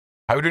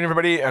How are we doing,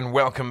 everybody? And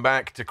welcome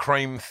back to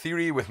Crime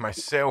Theory with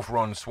myself,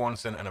 Ron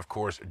Swanson, and of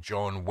course,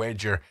 John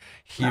Wedger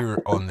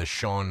here on the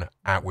Sean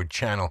Atwood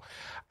channel.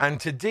 And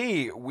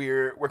today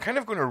we're kind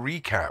of going to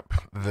recap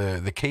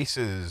the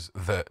cases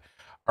that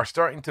are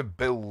starting to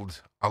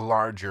build a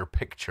larger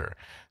picture,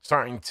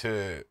 starting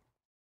to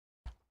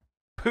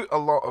put a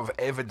lot of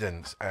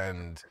evidence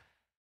and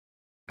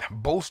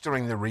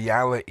bolstering the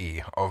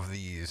reality of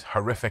these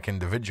horrific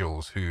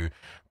individuals who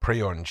prey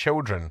on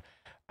children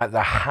at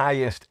the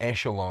highest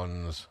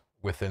echelons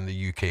within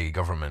the UK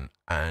government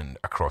and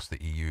across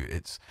the EU.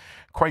 It's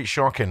quite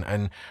shocking,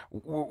 and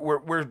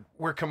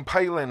we're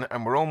compiling,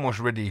 and we're almost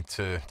ready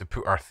to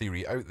put our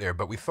theory out there.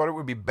 But we thought it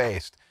would be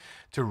best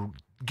to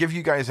give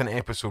you guys an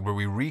episode where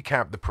we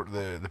recap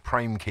the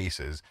prime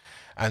cases,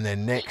 and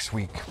then next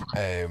week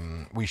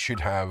we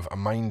should have a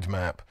mind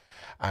map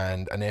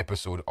and an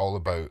episode all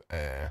about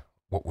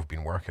what we've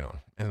been working on.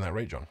 Isn't that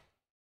right, John?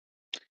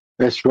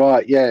 That's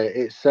right. Yeah,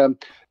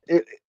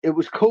 it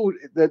was called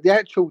the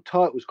actual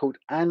title was called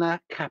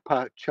Anna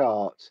Kappa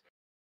Charts,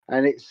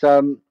 and it's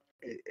an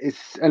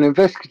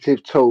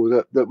investigative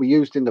tool that we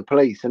used in the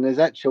police, and there's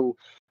actual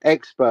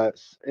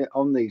experts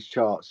on these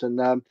charts,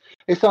 and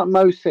it's like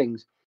most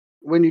things.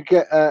 When you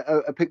get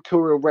a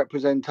pictorial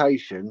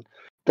representation,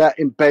 that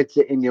embeds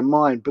it in your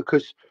mind,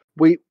 because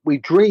we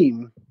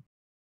dream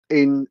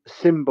in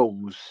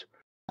symbols,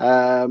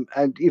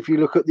 and if you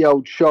look at the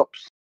old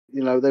shops,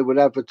 they would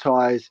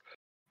advertise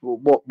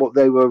what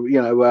they were,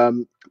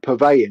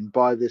 purveying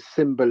by the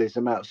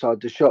symbolism outside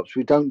the shops.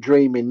 We don't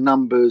dream in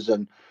numbers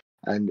and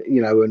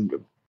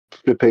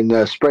flipping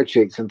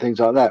spreadsheets and things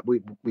like that.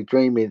 We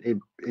dream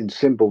in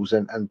symbols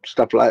and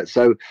stuff like that.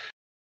 So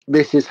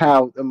this is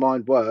how the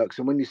mind works,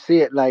 and when you see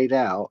it laid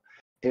out,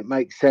 it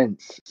makes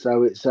sense.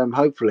 So it's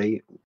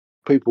hopefully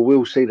people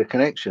will see the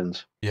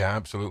connections. Yeah,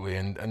 absolutely.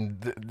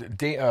 And the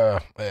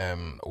data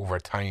over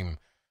time,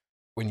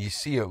 when you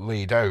see it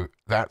laid out,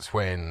 that's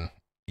when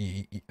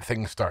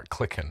things start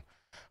clicking.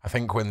 I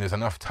think when there's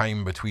enough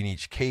time between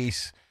each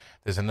case,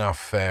 there's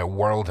enough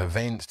world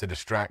events to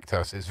distract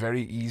us, it's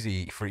very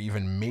easy for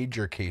even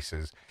major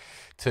cases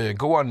to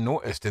go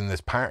unnoticed in this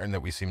pattern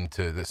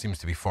that seems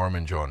to be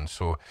forming, John.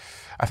 So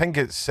I think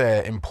it's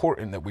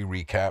important that we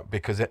recap,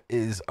 because it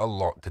is a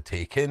lot to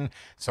take in.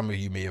 Some of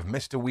you may have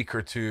missed a week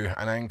or two,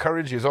 and I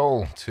encourage you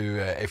all to,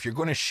 if you're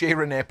going to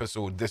share an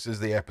episode, this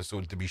is the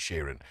episode to be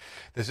sharing.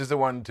 This is the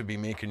one to be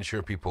making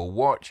sure people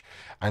watch,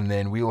 and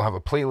then we'll have a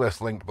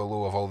playlist linked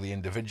below of all the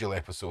individual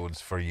episodes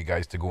for you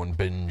guys to go and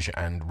binge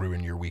and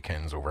ruin your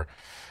weekends over.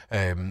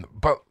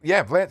 But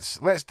yeah,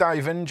 let's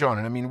dive in, John.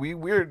 And I mean,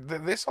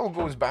 this all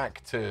goes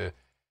back to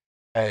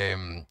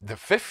the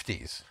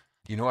 50s.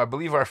 I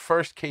believe our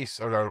first case,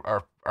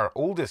 or our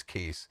oldest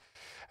case,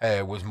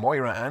 was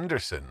Moira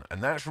Anderson,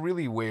 and that's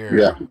really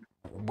where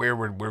we're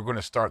going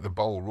to start the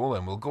ball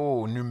rolling. We'll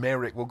go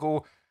numeric, we'll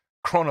go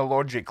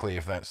chronologically,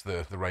 if that's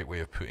the right way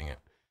of putting it.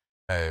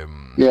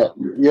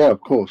 Yeah,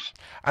 of course.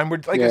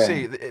 And I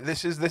say,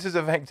 this is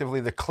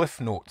effectively the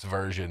Cliff Notes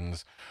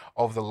versions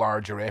of the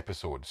larger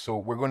episodes. So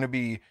we're going to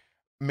be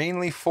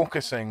mainly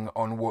focusing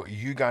on what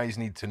you guys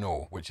need to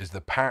know, which is the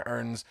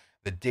patterns,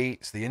 the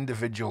dates, the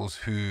individuals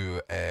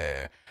who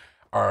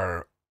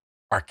are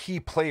key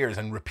players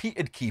and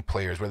repeated key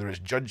players, whether it's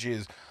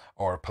judges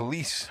or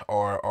police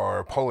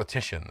or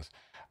politicians.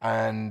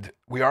 And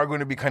we are going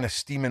to be kind of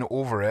steaming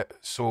over it.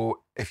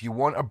 So if you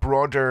want a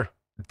broader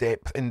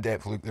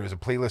in-depth look, there is a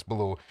playlist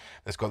below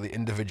that's got the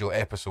individual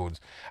episodes.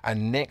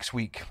 And next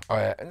week,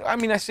 I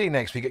say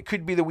next week, it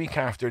could be the week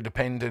after,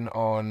 depending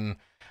on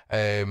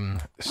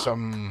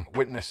some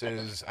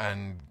witnesses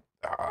and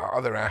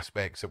other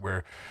aspects that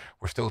we're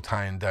still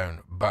tying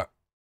down. But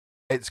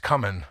it's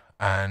coming,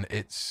 and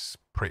it's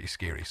pretty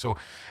scary. So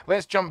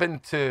let's jump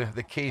into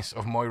the case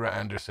of Moira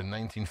Anderson,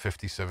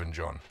 1957,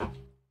 John.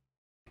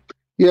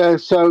 Yeah,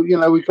 so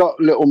we got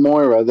little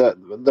Moira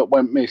that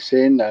went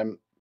missing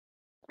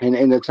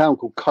in a town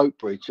called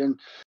Coatbridge, and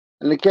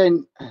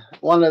again,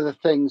 one of the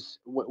things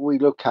we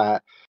look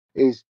at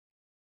is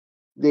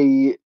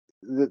the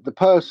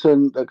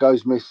person that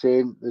goes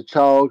missing, the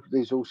child.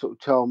 These all sort of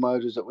child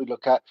murders that we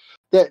look at.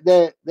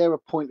 They're a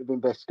point of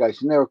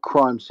investigation. They're a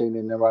crime scene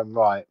in their own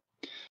right.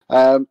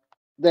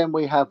 Then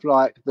we have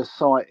like the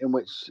site in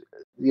which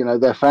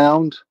they're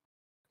found.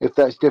 If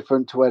that's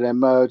different to where they're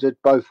murdered,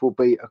 both will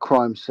be a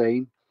crime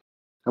scene.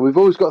 And we've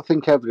always got to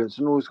think evidence,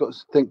 and always got to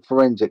think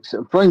forensics.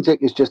 And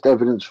forensic is just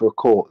evidence for a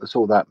court. That's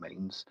all that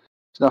means.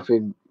 It's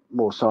nothing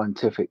more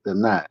scientific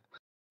than that,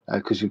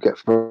 because you get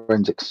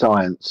forensic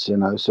science,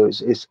 So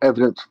it's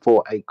evidence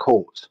for a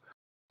court.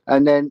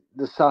 And then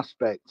the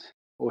suspect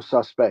or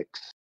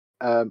suspects.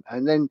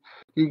 And then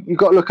you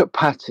got to look at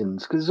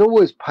patterns, because there's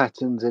always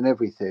patterns in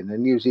everything.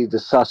 And usually the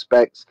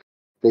suspects,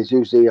 there's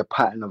usually a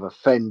pattern of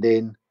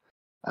offending.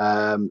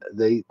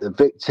 The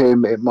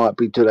victim, it might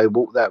be, do they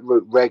walk that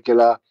route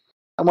regular?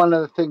 And one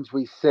of the things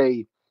we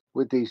see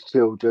with these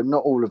children,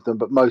 not all of them,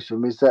 but most of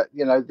them, is that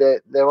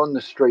they're on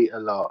the street a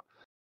lot.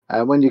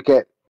 And when you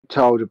get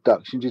child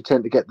abductions, you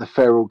tend to get the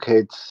feral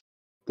kids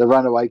the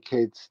runaway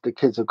kids, the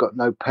kids have got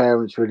no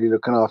parents really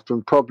looking after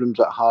them, problems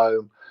at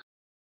home,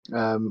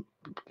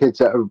 kids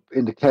that are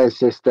in the care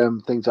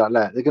system, things like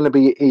that. They're going to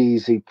be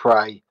easy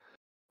prey,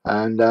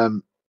 and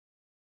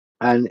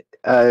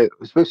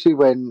especially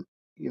when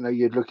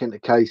you're looking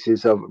at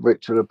cases of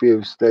ritual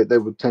abuse, they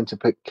would tend to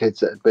pick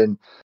kids that had been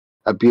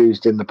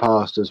abused in the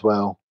past as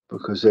well,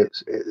 because it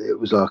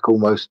was like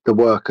almost the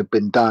work had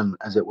been done,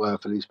 as it were,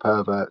 for these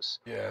perverts.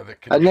 Yeah, the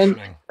And then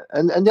conditioning.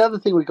 and the other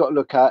thing we've got to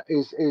look at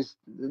is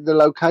the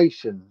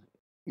location,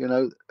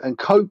 and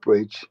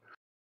Coatbridge.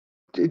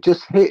 It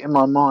just hit in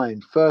my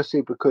mind,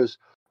 firstly because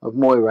of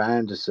Moira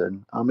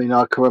Anderson. I mean,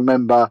 I can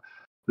remember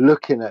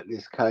looking at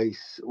this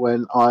case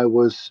when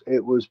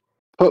it was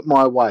put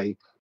my way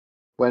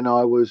when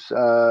I was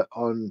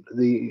on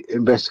the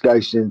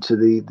investigation into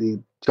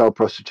the child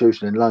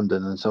prostitution in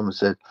London, and someone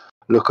said,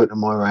 look at the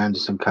Moira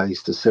Anderson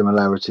case, the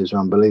similarities are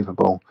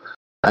unbelievable.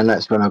 And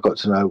that's when I got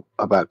to know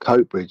about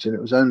Coatbridge. And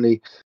it was only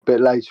a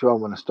bit later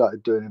on when I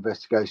started doing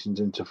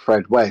investigations into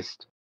Fred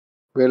West,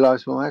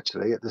 realised, well,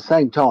 actually, at the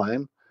same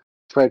time,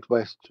 Fred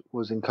West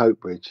was in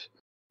Coatbridge.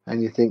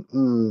 And you think,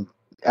 And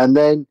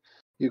then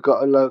you've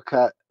got to look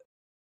at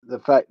the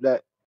fact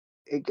that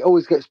it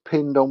always gets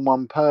pinned on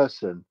one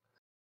person.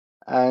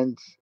 And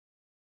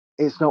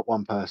it's not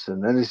one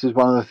person. And this is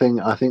one of the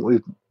things I think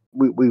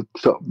we've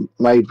sort of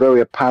made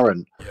very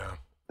apparent,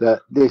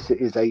 that this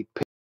is a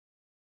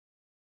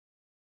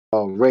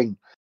ring.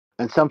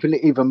 And something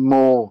even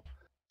more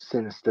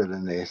sinister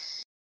than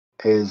this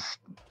is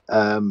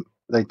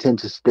they tend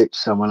to stitch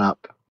someone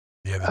up.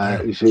 Yeah, they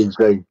do. Who's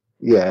usually,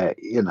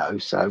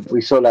 so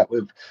we saw that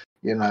with,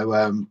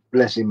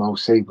 Leslie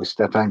Mulsey with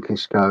Stefan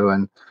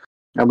Kishko,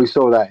 and we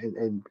saw that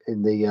in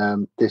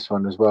the this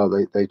one as well.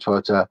 They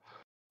tried to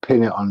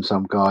pin it on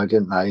some guy,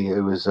 didn't they?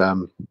 It was,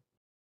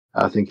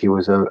 I think he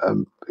was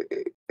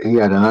he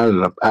had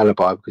an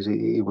alibi because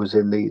he was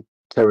in the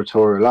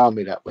Territorial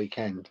Army that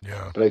weekend.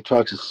 Yeah. But they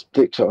tried to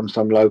stitch it on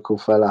some local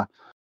fella.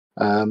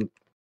 And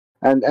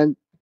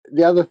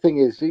the other thing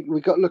is,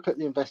 we got to look at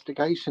the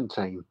investigation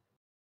team,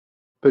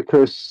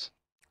 because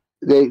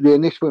the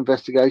initial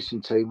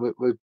investigation team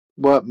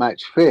weren't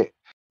match fit.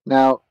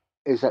 Now,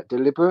 is that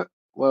deliberate?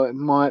 Well, it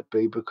might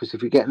be, because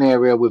if you get an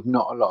area with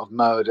not a lot of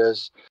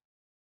murders,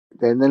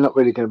 then they're not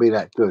really going to be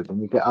that good.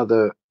 And you get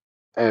other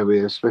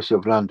areas, especially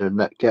of London,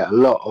 that get a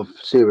lot of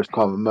serious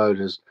crime and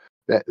murders,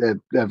 that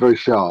they're very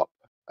sharp.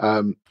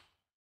 And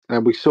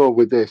we saw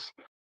with this,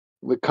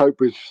 with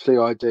Coatbridge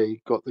CID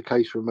got the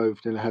case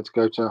removed and it had to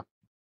go to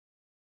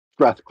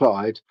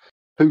Strathclyde,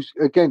 who's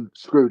again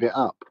screwed it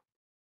up.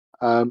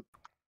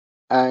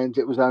 And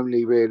it was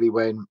only really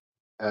when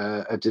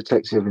a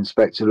detective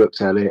inspector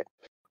looked at it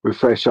with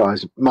fresh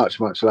eyes much,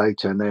 much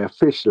later, and they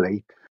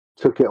officially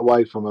took it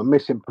away from a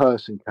missing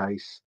person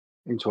case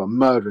into a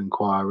murder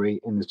inquiry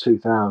in the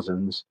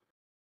 2000s,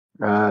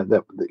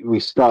 that we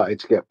started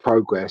to get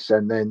progress.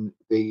 And then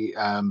the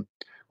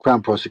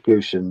Crown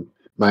prosecution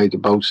made a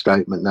bold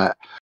statement that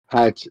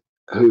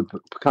who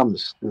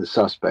becomes the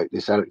suspect,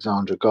 this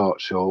Alexandra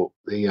Gartshaw,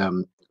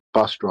 the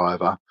bus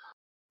driver,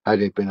 had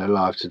he been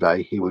alive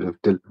today, he would have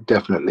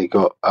definitely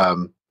got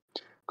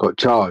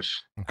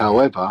charged. Okay.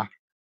 However,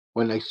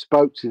 when they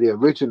spoke to the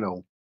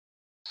original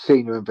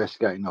senior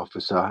investigating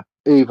officer,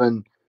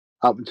 even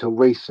up until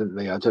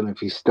recently, I don't know if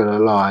he's still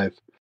alive,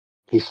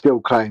 he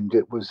still claimed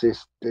it was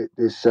this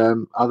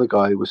other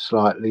guy who was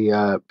slightly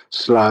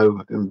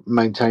slow, and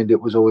maintained it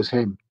was always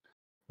him.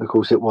 Of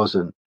course, it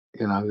wasn't,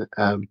 and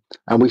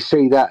we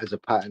see that as a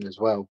pattern as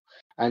well.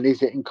 And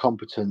is it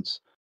incompetence?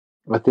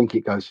 I think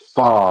it goes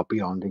far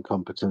beyond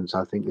incompetence.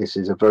 I think this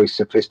is a very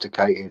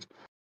sophisticated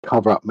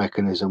cover-up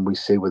mechanism we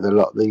see with a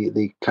lot of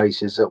the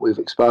cases that we've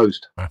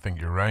exposed. I think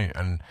you're right.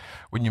 And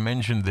when you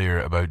mentioned there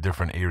about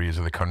different areas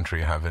of the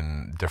country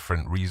having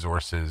different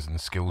resources and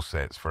skill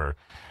sets for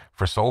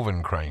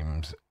solving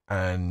crimes,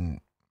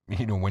 and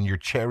when you're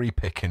cherry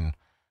picking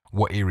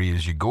what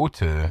areas you go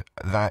to,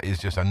 that is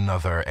just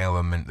another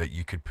element that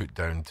you could put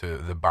down to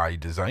the by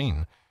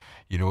design.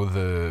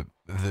 The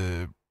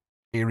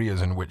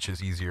areas in which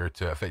it's easier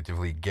to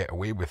effectively get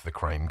away with the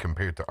crime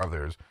compared to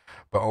others,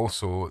 but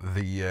also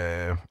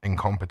the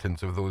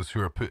incompetence of those who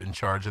are put in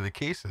charge of the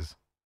cases.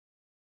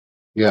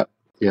 Yeah,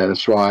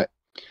 that's right.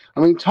 I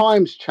mean,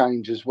 times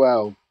change as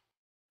well,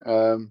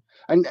 and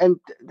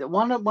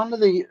one of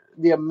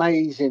the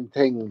amazing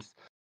things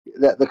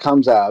that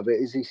comes out of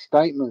it is these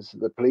statements that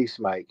the police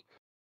make,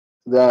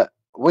 that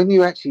when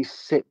you actually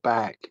sit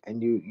back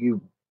and you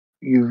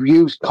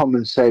use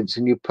common sense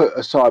and you put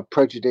aside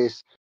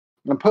prejudice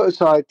and put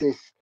aside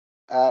this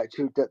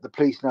attitude that the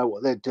police know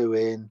what they're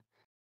doing,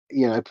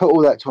 put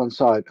all that to one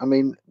side. I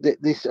mean,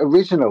 this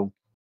original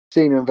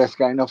senior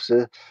investigating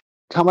officer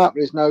come up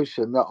with this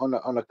notion that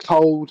on a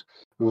cold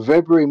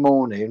February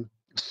morning,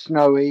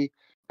 snowy,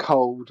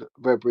 cold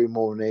February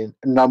morning,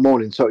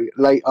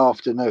 late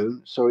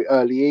afternoon,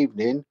 early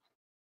evening,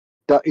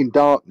 in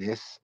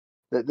darkness,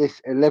 that this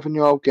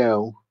 11-year-old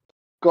girl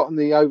got on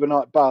the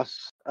overnight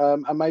bus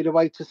and made her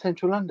way to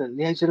central London at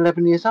the age of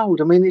 11 years old.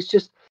 I mean, it's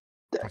just,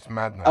 It's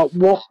madness. at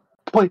what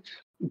point?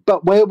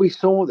 But where we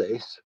saw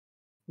this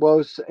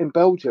was in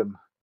Belgium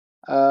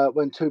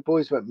when two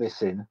boys went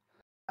missing.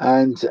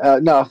 And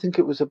no, I think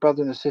it was a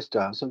brother and a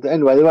sister. Something.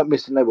 Anyway, they went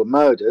missing. They were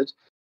murdered,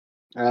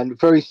 and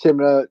very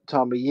similar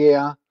time of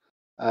year,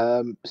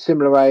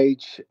 similar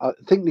age. I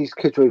think these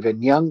kids were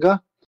even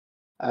younger,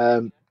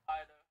 um,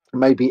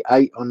 maybe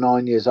 8 or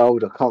 9 years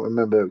old. I can't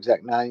remember their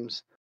exact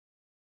names.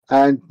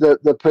 And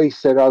the police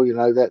said, "Oh, you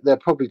know, they're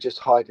probably just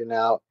hiding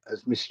out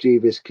as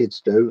mischievous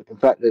kids do. In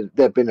fact,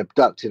 they've been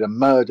abducted and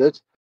murdered."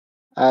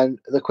 And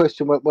the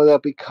question went, "Well, they'll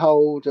be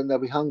cold and they'll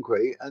be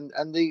hungry."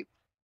 And the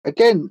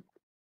again,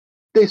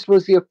 this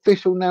was the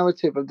official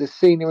narrative of the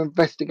senior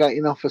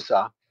investigating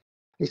officer.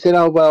 He said,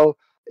 "Oh well,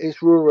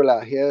 it's rural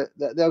out here.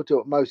 They'll do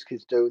what most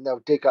kids do, and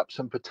they'll dig up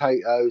some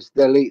potatoes.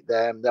 They'll eat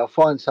them. They'll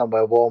find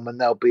somewhere warm, and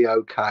they'll be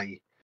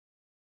okay."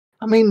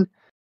 I mean,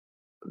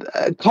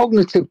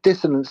 cognitive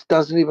dissonance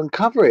doesn't even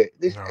cover it.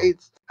 No.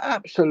 It's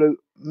absolute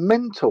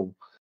mental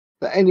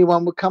that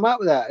anyone would come out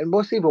with that. And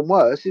what's even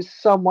worse is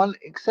someone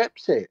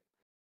accepts it.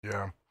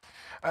 Yeah.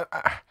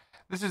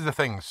 This is the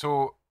thing.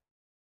 So,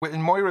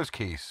 in Moira's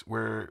case,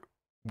 was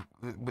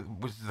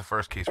the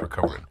first case we're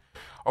covering.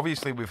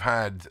 Obviously, we've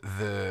had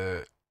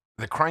the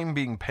crime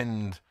being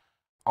pinned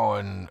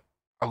on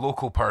a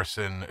local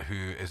person who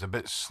is a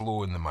bit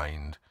slow in the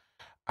mind,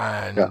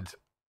 and Yeah.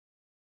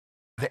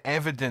 the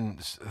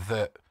evidence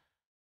that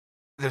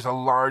there's a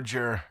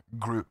larger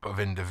group of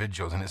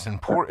individuals, and it's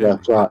important.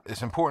 That's right.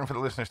 It's important for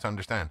the listeners to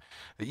understand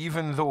that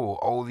even though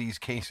all these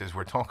cases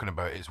we're talking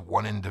about is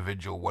one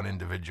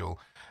individual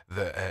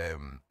that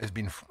has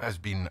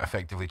been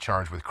effectively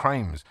charged with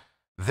crimes,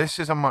 this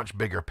is a much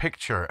bigger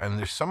picture, and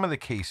there's some of the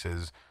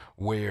cases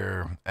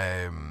where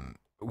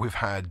we've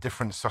had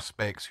different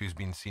suspects who's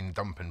been seen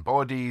dumping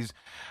bodies,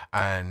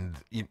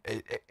 and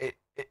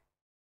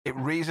it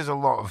raises a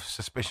lot of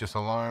suspicious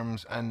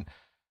alarms. And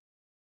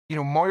you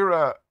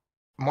know,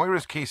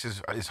 Moira's case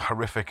is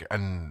horrific,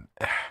 and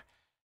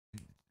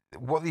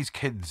what these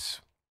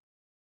kids,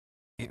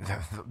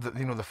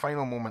 the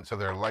final moments of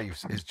their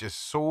lives is just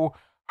so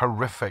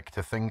horrific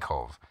to think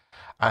of,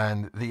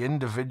 and the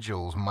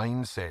individual's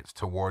mindsets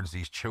towards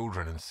these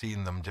children and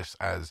seeing them just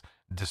as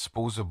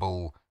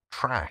disposable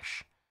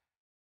trash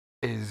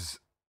is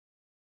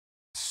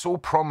so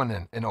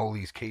prominent in all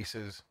these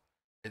cases.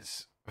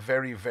 It's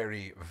very,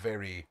 very,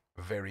 very,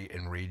 very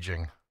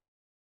enraging.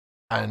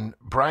 And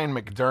Brian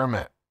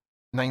McDermott,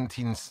 I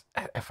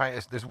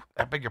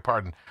beg your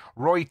pardon,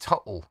 Roy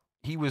Tuttle,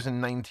 he was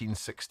in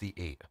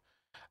 1968,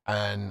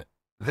 and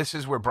this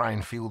is where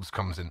Brian Fields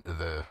comes into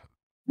the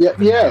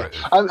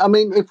narrative. I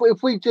mean, if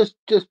we just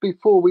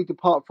before we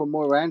depart from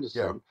Moira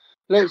Anderson,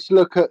 let's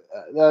look at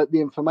the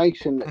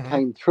information that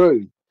came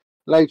through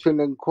later in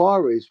the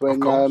inquiries when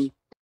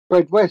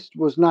Fred West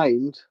was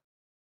named,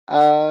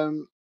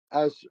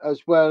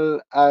 as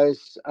well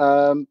as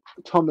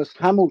Thomas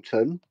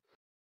Hamilton,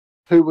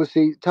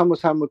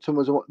 Thomas Hamilton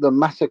was the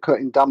massacre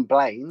in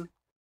Dunblane,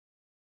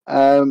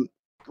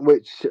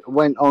 which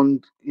went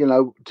on, you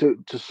know, to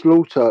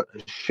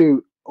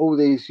shoot all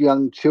these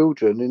young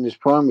children in this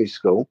primary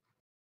school.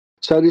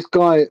 So this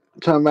guy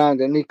turned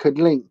around and he could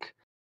link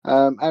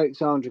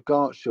Alexandra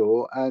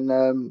Gartshaw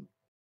and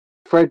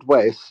Fred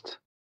West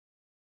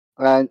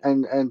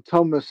and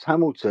Thomas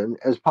Hamilton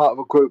as part of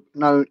a group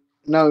known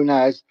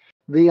as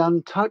the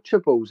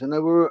Untouchables, and they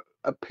were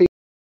a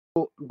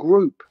people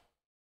group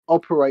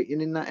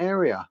operating in that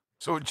area.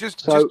 So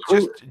just to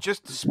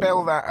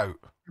spell that out,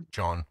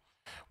 John,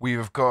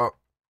 we've got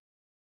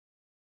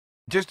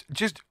just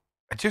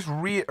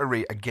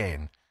reiterate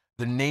again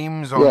the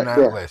names on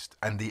that list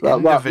and the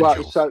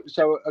individuals. Right.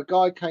 So a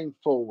guy came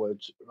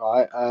forward,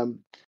 right,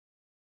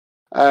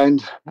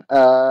 and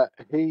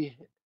he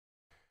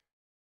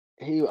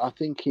I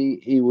think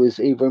he was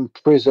either in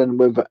prison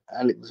with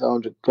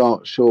Alexandra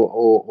Gartshaw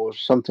or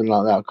something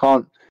like that. I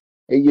can't.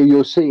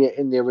 You'll see it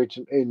in the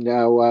original in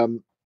our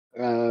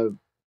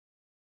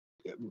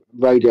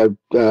radio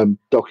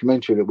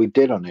documentary that we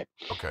did on it.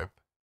 Okay.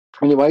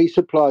 Anyway, he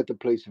supplied the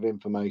police with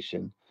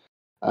information.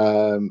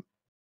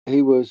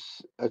 He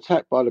was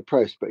attacked by the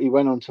press, but he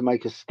went on to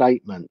make a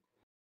statement,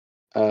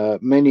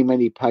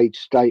 many page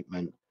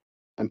statement,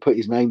 and put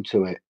his name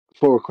to it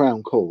for a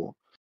Crown Court.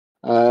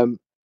 And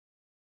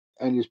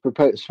he's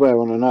prepared to swear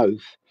on an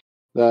oath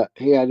that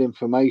he had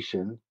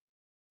information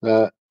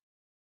that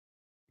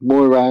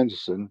Moira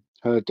Anderson,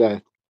 her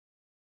death,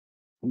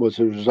 was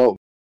a result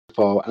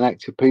of an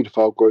active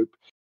paedophile group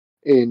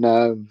in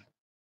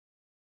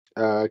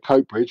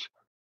Coatbridge.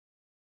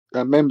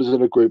 Members of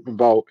the group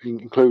involved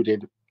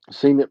included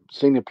senior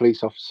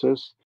police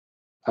officers,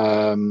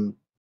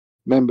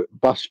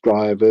 bus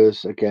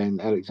drivers. Again,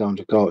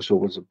 Alexandra Gartshaw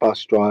was a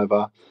bus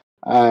driver,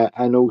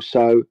 and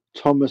also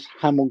Thomas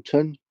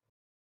Hamilton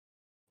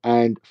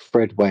and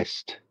Fred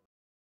West.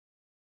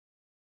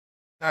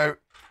 Now,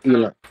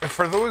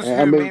 for those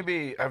who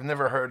maybe have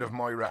never heard of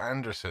Moira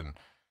Anderson,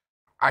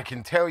 I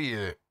can tell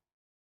you,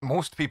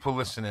 most people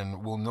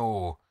listening will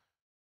know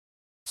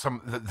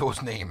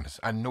those names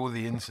and know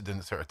the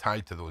incidents that are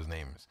tied to those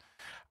names.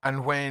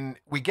 And when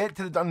we get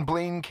to the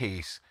Dunblane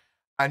case,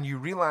 and you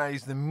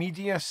realize the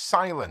media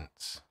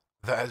silence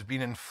that has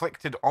been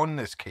inflicted on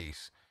this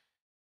case,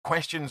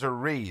 questions are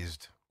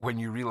raised when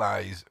you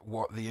realize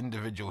what the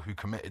individual who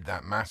committed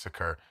that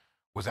massacre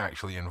was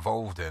actually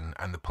involved in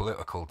and the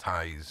political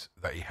ties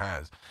that he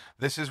has.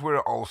 This is where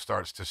it all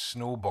starts to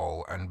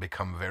snowball and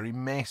become very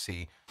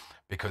messy,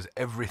 because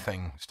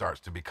everything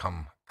starts to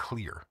become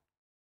clear.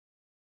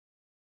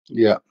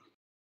 Yeah.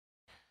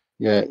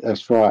 Yeah,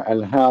 that's right.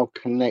 And how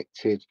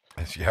connected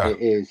it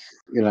is,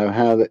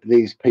 how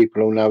these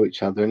people all know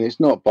each other. And it's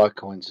not by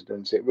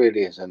coincidence. It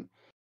really isn't.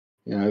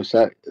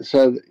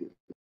 So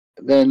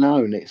they're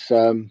known. It's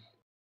so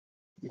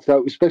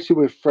especially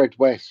with Fred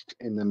West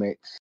in the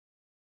mix.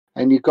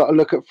 And you've got to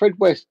look at Fred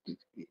West.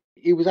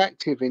 He was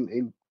active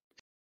in.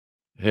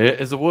 Here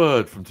is a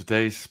word from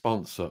today's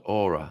sponsor,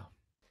 Aura.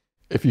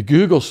 If you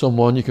Google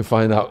someone, you can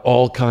find out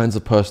all kinds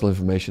of personal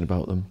information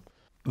about them.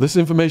 This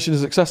information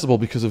is accessible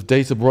because of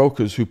data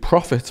brokers who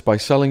profit by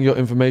selling your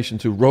information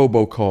to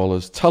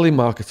robocallers,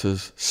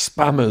 telemarketers,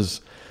 spammers.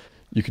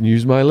 You can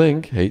use my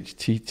link,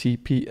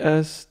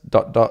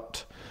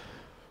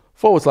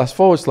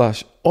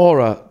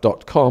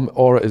 https://aura.com.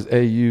 Aura is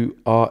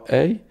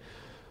AURA.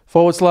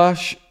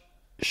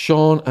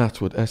 /Sean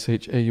Atwood,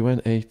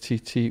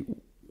 SHAUNATT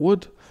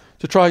Wood,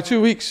 to try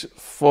 2 weeks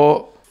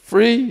for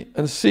free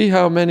and see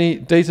how many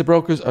data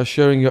brokers are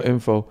sharing your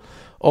info.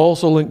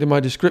 Also linked in my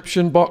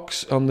description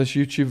box on this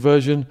YouTube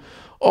version,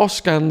 or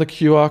scan the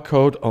QR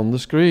code on the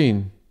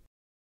screen.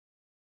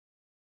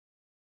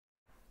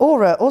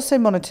 Aura also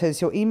monitors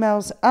your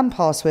emails and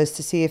passwords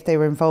to see if they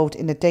were involved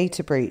in a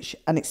data breach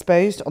and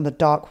exposed on the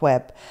dark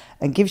web,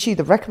 and gives you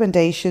the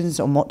recommendations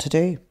on what to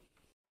do.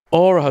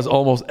 Aura has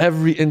almost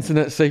every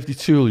internet safety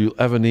tool you'll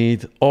ever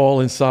need, all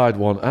inside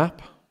one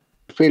app.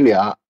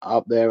 Affiliate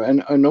up there,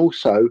 and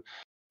also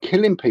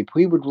killing people.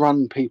 He would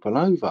run people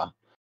over.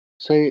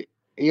 So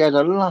he had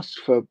a lust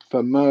for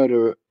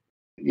murder,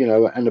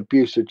 and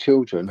abuse of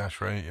children.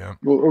 That's right, yeah.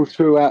 All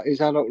throughout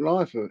his adult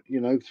life,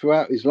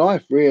 throughout his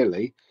life,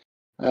 really.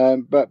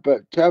 But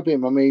tell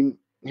him, I mean,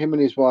 him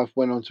and his wife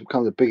went on to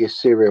become the biggest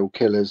serial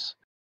killers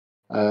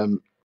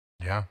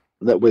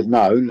that we've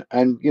known.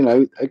 And,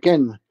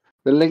 again,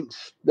 the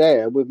links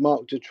there with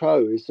Mark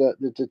Dutroux is that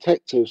the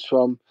detectives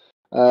from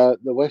the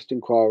West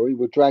Inquiry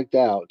were dragged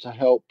out to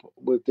help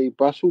with the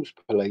Brussels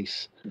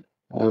police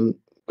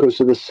because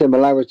of the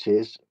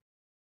similarities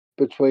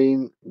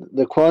between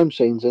the crime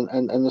scenes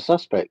and the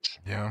suspects.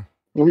 Yeah.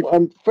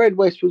 And Fred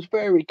West was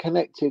very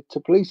connected to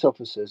police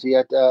officers. He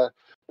had the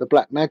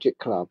Black Magic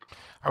Club.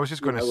 I was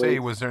just going to say,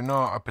 was there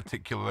not a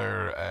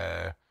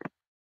particular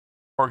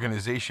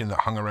organization that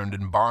hung around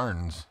in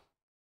Barnes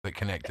that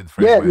connected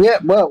Fred West? Yeah.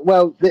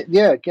 Well,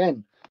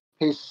 again,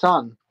 his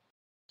son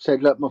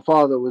said, look, my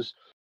father was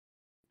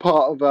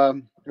part of a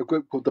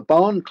group called the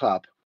Barn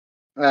Club,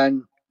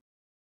 and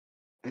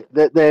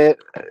they're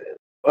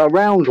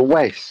around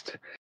West.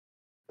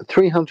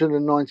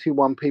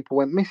 391 people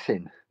went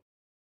missing.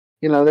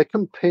 They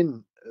couldn't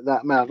pin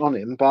that amount on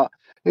him, but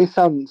his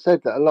son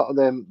said that a lot of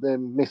them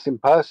missing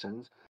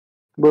persons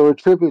were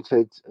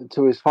attributed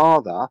to his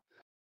father,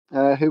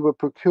 who would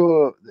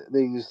procure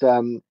these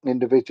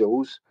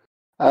individuals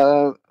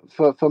for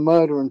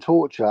murder and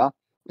torture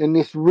in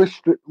this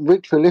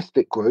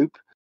ritualistic group.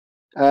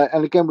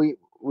 And again, I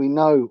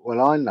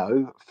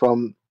know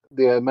from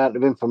the amount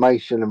of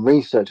information and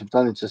research I've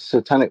done into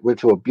satanic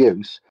ritual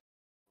abuse,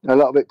 a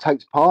lot of it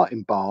takes part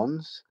in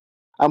Barnes.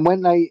 And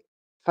when they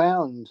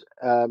found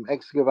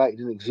excavated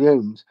and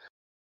exhumed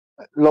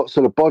lots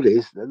of the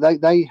bodies,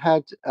 they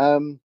had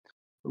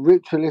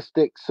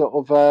ritualistic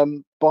sort of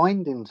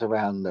bindings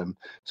around them,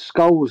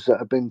 skulls that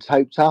have been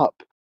taped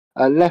up,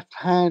 a left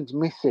hand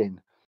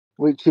missing,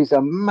 which is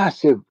a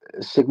massive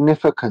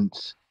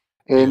significance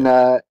in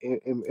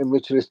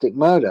ritualistic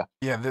murder.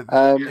 Yeah,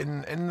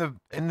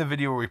 in the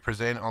video where we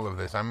present all of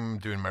this, I'm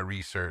doing my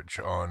research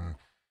on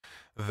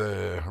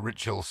the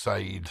ritual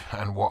side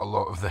and what a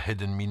lot of the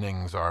hidden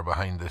meanings are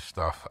behind this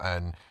stuff.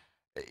 And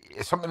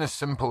it's something as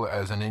simple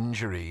as an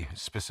injury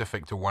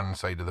specific to one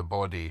side of the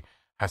body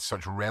has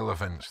such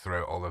relevance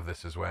throughout all of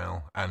this as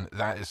well. And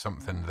that is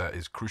something that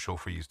is crucial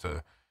for you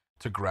to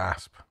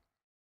grasp.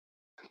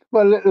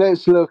 Well,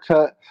 let's look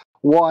at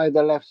why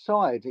the left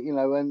side,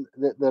 and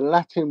the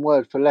Latin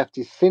word for left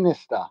is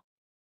sinister.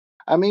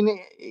 I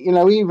mean,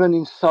 even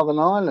in Southern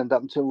Ireland,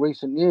 up until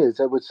recent years,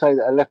 they would say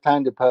that a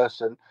left-handed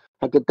person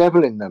had the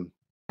devil in them.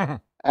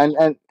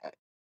 and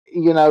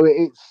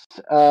it's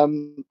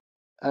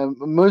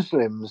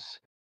Muslims,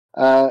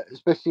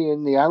 especially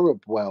in the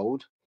Arab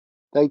world,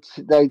 they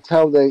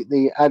tell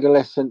the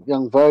adolescent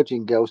young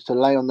virgin girls to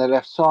lay on their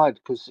left side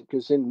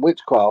because in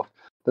witchcraft,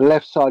 the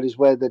left side is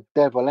where the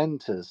devil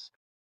enters.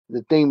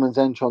 The demons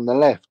enter on the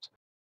left.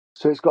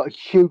 So it's got a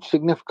huge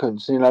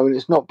significance, and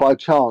it's not by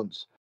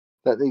chance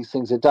that these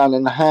things are done.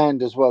 And the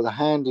hand as well. The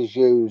hand is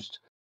used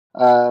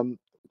to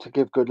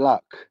give good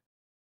luck.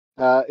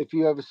 If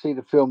you ever see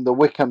the film The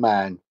Wicker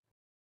Man,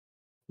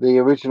 the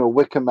original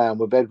Wicker Man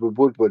with Edward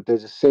Woodward,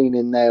 there's a scene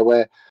in there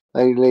where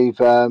they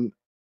leave a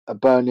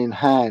burning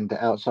hand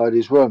outside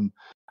his room.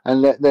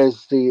 and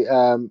there's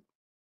the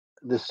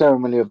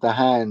ceremony of the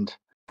hand,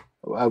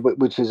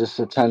 which is a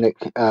satanic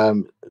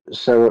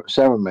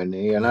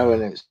ceremony, and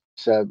it's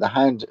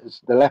the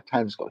left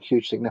hand's got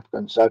huge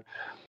significance. So,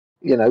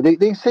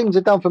 these things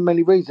are done for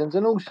many reasons,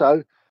 and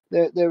also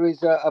there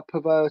is a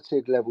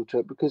perverted level to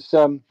it because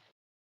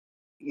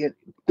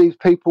these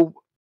people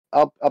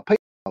are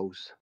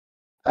pedophiles,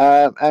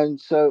 and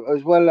so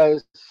as well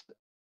as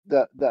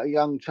that a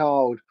young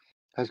child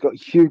has got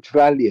huge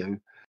value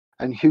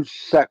and huge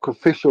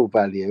sacrificial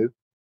value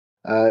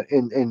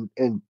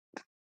in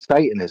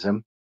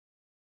Satanism.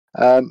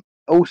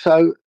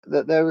 Also,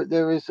 that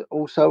there is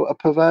also a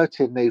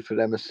perverted need for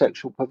them, a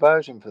sexual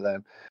perversion for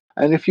them.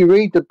 And if you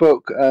read the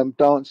book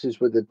Dances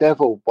with the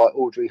Devil by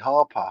Audrey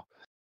Harper,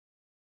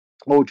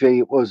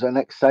 Audrey was an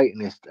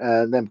ex-Satanist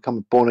and then become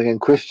a born-again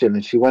Christian,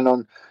 and she went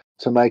on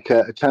to make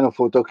a Channel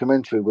 4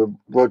 documentary with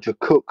Roger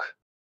Cook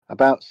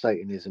about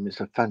Satanism. It's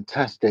a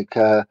fantastic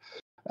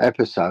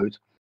episode,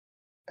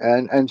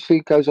 and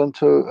she goes on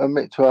to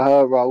admit to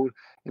her role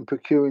in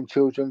procuring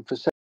children for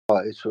sex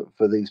parties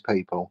for these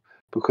people,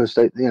 because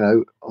they,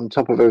 on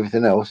top of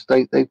everything else,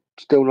 they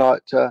still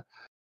like to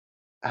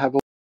have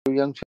all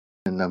young children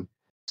in them.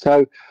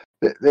 So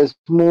there's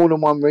more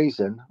than one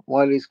reason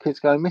why these kids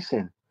go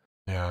missing.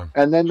 Yeah.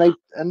 And then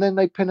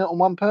they pin it on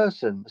one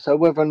person. So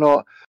whether or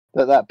not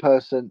that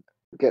person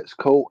gets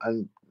caught,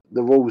 and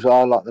the rules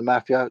are like the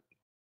mafia,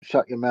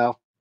 shut your mouth,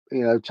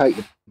 take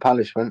the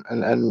punishment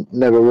and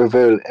never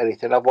reveal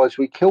anything. Otherwise,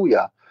 we kill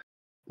you.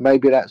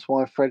 Maybe that's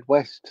why Fred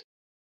West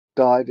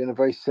died in a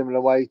very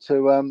similar way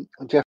to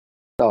Jeff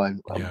died.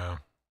 Yeah.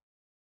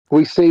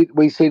 We see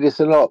this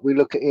a lot. We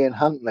look at Ian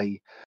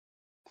Huntley,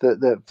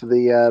 that for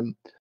the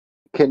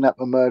kidnap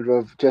and murder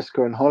of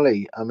Jessica and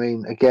Holly. I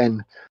mean,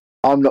 again,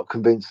 I'm not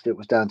convinced it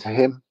was down to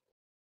him.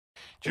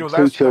 Do you know,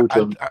 Two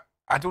children.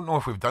 I don't know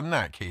if we've done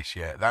that case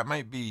yet. That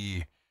might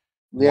be.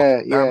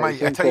 Yeah.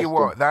 I tell you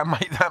what,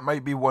 that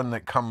might be one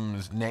that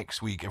comes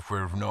next week if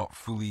we've not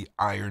fully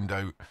ironed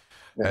out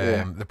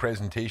the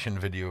presentation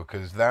video,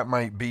 because that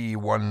might be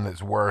one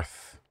that's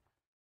worth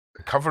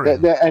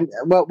covering.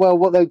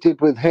 What they did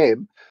with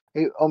him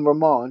on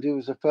remand, he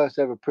was the first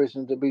ever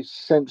prisoner to be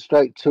sent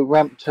straight to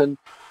Rampton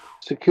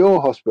Secure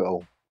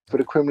Hospital for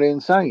the criminally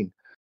insane,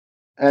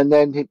 and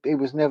then he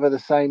was never the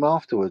same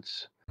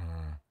afterwards.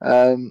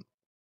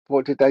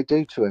 What did they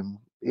do to him?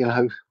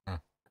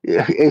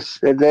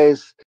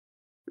 There's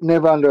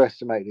never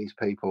underestimate these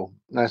people.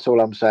 That's all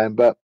I'm saying.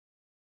 But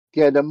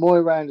yeah, the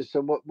Moira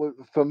Anderson, what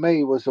for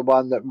me was the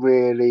one that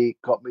really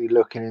got me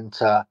looking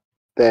into.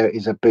 There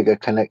is a bigger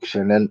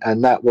connection,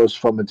 and that was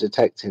from a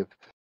detective.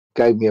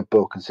 Gave me a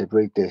book and said,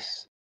 read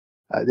this.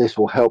 This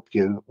will help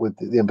you with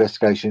the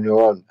investigation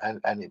you're on,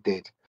 and it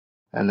did.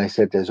 And they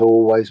said there's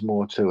always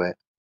more to it.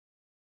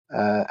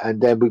 And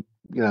then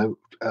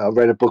I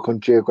read a book on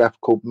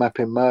geographical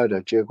mapping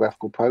murder,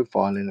 geographical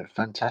profiling. It's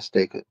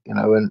fantastic,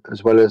 and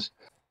as well as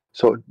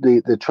sort of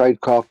the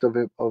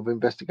tradecraft of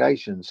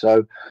investigation.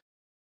 So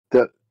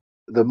the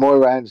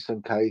Moira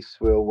Anderson case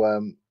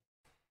will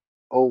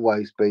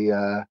always be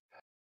a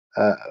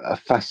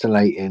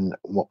fascinating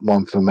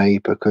one for me,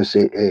 because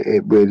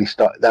it really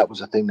started. That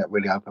was a thing that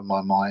really opened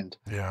my mind.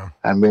 Yeah.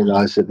 And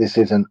realised that this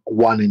isn't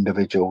one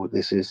individual.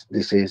 This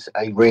is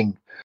a ring,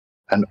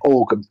 an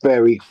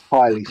very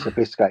highly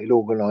sophisticated,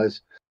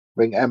 organised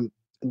ring. And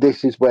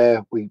this is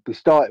where we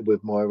started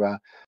with Moira,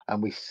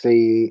 and we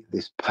see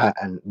this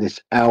pattern, this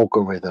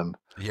algorithm.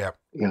 Yeah.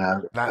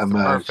 That's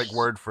emerge. The perfect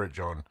word for it,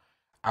 John.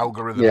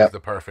 Algorithm is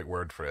the perfect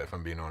word for it, if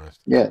I'm being honest.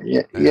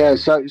 Yeah.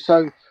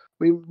 So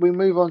we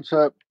move on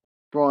to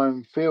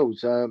Brian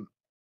Fields.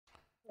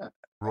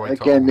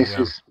 Again, this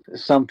is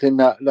something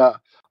that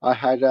I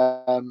had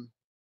a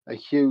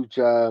huge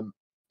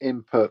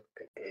input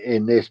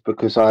in this,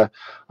 because I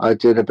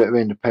did a bit of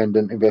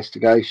independent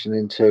investigation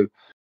into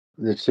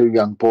the two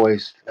young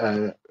boys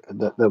that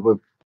were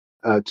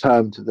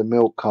termed the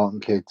milk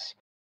carton kids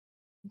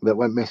that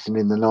went missing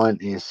in the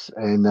 90s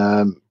in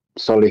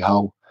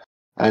Solihull,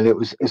 and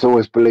it's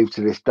always believed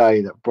to this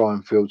day that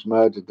Brian Fields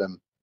murdered them.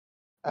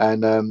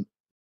 And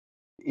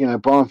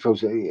Brian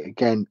Fields,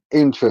 again,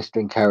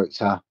 interesting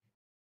character,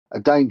 a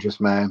dangerous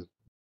man,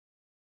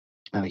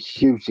 and a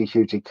hugely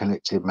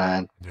connected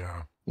man.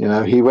 Yeah.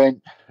 He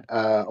went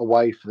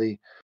away for the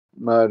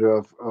murder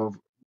of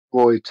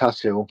Roy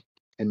Tussell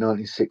in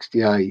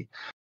 1968,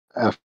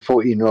 a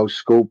 14-year-old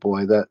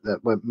schoolboy that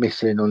went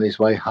missing on his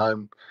way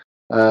home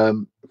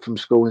from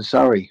school in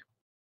Surrey.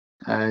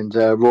 And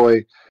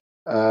Roy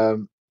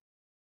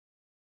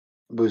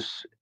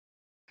was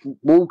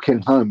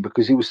walking home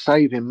because he was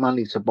saving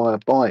money to buy a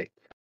bike.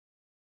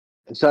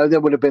 And so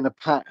there would have been a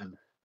pattern.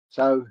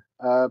 So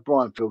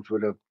Brian Fields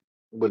would have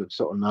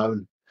sort of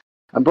known.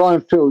 And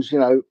Brian Fields,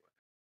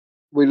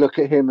 we look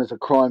at him as a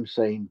crime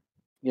scene.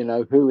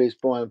 Who is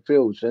Brian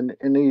Fields? And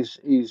he's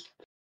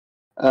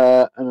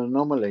an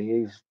anomaly.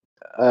 He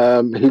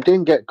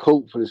didn't get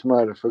caught for this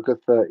murder for a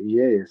good 30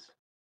 years.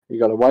 He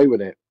got away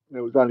with it.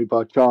 It was only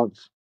by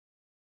chance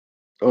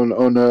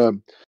on a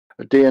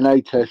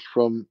DNA test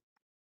from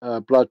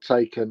blood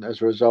taken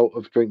as a result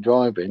of drink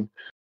driving,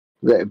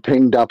 that it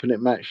pinged up and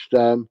it matched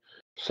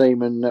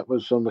semen that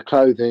was on the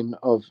clothing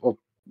of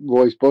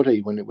Roy's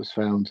body when it was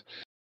found.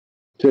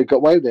 So he got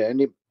away with it. And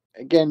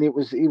he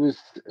was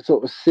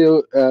sort of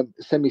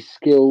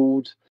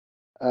semi-skilled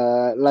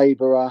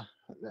labourer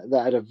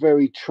that had a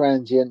very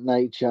transient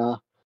nature.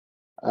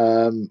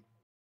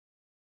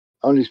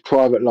 On his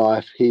private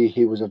life,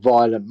 he was a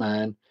violent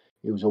man.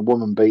 He was a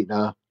woman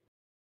beater.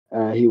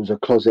 He was a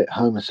closet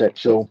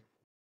homosexual.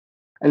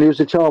 And he was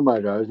a child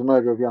murderer. He was a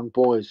murderer of young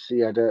boys. He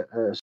had a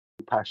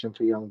passion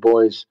for young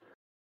boys.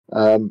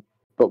 But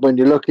when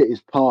you look at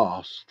his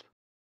past,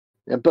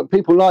 but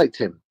people liked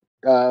him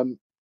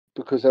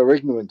because they were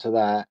ignorant to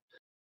that,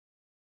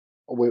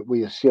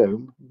 we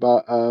assume.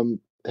 But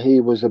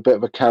he was a bit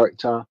of a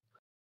character.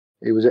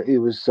 He was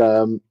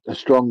a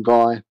strong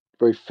guy,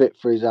 very fit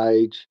for his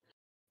age.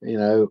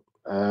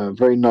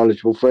 Very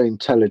knowledgeable, very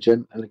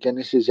intelligent. And again,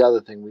 this is the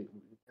other thing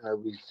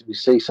we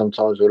see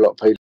sometimes with a lot of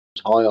people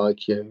high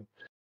IQ.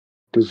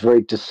 There's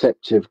very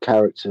deceptive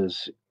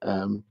characters.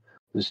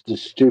 The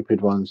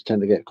stupid ones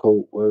tend to get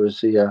caught,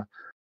 whereas the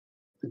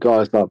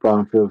guys like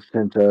Brian Fields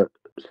tend to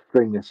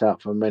string this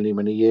out for many,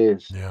 many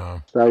years. Yeah.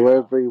 So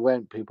wherever he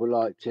went, people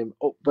liked him.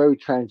 Very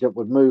transient,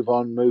 would move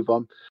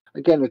on.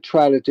 Again, a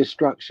trail of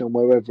destruction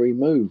wherever he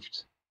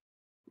moved.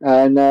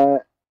 And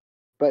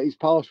but his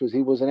past was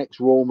he was an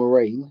ex-Royal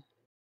Marine,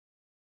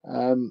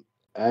 and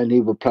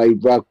he would play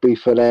rugby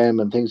for them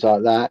and things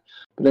like that.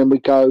 But then we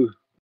go,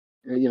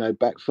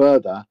 back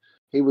further.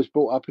 He was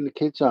brought up in the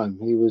kids' home.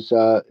 He's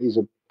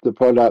the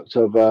product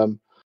of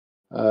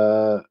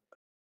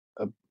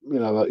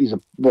he's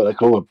what they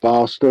call a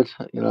bastard.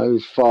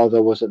 His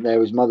father wasn't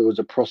there. His mother was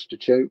a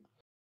prostitute.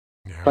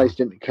 Yeah. Placed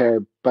into care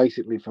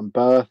basically from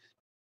birth.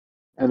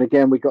 And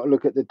again, we got to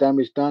look at the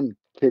damage done.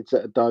 Kids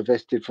that are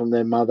divested from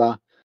their mother,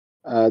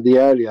 the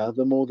earlier,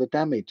 the more the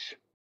damage.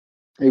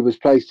 He was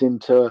placed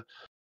into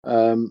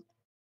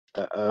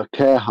a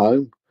care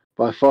home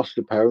by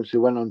foster parents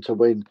who went on to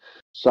win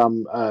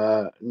some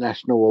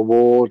national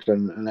award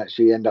and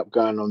actually end up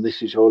going on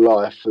This Is Your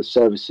Life for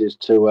services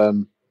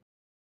to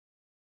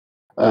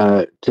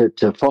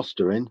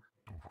fostering.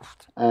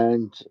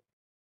 And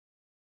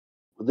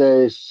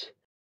there's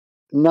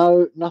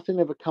nothing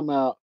ever come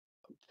out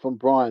from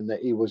Brian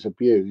that he was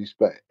abused,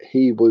 but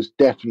he was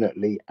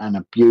definitely an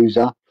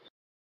abuser.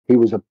 He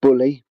was a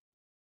bully,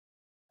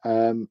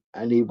 and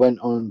he went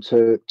on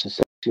to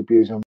sexually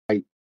abuse and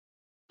rape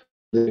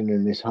living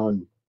in this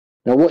home.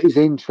 Now, what is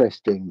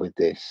interesting with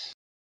this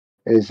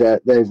is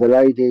that there's a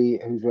lady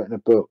who's written a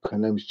book. Her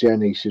name's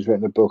Jenny. She's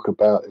written a book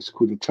it's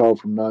called A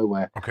Child from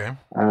Nowhere. Okay.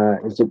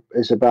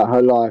 It's about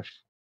her life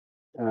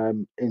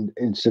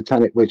in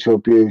satanic ritual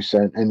abuse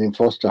and in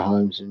foster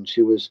homes, and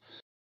she was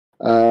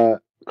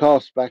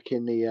classed back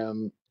in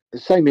the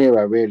same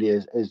era really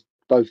as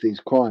both these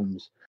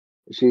crimes.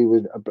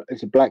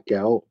 It's a black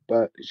girl,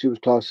 but she was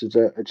classed as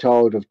a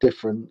child of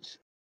difference,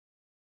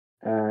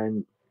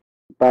 and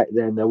back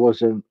then there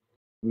wasn't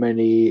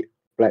many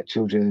black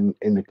children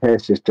in the care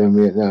system,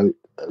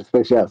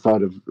 especially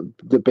outside of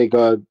the big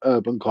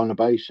urban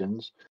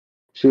conurbations.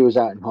 She was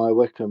out in High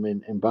Wycombe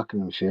in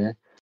Buckinghamshire,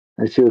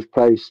 and she was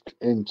placed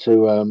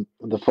into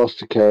the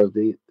foster care of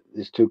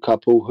this two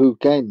couple who,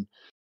 again,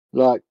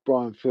 like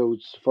Brian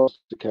Fields'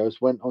 foster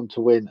carers, went on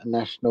to win a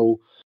national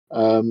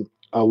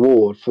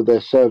award for their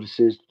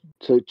services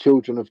to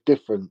children of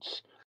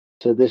difference.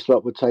 So this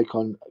lot would take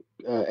on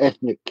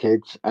ethnic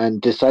kids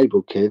and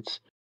disabled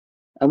kids.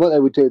 And what they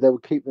would do, they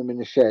would keep them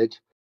in a shed.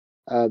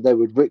 They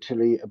would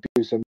ritually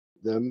abuse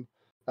them,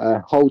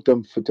 hold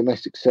them for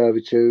domestic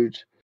servitude,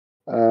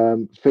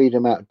 feed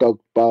them out of dog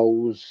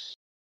bowls,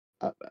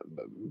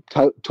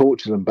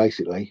 torture them,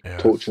 basically. Yeah,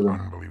 torture them.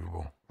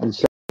 Unbelievable. And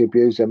sexually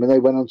abuse them. And they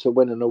went on to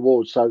win an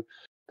award. So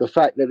the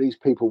fact that these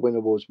people win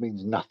awards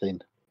means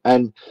nothing.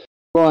 And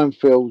Brian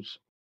Fields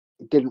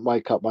didn't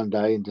wake up one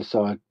day and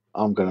decide,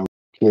 I'm going to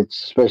rape kids,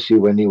 especially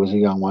when he was a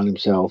young one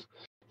himself.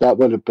 That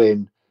would have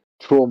been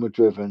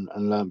trauma-driven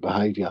and learned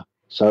behaviour.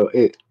 So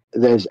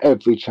there's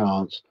every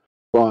chance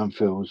Brian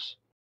Fields,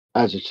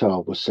 as a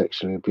child, was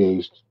sexually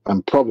abused,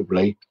 and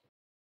probably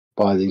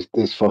by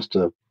this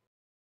foster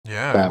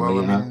family. Well,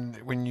 I mean,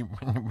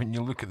 when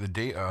you look at the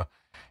data,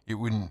 it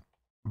wouldn't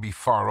be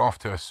far off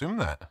to assume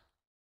that.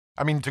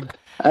 I mean, to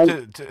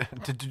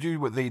do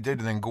what they did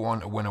and then go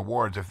on to win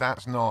awards, if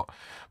that's not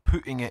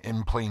putting it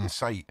in plain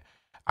sight,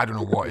 I don't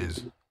know what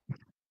is.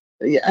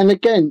 Yeah, and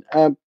again,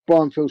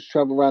 Brian Fields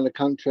travel around the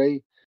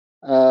country.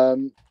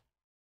 Brian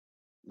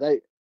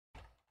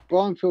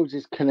Fields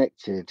is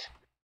connected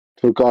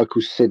to a guy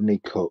called Sidney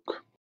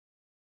Cook.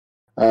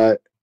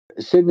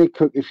 Sidney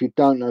Cook, if you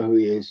don't know who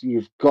he is,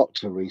 you've got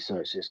to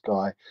research this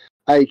guy,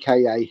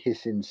 aka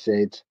Hissing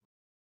Sid.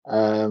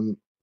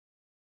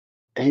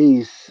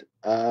 He's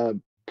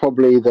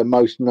probably the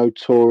most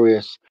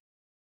notorious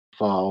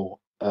file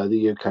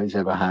the UK's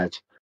ever had.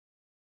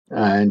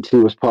 And he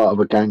was part of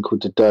a gang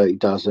called the Dirty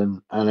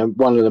Dozen. And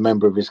one of the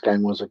members of his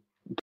gang was a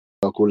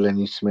guy called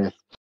Lenny Smith.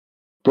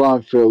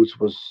 Brian Fields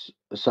was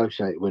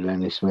associated with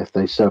Lenny Smith.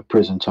 They served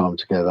prison time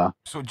together.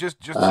 So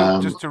just to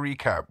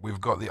recap,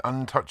 we've got the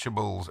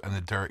Untouchables and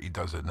the Dirty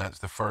Dozen. That's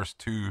the first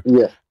two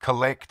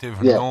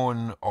collective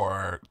known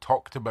or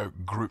talked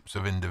about groups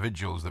of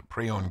individuals that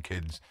prey on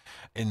kids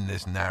in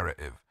this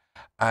narrative.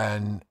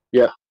 And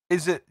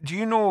is it? Do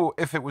you know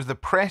if it was the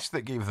press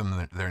that gave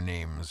them their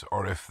names,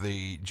 or if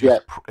they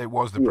just it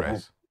was the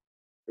press?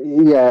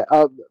 Yeah,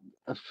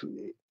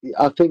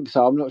 I think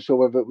so. I'm not sure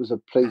whether it was a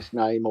police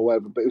name or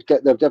whatever, but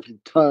they've definitely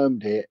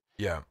termed it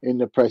in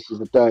the press as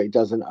a Dirty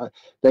Dozen.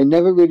 They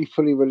never really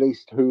fully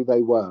released who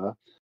they were,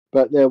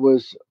 but there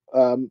was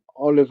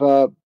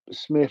Oliver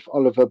Smith,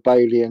 Oliver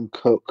Bailey, and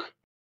Cook.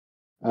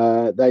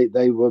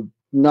 They were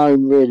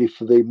known really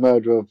for the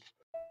murder of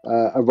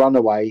a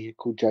runaway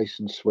called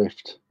Jason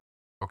Swift.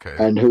 Okay.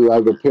 And who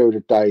over a period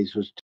of days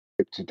was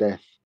stripped to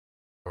death.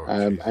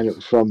 And it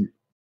was from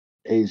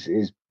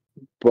his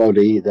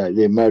body that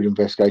the murder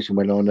investigation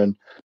went on, and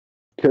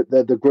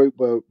the group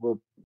were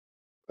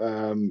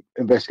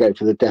investigated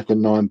for the death of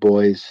 9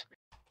 boys,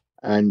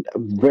 and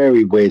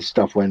very weird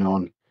stuff went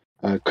on.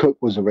 Cook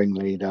was a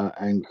ringleader,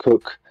 and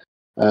Cook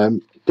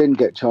didn't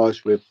get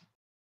charged with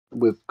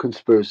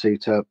conspiracy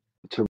to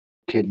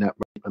kidnap,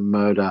 rape, and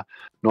murder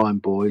 9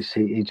 boys.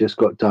 He just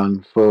got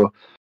done for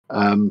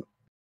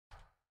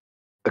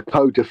a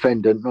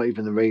co-defendant, not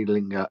even the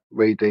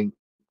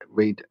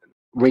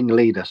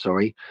ringleader.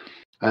 Sorry,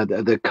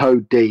 the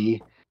code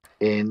D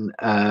in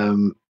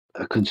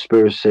a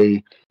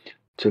conspiracy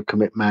to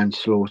commit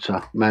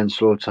manslaughter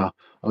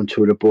on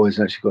 2 of the boys,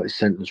 and actually got his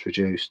sentence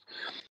reduced.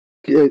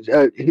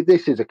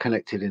 This is a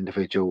connected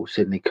individual,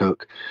 Sidney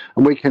Cook,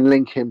 and we can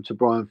link him to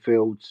Brian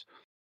Fields.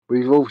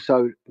 We've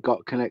also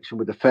got connection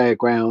with the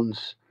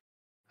fairgrounds.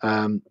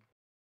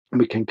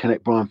 We can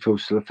connect Brian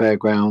Fields to the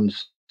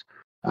fairgrounds.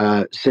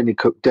 Sidney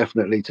Cook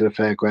definitely to the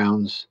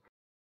fairgrounds.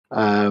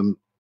 And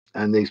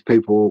these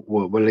people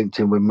were linked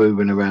in with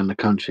moving around the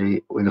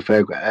country with the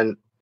fairground. And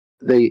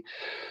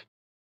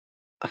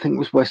I think it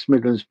was West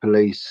Midlands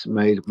Police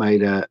made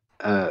a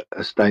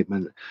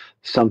statement,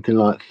 something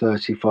like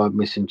 35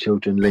 missing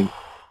children linked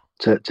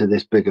to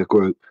this bigger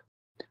group.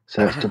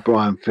 So it's to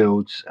Brian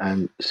Fields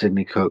and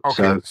Sidney Cook.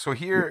 Okay, so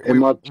here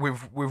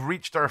we've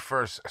reached our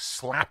first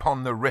slap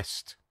on the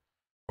wrist,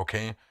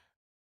 okay,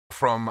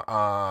 from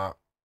a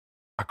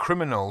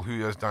criminal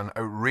who has done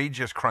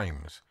outrageous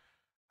crimes,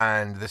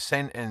 and the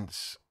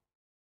sentence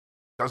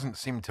doesn't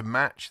seem to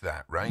match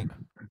that, right?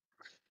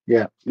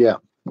 Yeah.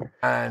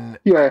 And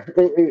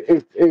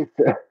it's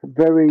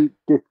very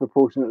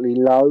disproportionately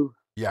low.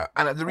 Yeah,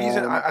 and the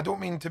reason I don't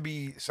mean to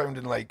be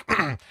sounding like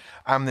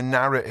I'm the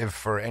narrative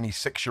for any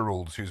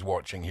 6-year-olds who's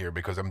watching here,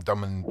 because I'm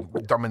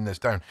dumbing this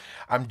down.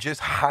 I'm just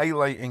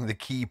highlighting the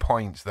key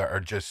points that are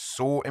just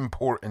so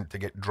important to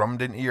get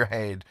drummed into your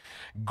head.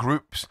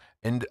 Groups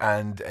and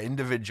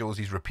individuals,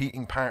 these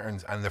repeating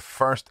patterns, and the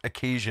first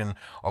occasion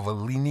of a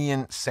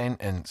lenient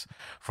sentence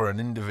for an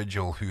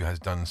individual who has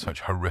done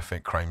such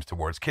horrific crimes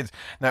towards kids.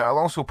 Now, I'll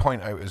also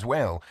point out as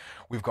well,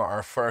 we've got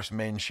our first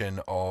mention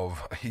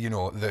of,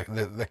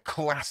 the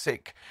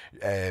classic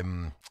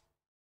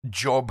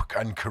job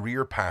and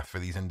career path for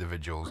these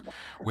individuals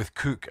with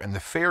Cook and the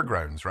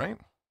fairgrounds, right?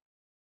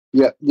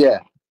 Yeah.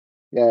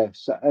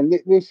 So, and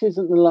this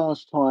isn't the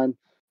last time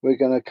we're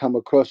going to come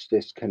across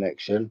this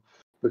connection,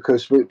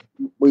 because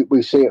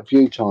we see it a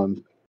few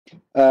times.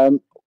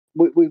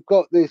 We've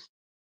got this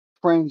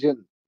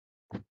transient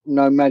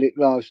nomadic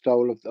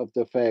lifestyle of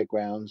the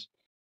fairgrounds.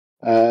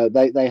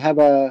 They have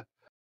a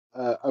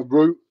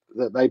route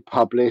that they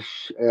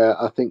publish.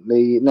 I think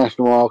the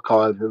National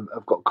Archive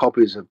have got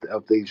copies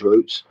of these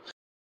routes,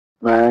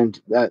 and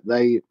that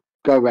they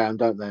go around,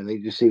 don't they? And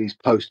you just see these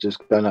posters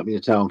going up in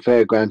your town,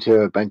 fairground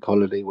here, bank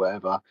holiday,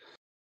 whatever.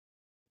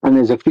 And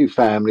there's a few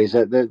families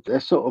that they're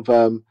sort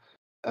of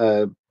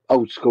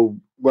old school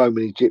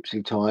Romany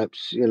gypsy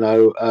types,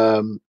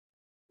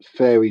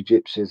 fairy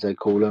gypsies they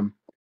call them,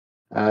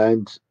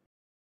 and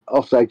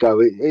off they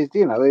go.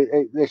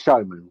 They're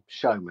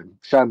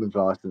showman's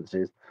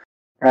licenses,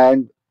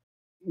 and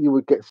you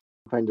would get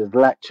offenders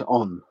latch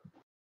on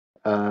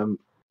to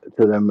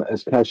them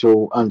as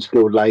casual,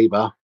 unskilled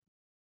labour.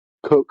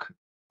 Cook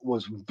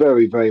was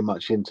very, very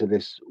much into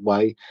this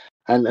way,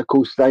 and of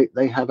course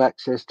they have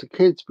access to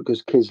kids,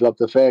 because kids love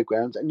the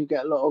fairgrounds, and you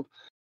get a lot of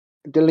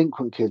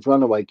delinquent kids,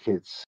 runaway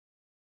kids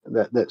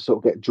that sort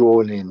of get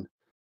drawn in,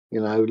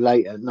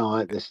 late at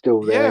night. They're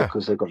still there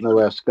because they've got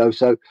nowhere else to go.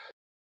 So,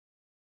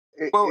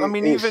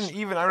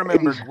 even I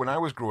remember when I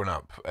was growing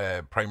up,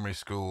 primary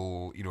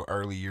school,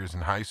 early years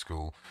in high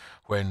school,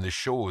 when the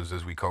shows,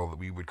 as we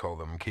would call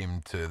them,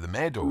 came to the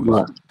meadows.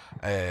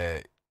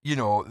 Right.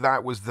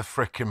 That was the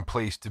frickin'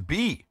 place to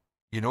be.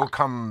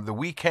 Come the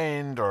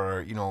weekend,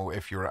 or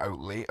if you're out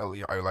late,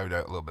 allowed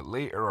out a little bit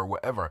later or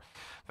whatever,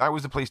 that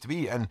was the place to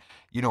be. And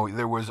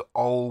there was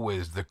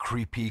always the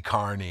creepy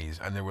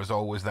carnies, and there was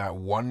always that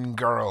one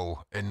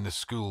girl in the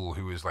school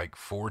who was like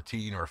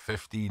 14 or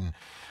 15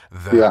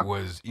 that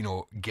was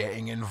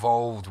getting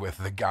involved with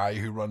the guy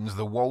who runs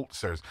the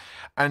waltzers.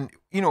 And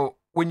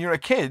when you're a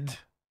kid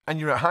and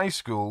you're at high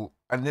school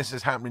and this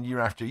is happening year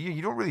after year,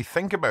 you don't really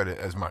think about it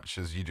as much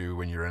as you do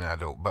when you're an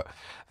adult. But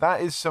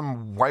that is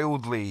some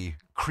wildly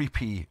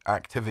creepy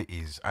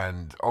activities,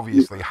 and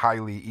obviously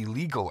highly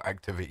illegal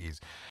activities.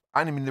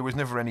 And I mean, there was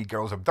never any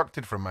girls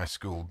abducted from my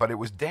school, but it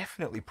was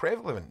definitely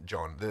prevalent,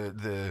 John.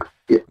 The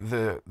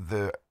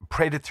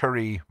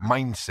predatory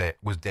mindset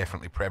was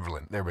definitely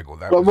prevalent. There we go.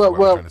 That was what I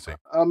was trying to say.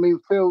 I mean,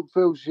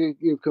 Phil's,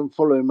 you can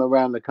follow him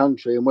around the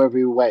country, and wherever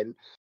he went,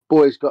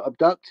 boys got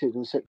abducted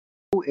and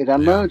assaulted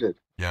and murdered.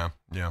 Yeah.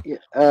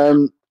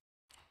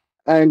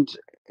 And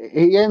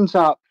he ends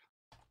up,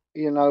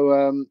 you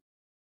know,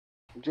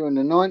 during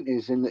the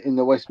 90s in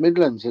the West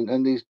Midlands,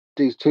 and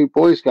these two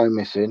boys go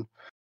missing.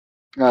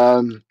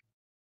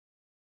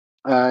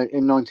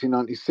 In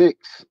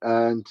 1996,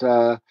 and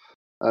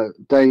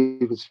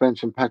David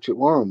Spencer and Patrick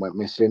Warren went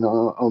missing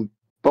on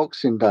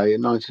Boxing Day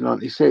in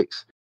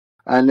 1996,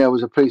 and there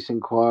was a police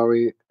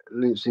inquiry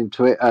linked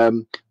into it.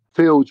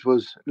 Fields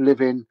was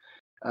living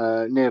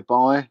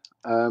nearby,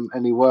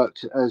 and he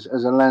worked as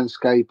a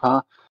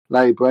landscaper,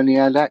 labourer, and he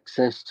had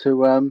access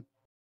to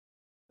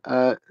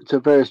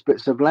various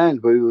bits of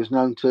land where he was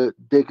known to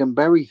dig and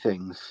bury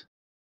things,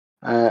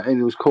 and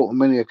he was caught on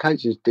many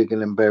occasions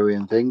digging and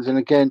burying things. And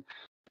again,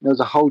 there was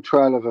a whole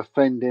trail of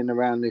offending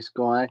around this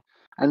guy,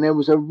 and there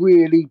was a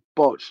really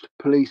botched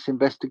police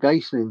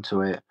investigation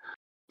into it.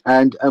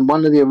 And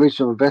one of the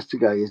original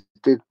investigators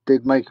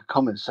did make a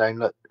comment saying,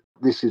 "Look,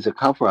 this is a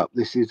cover up.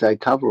 This is a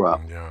cover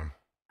up." Yeah.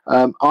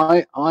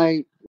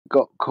 I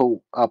got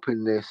caught up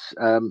in this,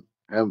 and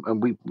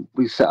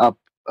we set up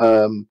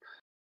an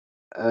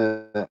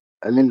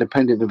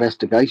independent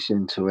investigation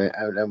into it,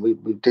 and we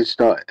did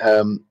start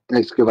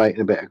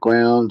excavating a bit of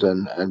ground,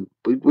 and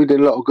we did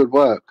a lot of good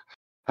work.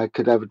 Had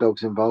cadaver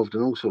dogs involved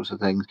and all sorts of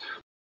things.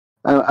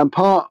 And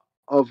part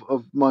of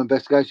my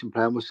investigation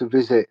plan was to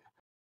visit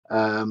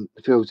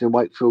Fields in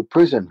Wakefield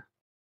Prison.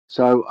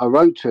 So I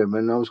wrote to him,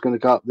 and I was going to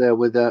go up there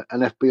with an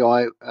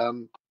FBI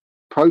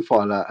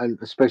profiler and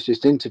a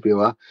specialist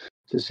interviewer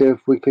to see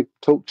if we could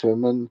talk to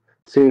him and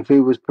see if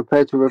he was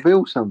prepared to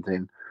reveal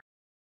something.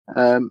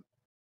 And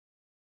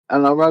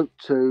I wrote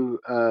to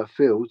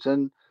Fields,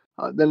 and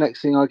the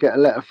next thing I get a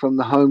letter from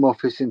the Home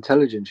Office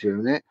Intelligence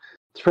Unit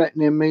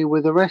threatening me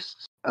with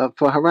arrests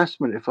for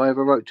harassment if I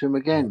ever wrote to him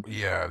again.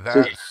 Yeah,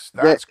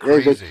 that's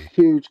crazy. There's a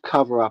huge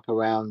cover-up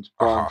around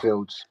Brian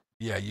Fields.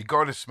 Yeah, you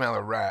got to smell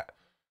a rat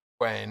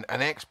when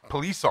an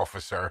ex-police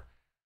officer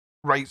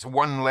writes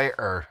one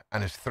letter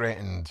and is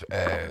threatened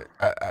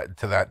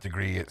to that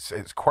degree.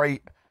 It's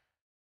quite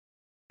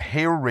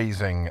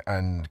hair-raising,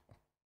 and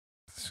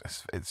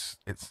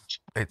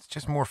it's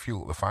just more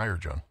fuel to the fire,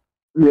 John.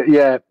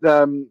 Yeah.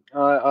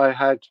 I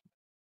had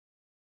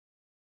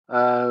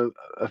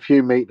a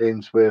few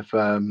meetings with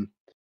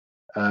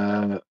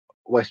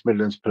West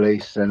Midlands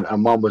Police,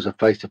 and one was a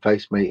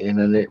face-to-face meeting,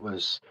 and it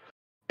was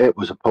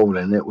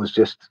appalling. It was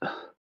just,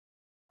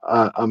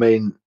 I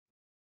mean,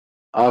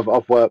 I've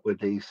worked with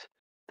these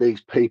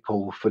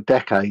people for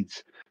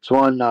decades, so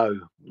I know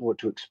what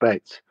to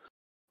expect.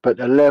 But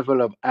the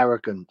level of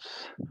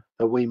arrogance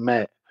that we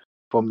met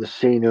from the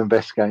senior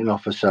investigating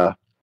officer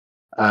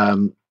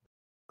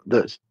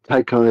that's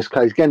taken on this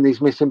case, again,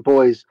 these missing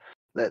boys,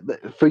 that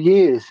for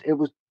years it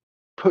was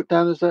put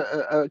down as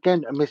a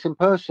missing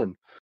person.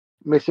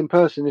 This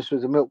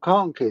was the milk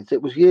carton kids.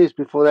 It was years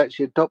before they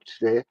actually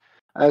adopted it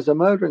as a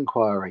murder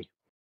inquiry.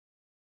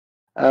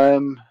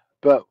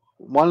 But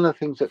one of the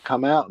things that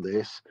come out of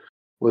this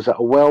was that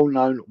a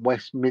well-known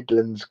West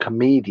Midlands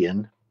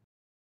comedian,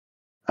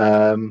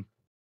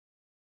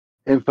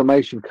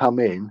 information come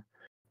in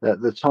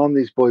that the time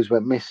these boys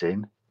went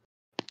missing,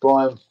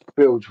 Brian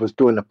Fields was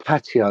doing a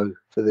patio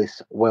for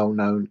this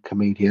well-known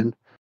comedian,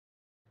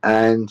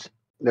 and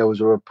there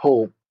was a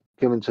report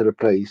given to the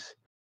police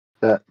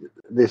that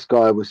this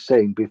guy was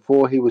seen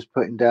before he was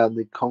putting down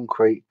the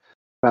concrete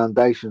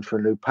foundations for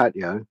a new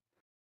patio.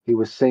 He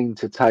was seen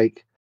to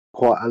take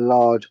quite a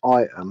large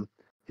item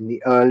in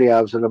the early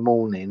hours of the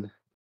morning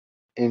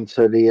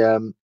into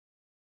the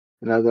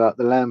the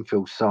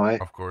landfill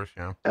site. Of course,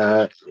 yeah.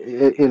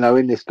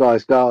 In this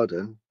guy's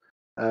garden,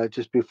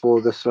 just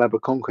before the slab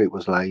of concrete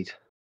was laid,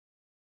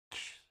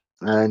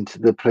 and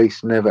the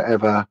police never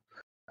ever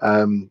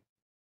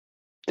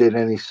did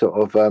any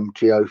sort of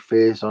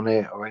geo-fears on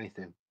it or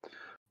anything.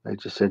 They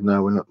just said,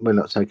 no, we're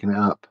not taking it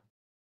up,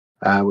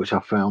 which I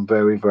found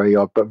very, very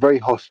odd, but very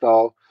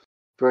hostile,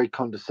 very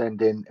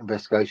condescending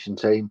investigation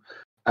team,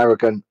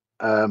 arrogant,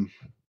 and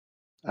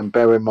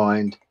bear in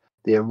mind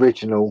the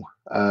original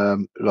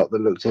lot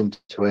that looked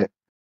into it.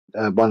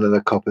 One of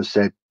the coppers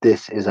said,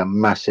 this is a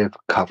massive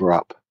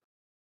cover-up.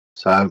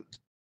 So,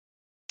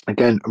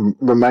 again,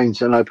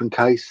 remains an open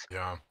case.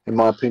 Yeah. In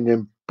my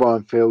opinion,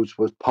 Brian Fields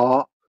was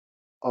part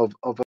of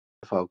a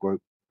pedophile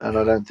group, and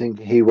I don't think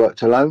he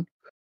worked alone.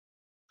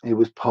 He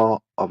was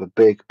part of a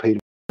big pedophile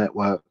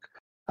network,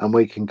 and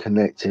we can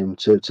connect him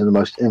to the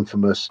most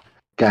infamous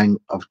gang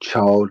of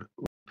child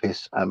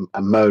rapists and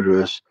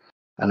murderers,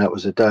 and that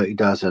was a Dirty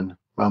Dozen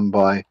run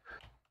by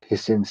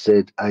Hissing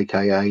Sid,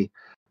 aka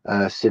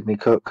Sidney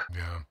Cook.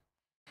 Yeah.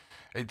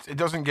 It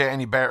doesn't get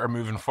any better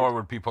moving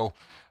forward, people.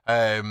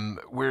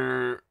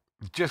 We're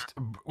just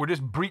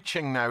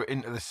breaching now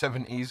into the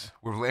 70s.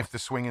 We've left the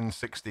swinging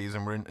 60s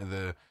and we're into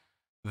the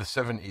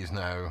 70s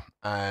now.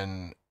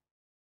 And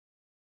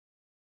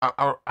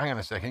hang on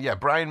a second. Yeah,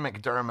 Brian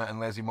McDermott and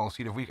Leslie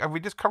Mulseed. Have we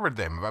just covered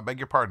them? I beg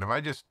your pardon. Have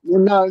I just?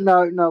 No,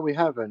 we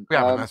haven't. We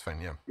haven't. That's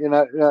fine. Yeah. You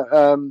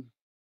know,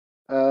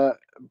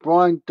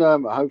 Brian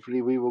Dermott.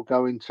 Hopefully, we will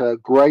go into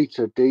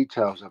greater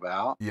details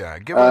about. Yeah,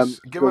 give us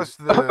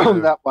the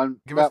that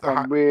one. That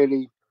one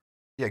really.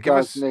 Yeah, give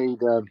us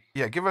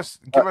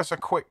a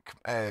quick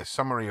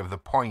summary of the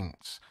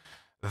points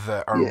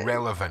that are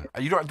relevant.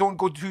 You don't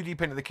go too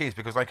deep into the case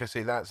because, like I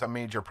say, that's a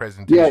major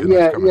presentation.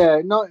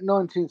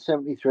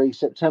 1973,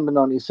 September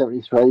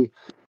 1973.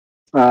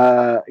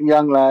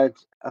 Young lad,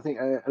 I think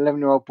an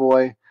 11-year-old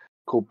boy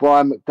called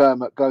Brian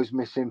McDermott goes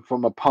missing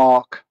from a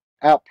park,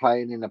 out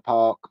playing in a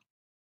park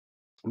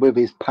with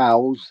his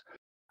pals.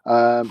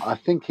 I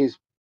think his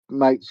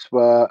mates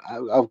were,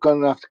 I'm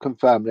going to have to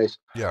confirm this,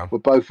 were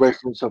both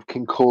residents of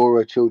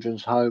Kincora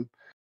Children's Home,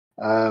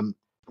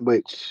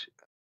 which,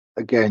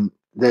 again,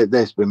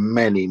 there's been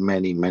many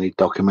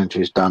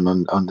documentaries done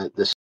on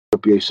the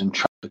abuse and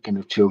trafficking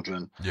of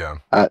children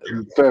at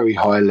very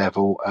high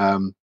level,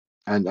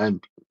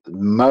 and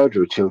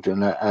murder of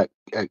children at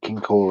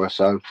Kincora.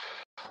 So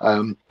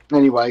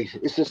anyway,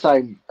 it's the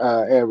same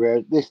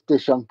area.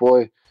 This young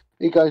boy,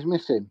 he goes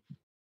missing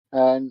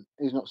and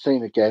he's not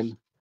seen again,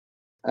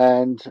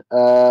 and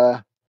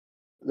the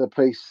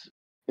police,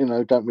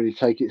 don't really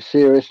take it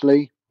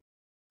seriously.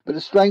 But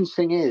the strange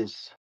thing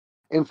is,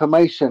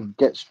 information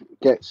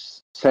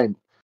gets sent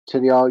to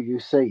the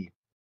RUC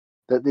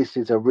that this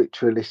is a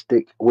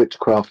ritualistic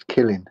witchcraft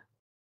killing,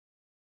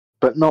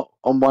 but not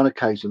on one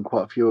occasion,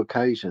 quite a few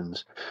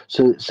occasions.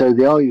 So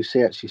the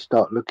RUC actually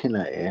start looking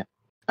at it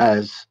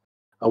as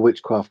a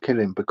witchcraft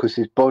killing because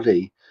his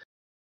body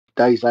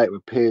days later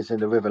appears in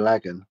the River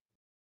Lagan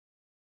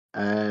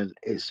and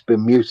it's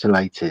been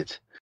mutilated.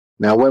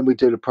 Now, when we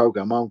do the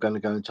program, I'm going to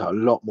go into a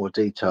lot more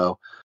detail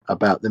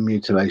about the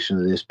mutilation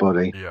of this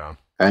body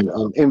and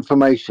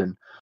information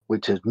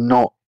which has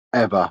not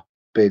ever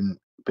been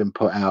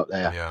put out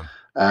there.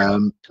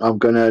 I'm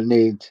going to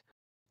need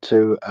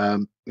to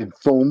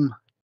inform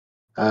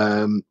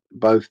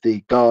both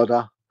the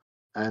Garda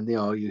and the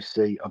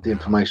RUC of the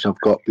information I've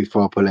got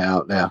before I put it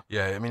out there.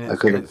 Yeah, I mean,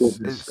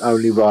 it's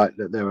only right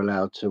that they're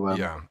allowed to.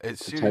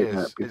 It's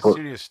serious. It's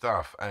serious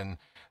stuff, and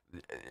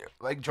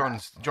like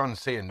John's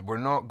saying, we're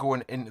not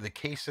going into the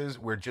cases.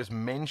 We're just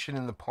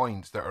mentioning the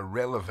points that are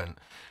relevant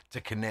to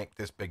connect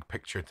this big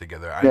picture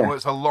together. I know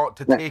it's a lot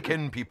to take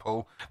in,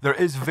 people. There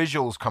is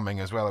visuals coming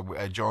as well.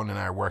 John and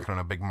I are working on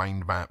a big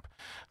mind map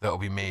that will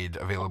be made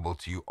available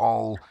to you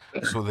all,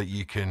 so that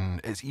you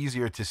can. It's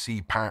easier to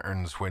see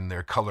patterns when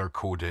they're color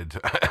coded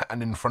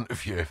and in front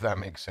of you, if that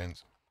makes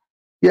sense.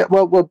 Yeah.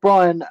 Well,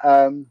 Brian,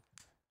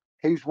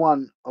 he's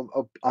one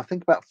of I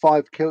think about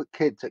 5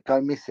 kids that go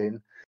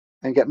missing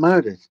and get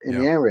murdered in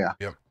the area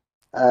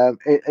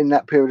in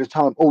that period of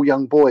time, all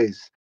young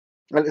boys.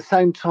 At the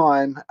same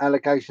time,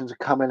 allegations are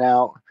coming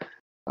out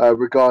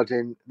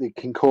regarding the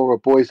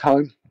Kincora Boys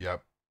Home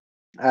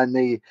and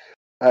the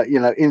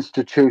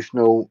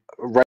institutional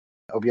rape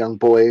of young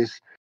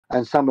boys,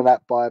 and some of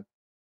that by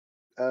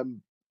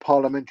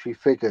parliamentary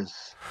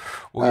figures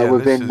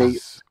within the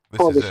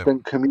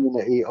Protestant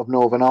community of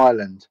Northern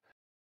Ireland.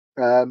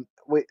 And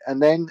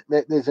then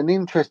there's an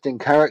interesting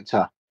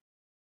character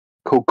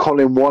called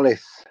Colin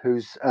Wallace,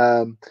 who's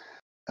an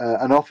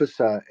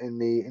officer in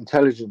the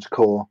intelligence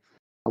corps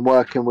and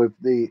working with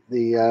the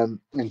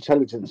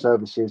intelligence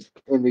services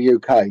in the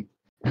UK.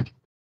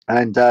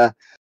 And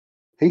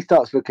he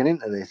starts looking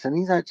into this, and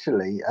he's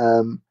actually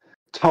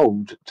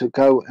told to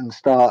go and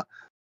start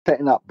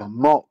setting up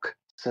mock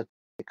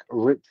satanic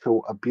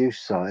ritual abuse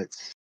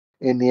sites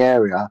in the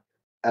area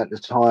at the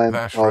time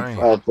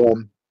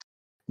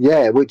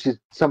which is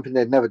something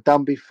they'd never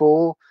done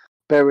before.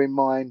 Bear in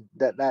mind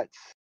that that's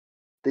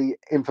the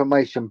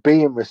information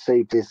being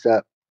received is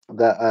that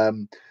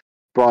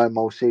Brian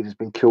Mulseed has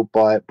been killed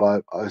by a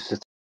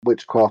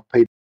witchcraft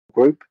people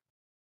group,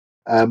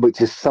 which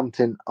is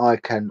something I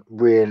can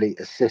really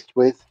assist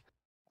with,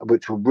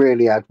 which will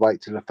really add weight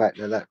to the fact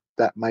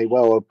that may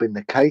well have been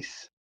the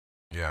case.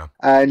 Yeah.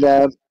 And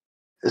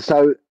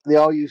so the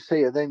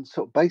RUC are then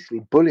sort of basically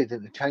bullied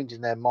into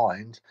changing their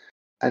mind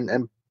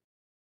and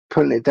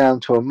putting it down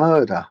to a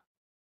murder,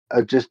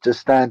 just a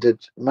standard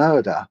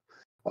murder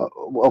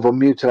of a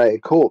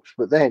mutilated corpse.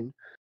 But then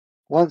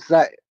once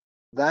that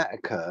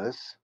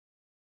occurs,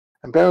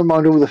 and bear in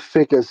mind all the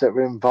figures that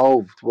were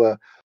involved were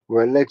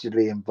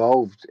allegedly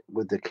involved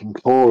with the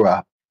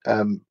Kincora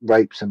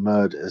rapes and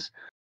murders,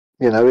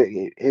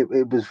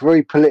 it was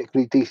very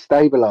politically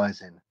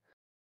destabilizing,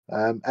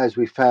 as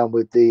we found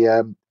with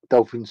the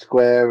Dolphin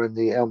Square and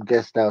the Elm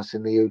Guesthouse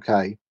in the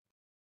UK.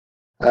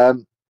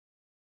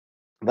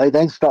 They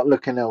then start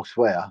looking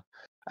elsewhere,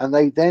 and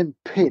they then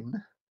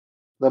pin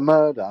the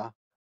murder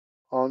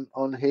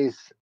on his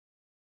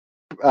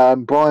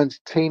Brian's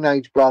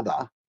teenage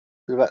brother,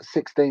 who was about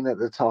 16 at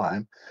the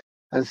time,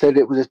 and said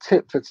it was a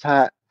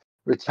tit-for-tat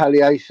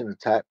retaliation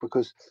attack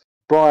because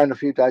Brian a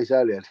few days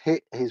earlier had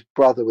hit his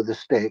brother with a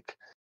stick,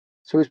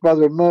 so his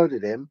brother had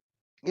murdered him.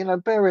 You know,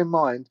 bear in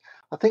mind,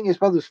 I think his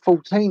brother was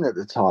 14 at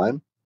the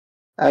time,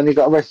 and he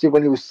got arrested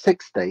when he was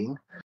 16.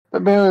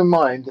 But bear in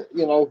mind,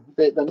 you know,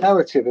 the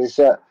narrative is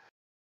that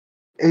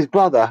his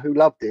brother, who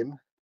loved him,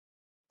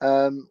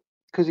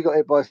 because he got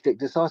hit by a stick,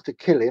 decides to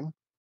kill him,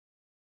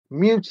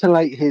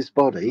 mutilate his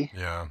body,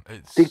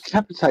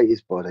 decapitate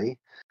his body,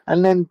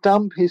 and then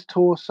dump his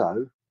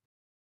torso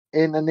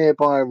in a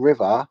nearby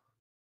river,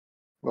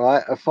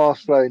 right, a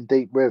fast-flowing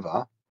deep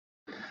river,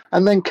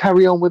 and then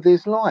carry on with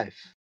his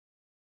life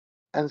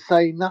and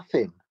say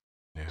nothing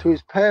to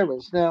his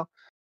parents. Now,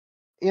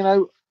 you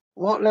know,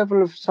 what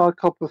level of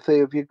psychopathy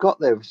have you got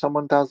there if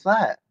someone does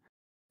that?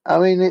 I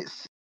mean,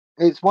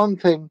 it's one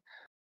thing,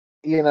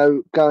 you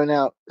know, going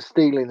out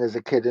stealing as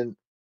a kid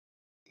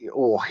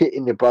or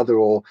hitting your brother,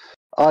 or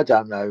I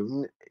don't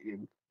know,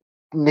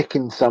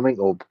 nicking something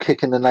or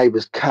kicking the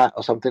neighbour's cat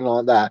or something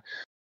like that.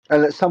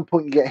 And at some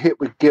point you get hit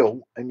with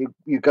guilt and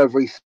you go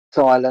very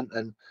silent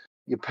and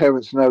your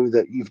parents know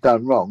that you've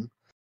done wrong.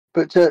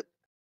 But to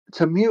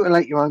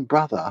mutilate your own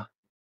brother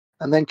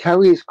and then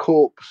carry his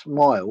corpse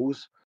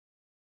miles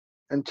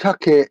and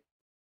chuck it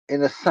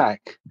in a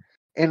sack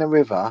in a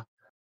river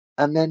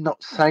and then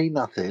not say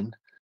nothing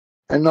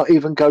and not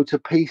even go to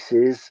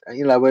pieces,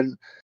 you know, and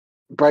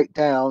break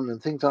down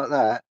and things like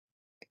that,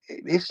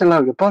 it's a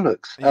load of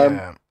bollocks.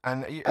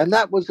 And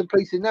that was the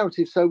police's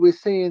narrative. So we're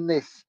seeing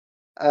this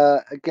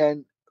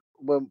again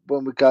when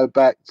we go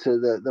back to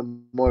the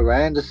Moira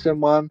Anderson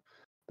one,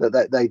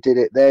 that they did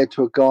it there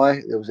to a guy.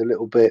 It was a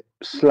little bit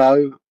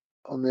slow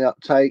on the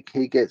uptake.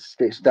 He gets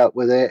stitched up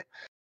with it.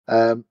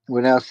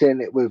 We're now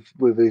seeing it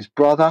with his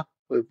brother,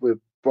 with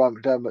Brian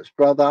McDermott's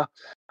brother,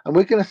 and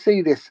we're going to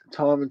see this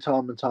time and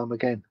time and time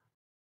again.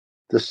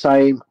 The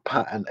same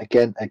pattern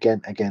again.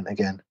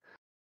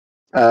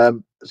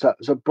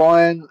 So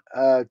Brian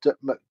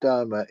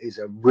McDermott is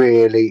a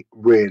really,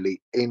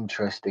 really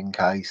interesting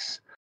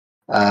case,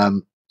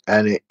 and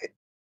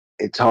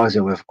it ties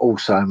in with all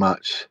so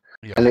much,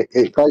 and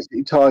it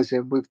basically ties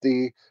in with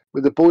the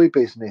boy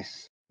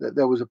business, that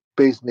there was a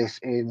business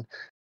in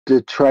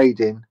the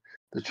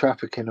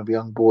trafficking of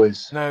young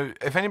boys. Now,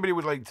 if anybody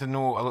would like to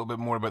know a little bit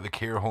more about the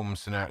care home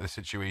scenario, the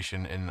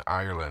situation in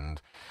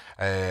Ireland,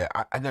 I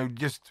now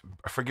just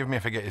forgive me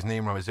if I get his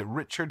name wrong. Is it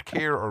Richard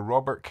Kerr or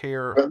Robert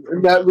Kerr?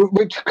 No,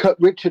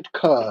 Richard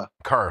Kerr.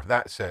 Kerr,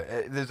 that's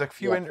it. There's a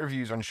few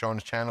interviews on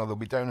Sean's channel. They'll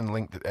be down and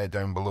linked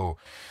down below.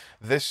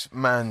 This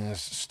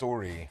man's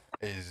story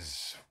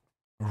is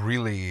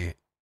really,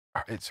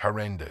 it's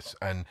horrendous,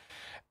 and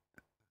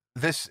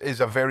this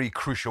is a very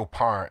crucial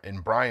part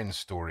in Brian's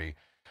story.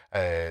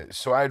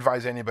 So I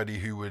advise anybody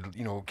who would,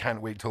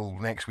 can't wait till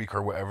next week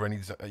or whatever,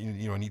 needs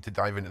need to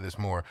dive into this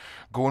more,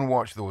 go and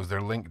watch those.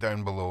 They're linked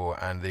down below,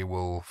 and they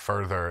will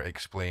further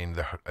explain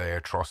the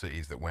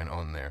atrocities that went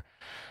on there.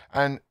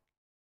 And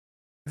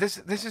this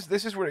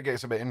is where it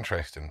gets a bit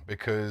interesting,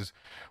 because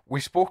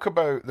we spoke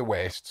about the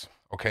Wests,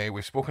 okay?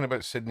 We've spoken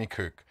about Sidney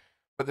Cook,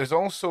 but there's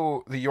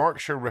also the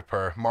Yorkshire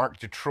Ripper, Mark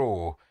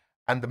Dutroux,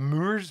 and the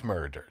Moors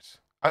murders,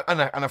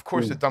 and of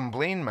course the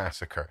Dunblane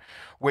massacre,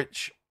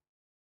 which,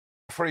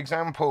 for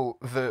example,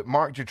 the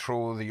Mark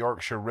Dutroux, the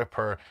Yorkshire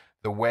Ripper,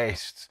 the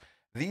Wests,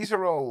 these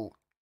are all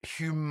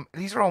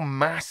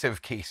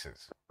massive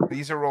cases.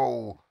 These are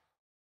all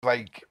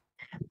like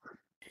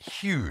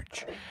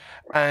huge.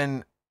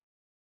 And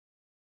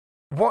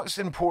what's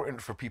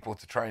important for people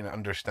to try and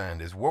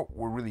understand is what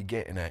we're really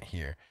getting at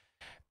here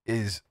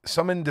is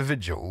some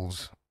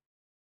individuals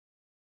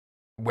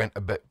went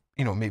a bit,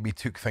 maybe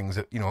took things,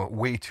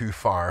 way too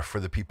far for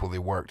the people they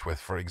worked with.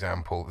 For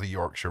example, the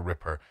Yorkshire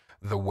Ripper,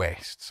 the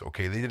Wests,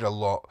 okay, they did a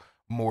lot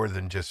more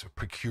than just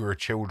procure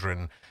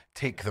children,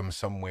 take them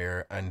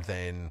somewhere, and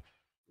then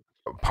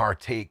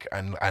partake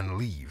and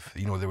leave.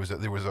 There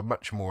was a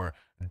much more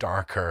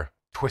darker,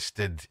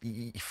 twisted,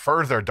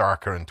 further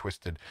darker and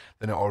twisted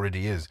than it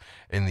already is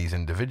in these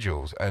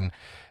individuals. And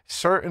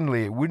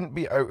certainly it wouldn't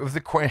be out of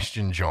the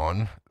question,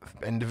 John,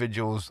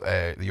 individuals,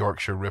 the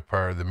Yorkshire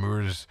Ripper, the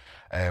Moors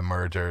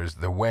murders,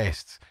 the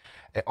Wests,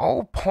 it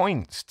all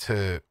points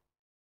to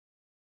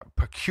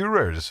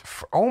procurers,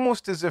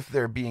 almost as if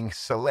they're being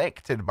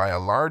selected by a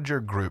larger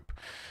group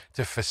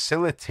to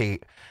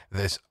facilitate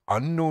this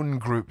unknown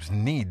group's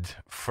need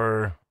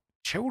for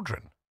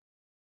children.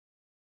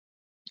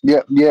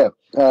 Yeah.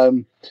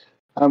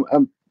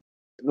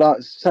 Like I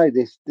say,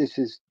 this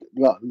is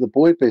like the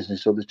boy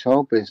business or the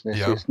child business.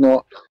 Yeah. It's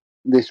not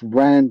this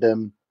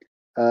random.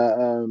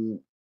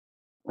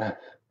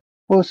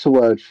 What's the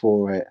word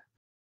for it?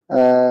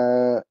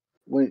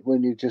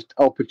 When you're just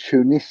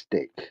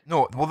opportunistic.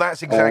 No, well,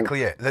 that's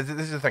exactly it. This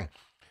is the thing.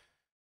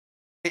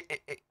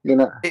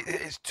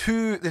 There's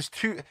two.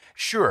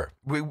 Sure,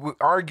 we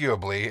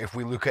arguably, if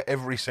we look at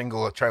every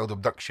single child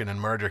abduction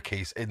and murder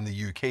case in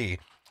the UK,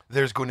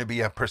 there's going to be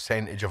a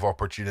percentage of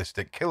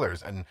opportunistic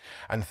killers and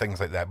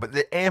things like that. But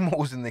the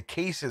MOs in the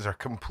cases are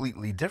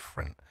completely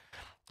different.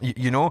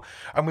 You know,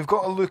 and we've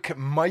got to look at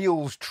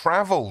miles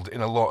travelled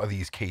in a lot of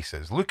these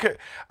cases. Look at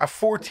a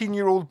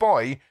 14-year-old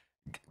boy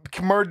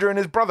murdering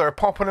his brother,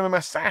 popping him in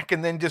a sack,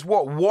 and then just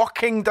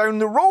walking down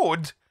the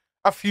road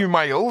a few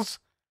miles.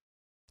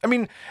 I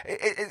mean,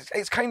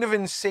 it's kind of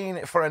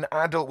insane for an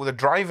adult with a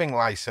driving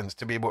license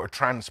to be able to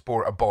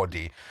transport a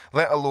body,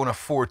 let alone a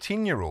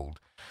 14-year-old.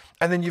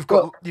 And then you've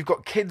got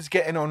kids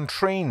getting on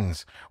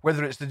trains,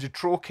 whether it's the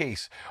Dutroux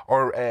case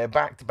or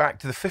back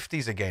to the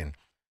 50s again.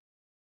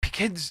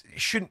 Kids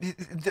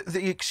shouldn't.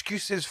 The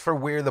excuses for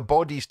where the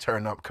bodies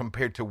turn up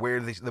compared to where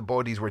the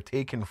bodies were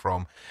taken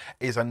from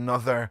is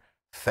another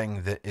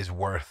thing that is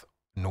worth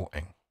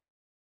noting.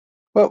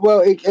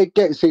 Well, it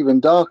gets even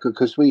darker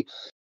because 2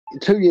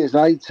 years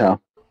later,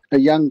 a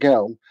young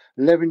girl,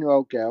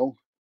 11-year-old girl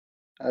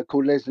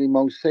called Leslie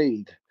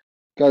Mulseed,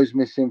 goes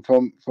missing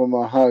from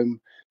her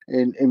home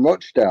in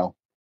Rochdale,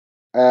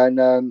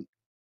 and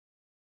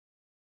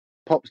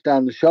pops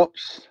down the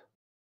shops.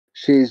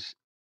 She's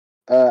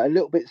a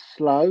little bit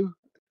slow.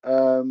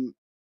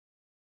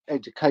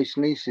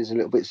 Educationally, she's a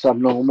little bit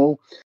subnormal.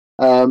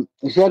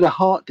 She had a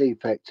heart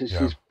defect, so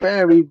she's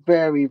very,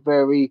 very,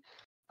 very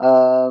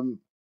small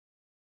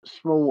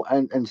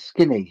and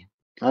skinny.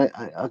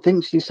 I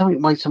think she's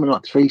weighed something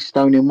like 3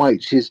 stone in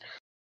weight.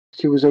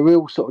 She was a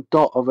real sort of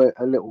dot of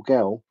a little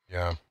girl.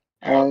 Yeah.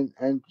 And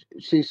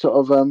she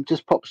sort of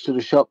just pops to the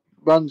shop,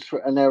 runs for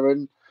an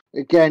errand.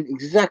 Again,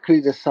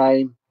 exactly the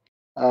same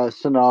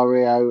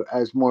scenario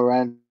as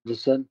Moira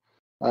Anderson.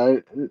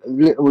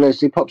 Little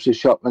Leslie pops to the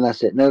shop, and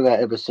that's it. Never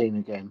ever seen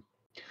again.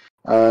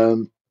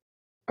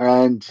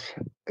 And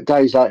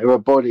days later, a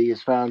body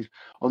is found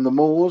on the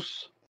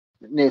moors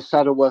near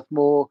Saddleworth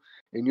Moor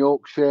in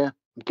Yorkshire.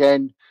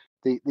 Again,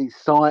 the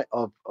site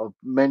of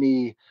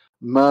many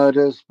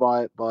murders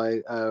by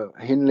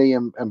Hindley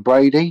and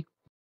Brady.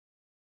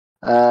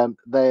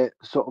 They're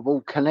sort of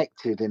all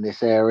connected in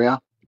this area,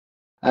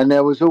 and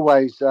there was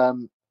always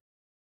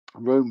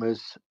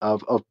rumours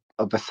of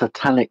a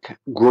satanic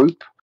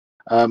group.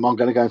 I'm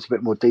going to go into a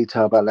bit more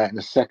detail about that in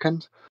a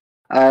second.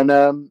 And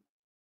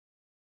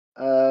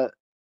a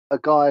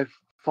guy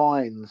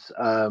finds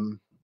the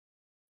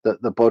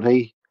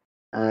body,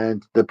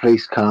 and the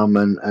police come,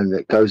 and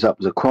it goes up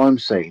as a crime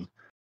scene.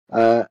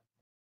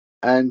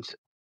 And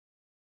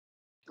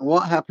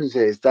what happens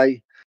is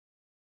they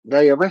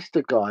arrest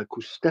a guy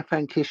called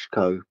Stefan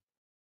Kishko,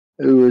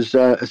 who was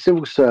a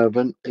civil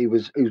servant. He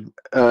was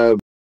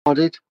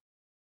guarded,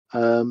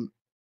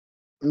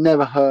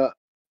 never hurt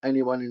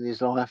anyone in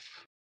his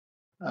life,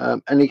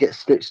 and he gets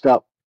stitched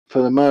up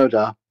for the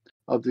murder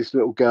of this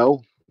little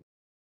girl,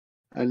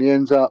 and he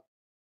ends up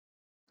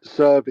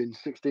serving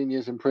 16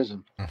 years in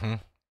prison. Mm-hmm.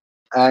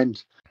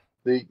 And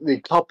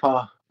the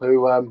copper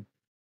who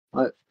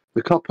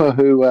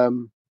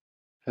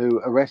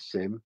arrests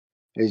him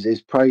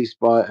is praised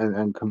by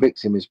and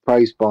convicts him, is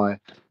praised by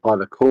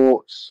the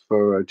courts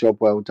for a job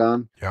well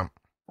done. Yeah.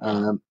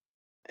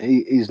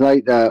 He's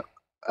later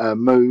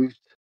moved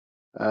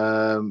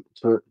to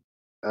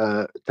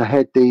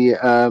head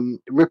the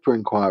Ripper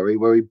inquiry,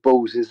 where he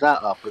ballses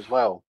that up as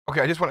well.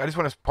 Okay, I just want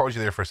to pause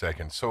you there for a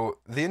second. So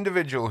the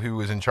individual who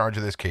was in charge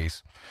of this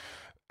case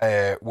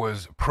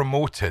was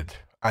promoted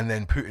and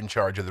then put in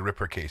charge of the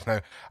Ripper case.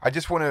 Now, I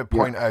just want to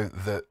point out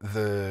that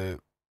the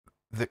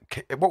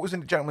what was the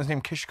gentleman's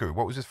name? Kishko.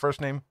 What was his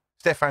first name?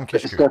 Stefan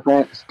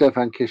Kishko.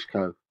 Stefan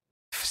Kishko.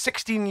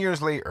 16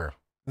 years later,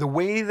 the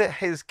way that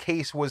his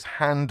case was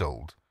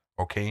handled,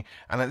 okay,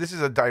 and this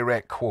is a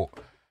direct quote,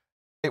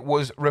 it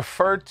was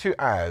referred to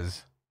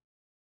as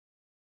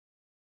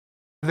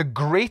the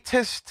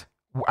greatest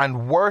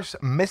and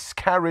worst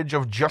miscarriage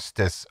of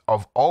justice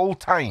of all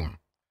time,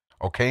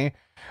 okay,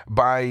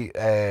 by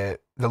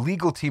the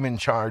legal team in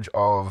charge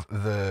of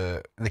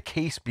the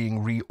case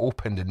being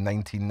reopened in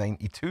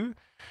 1992.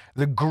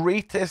 The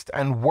greatest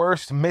and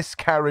worst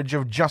miscarriage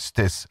of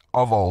justice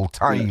of all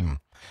time.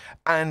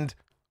 And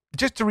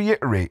just to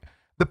reiterate,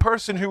 the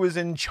person who was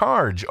in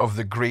charge of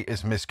the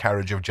greatest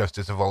miscarriage of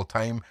justice of all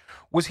time,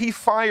 was he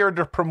fired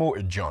or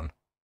promoted, John?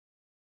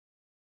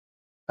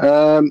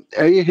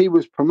 He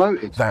was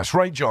promoted. That's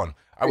right, John.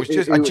 I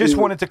just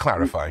wanted to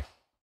clarify.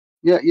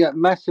 Yeah,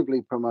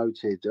 massively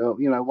promoted.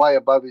 Way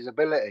above his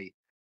ability.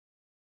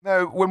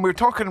 Now, when we were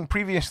talking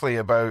previously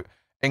about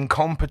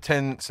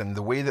incompetence and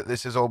the way that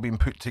this has all been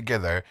put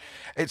together,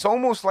 it's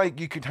almost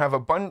like you could have a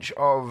bunch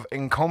of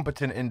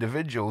incompetent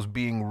individuals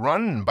being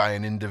run by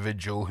an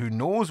individual who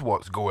knows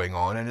what's going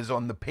on and is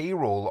on the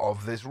payroll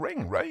of this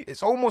ring, right?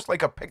 It's almost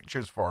like a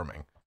picture's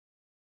forming.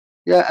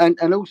 Yeah,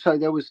 and also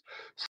there was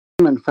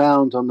semen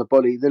found on the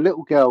body. The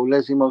little girl,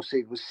 Leslie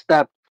Mulseed, was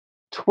stabbed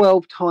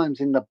 12 times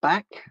in the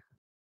back.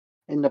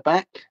 And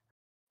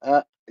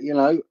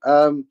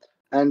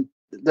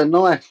the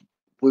knife,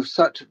 with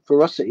such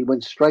ferocity,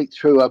 went straight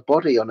through her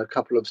body on a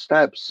couple of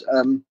stabs.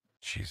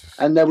 Jesus.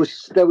 And there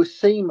was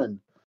semen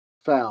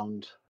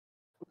found.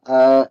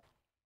 And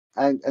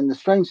the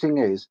strange thing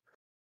is,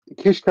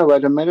 Kishko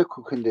had a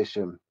medical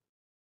condition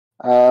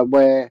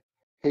where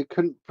he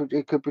could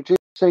produce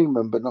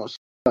semen but not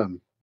sperm.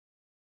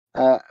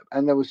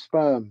 And there was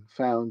sperm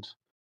found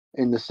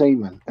in the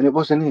semen, and it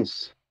wasn't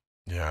his.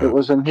 Yeah. It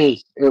wasn't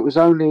his. It was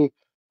only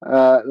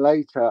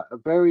later,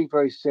 very,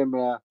 very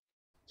similar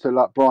to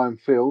like Brian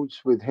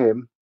Fields with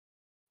him.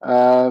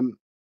 The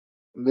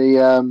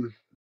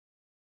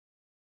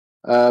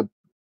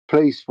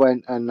police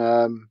went and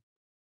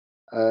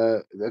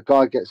the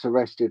guy gets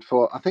arrested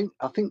for. I think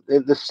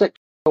the sex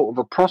assault of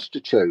a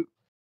prostitute.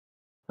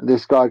 And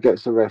this guy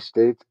gets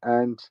arrested,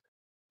 and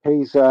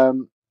he's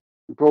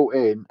brought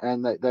in,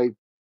 and they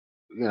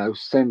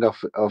send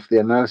off the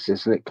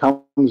analysis, and it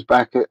comes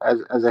back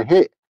as a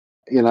hit,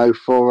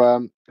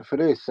 for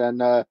this.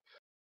 And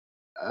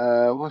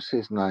what's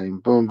his name?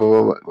 Boom,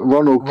 boom,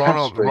 Ronald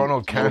Castry.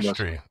 Ronald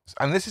Castry.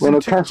 And this is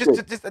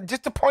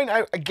just to point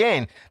out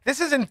again,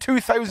 this is in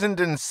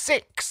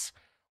 2006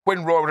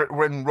 when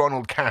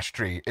Ronald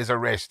Castry is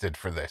arrested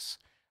for this.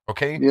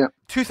 Okay? Yeah.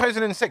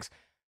 2006.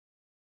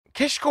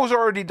 Kishko's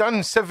already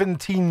done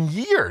 17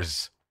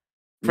 years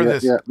for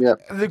this. Yeah.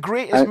 The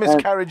greatest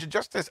miscarriage of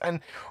justice. And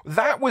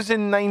that was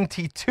in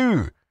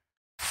 92.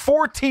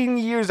 14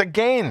 years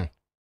again.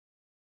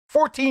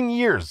 14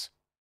 years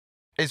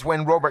is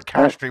when Robert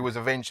Castry was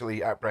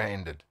eventually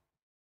apprehended.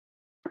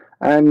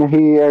 And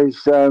he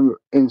is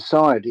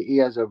inside. He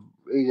has a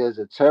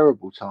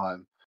terrible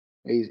time.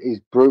 He's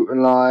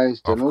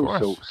brutalized and all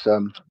sorts.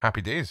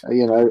 Happy days.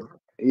 Yeah.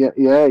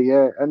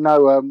 And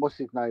no, what's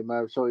his name?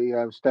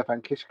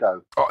 Stefan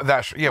Kishko. Oh,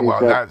 that's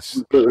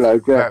that's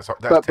brutalized. Yeah.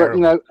 That's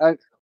terrible. But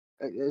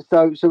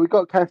so we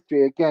got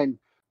Castry again.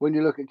 When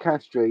you look at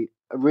Castry,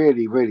 a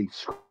really, really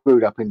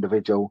screwed up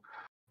individual,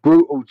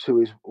 brutal to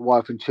his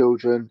wife and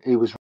children. He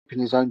was raping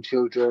his own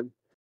children.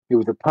 He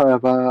was a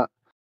pervert.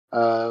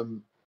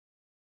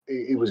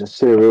 He was a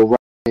serial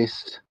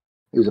rapist.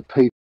 He was a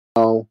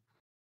pedophile.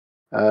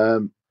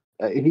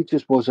 He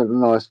just wasn't a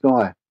nice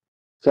guy.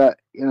 So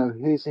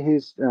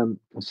his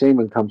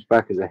semen comes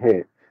back as a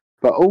hit,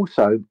 but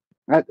also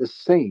at the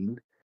scene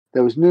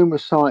there was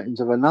numerous sightings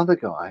of another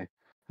guy,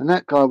 and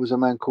that guy was a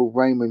man called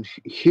Raymond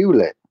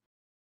Hewlett,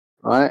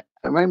 right?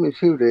 And Raymond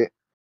Hewlett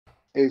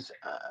is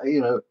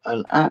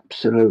an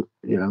absolute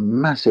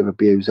massive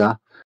abuser.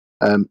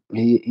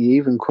 He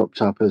even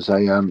cropped up as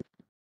a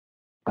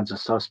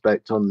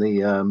suspect on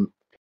the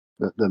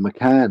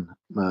McCann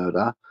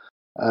murder,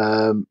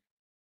 and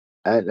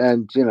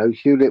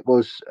Hewlett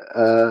was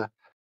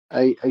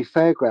a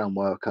fairground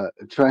worker,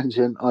 a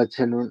transient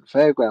itinerant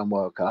fairground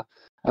worker,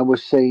 and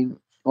was seen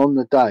on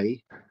the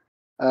day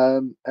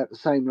at the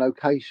same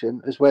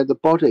location as where the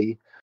body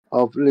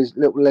of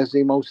little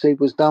Leslie Mulseed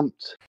was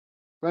dumped.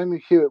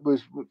 Raymond Hewitt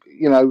was,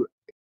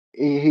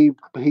 he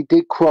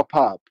did crop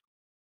up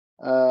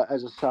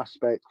as a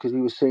suspect because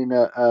he was seen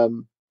at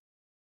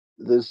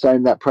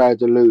that Praia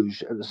de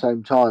Luge at the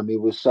same time. He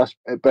was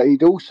suspect, but he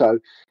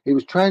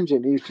was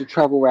transient. He used to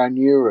travel around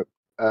Europe,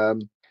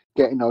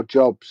 getting odd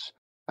jobs.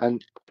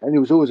 And he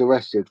was always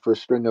arrested for a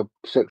string of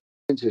sexual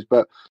offences.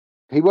 But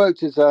he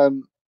worked as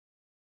on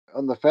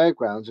the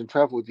fairgrounds and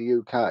travelled the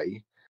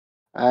UK,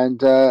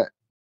 and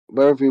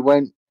wherever he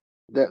went,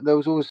 there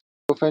was always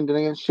offending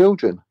against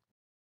children,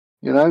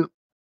 And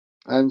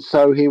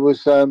so he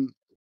was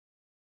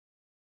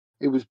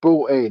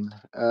brought in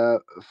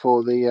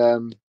for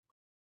the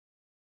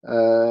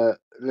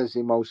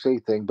Leslie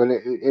Mulseed thing, but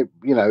it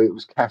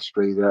was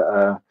Castry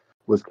that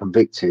was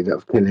convicted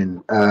of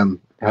killing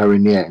her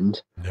in the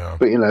end. Yeah.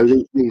 But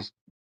these,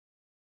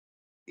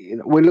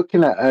 we're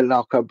looking at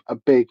like a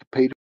big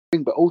pedo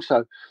thing, but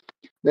also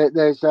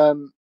there's a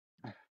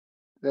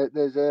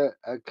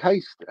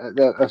case.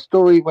 A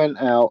story went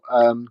out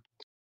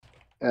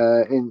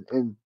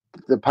in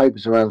the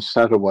papers around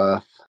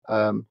Saddleworth,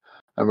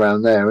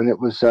 around there, and it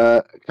was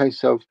a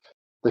case of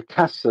the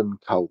Casson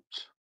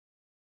cult,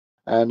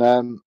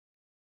 and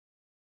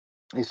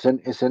it's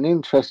an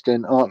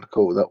interesting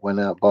article that went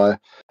out by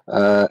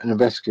an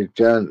investigative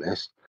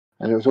journalist,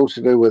 and it was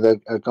also to do with a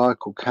guy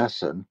called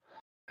Casson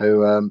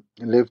who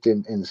lived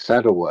in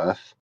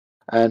Saddleworth,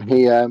 and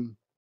he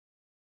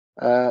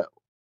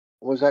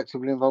was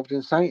actively involved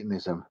in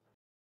Satanism,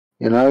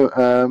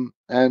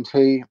 and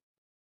he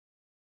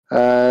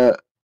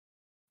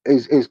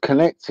is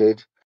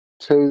connected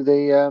to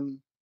the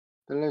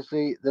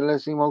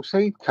Leslie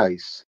Mulseed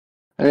case,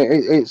 and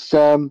it's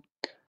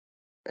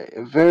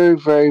very,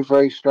 very,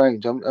 very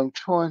strange. I'm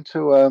trying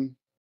to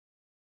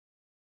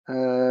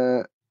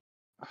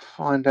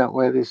find out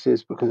where this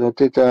is, because I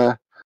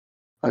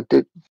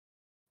did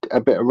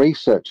a bit of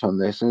research on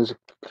this, and there's a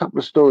couple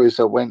of stories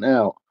that went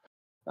out,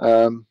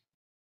 and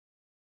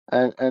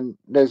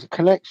there's a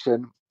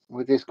connection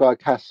with this guy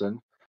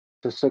Casson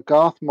to Sir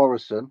Garth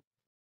Morrison,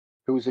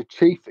 who was a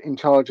chief in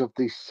charge of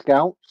the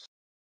Scouts.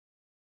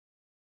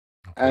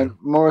 Okay. And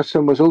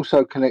Morrison was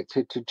also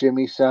connected to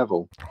Jimmy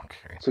Savile.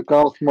 Okay. So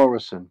Garth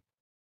Morrison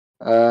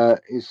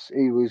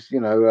he was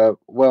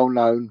well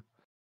known,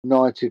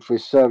 knighted for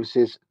his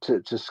services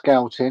to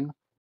scouting.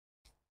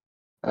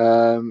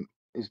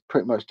 He's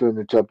pretty much doing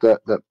the job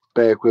that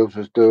Bear Grylls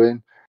was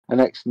doing. An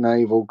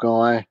ex-naval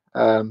guy,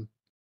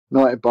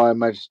 knighted by Her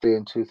Majesty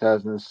in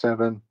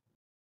 2007.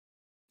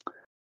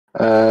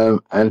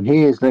 And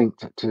he is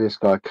linked to this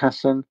guy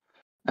Casson,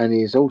 and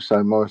he is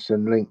also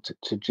Morrison linked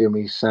to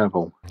Jimmy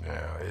Savile.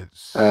 Yeah,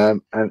 it's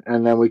And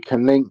then we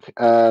can link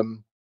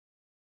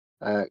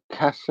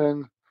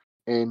Casson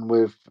in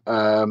with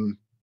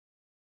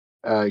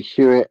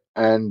Hewitt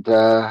and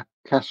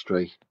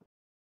Castry.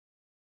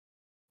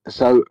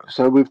 So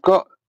we've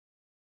got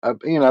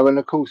and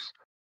of course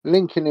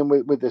linking in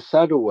with the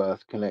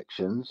Saddleworth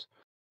connections.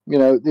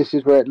 This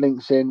is where it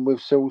links in with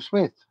Cyril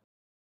Smith.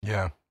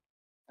 yeah.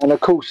 And of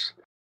course,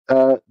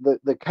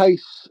 the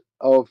case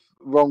of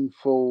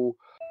wrongful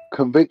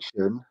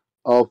conviction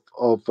of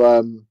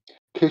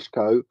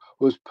Kishko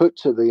was put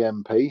to the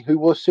MP, who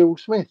was Cyril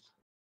Smith,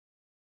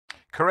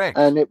 Correct.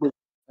 and it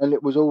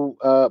was all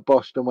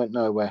boshed and went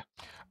nowhere.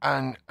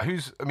 And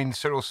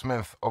Cyril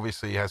Smith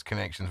obviously has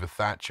connections with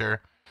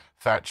Thatcher.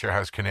 Thatcher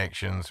has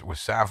connections with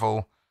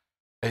Savile.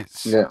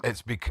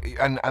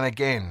 And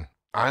again,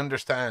 I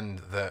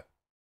understand that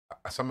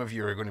some of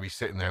you are going to be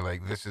sitting there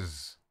like, this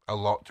is a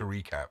lot to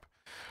recap.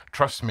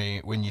 Trust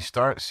me, when you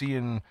start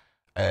seeing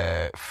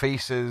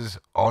faces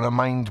on a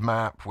mind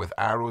map with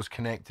arrows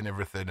connecting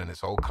everything and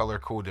it's all color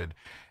coded,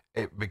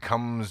 it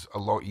becomes a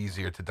lot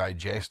easier to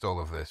digest all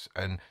of this.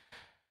 And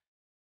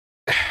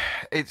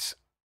it's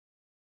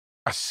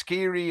a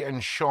scary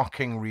and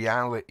shocking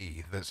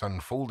reality that's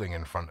unfolding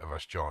in front of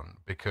us, John,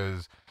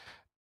 because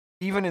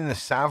even in the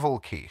Savile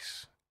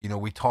case,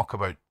 we talk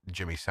about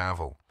Jimmy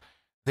Savile.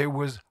 There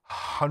was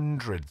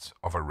hundreds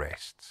of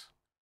arrests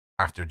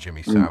after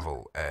Jimmy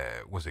Savile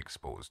was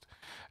exposed.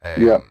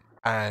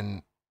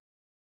 And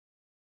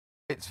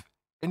it's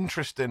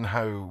interesting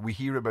how we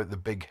hear about the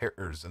big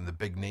hitters and the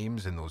big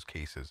names in those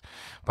cases,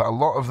 but a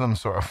lot of them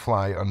sort of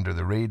fly under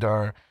the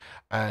radar.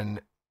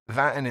 And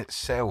that in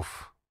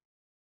itself,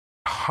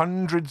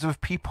 hundreds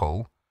of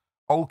people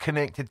all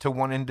connected to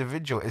one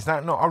individual. Is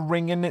that not a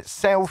ring in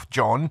itself,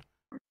 John?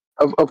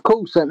 Of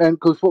course, and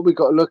because what we've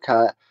got to look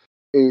at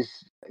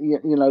is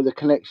the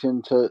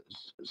connection to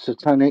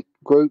satanic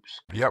groups.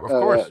 Yep, of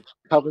course.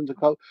 Covens and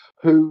Co.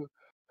 Who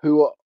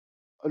are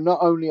not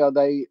only are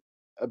they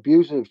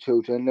abusers of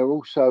children, they're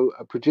also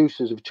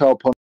producers of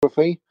child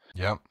pornography.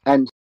 Yep.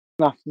 And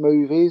snuff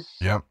movies.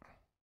 Yep.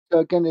 So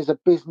again, there's a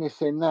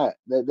business in that.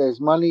 There's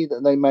money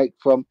that they make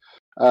from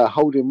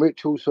holding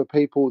rituals for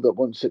people that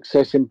want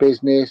success in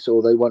business,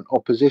 or they want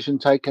opposition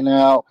taken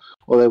out,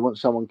 or they want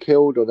someone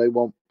killed, or they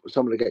want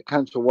someone to get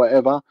cancer, or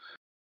whatever.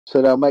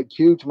 So they'll make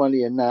huge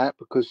money in that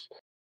because,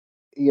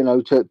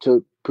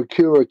 to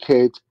procure a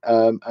kid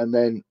and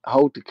then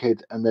hold the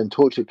kid and then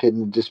torture a kid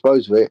and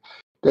dispose of it,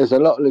 there's a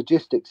lot of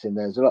logistics in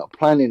there. There's a lot of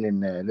planning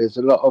in there. There's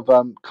a lot of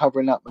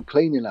covering up and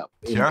cleaning up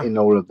in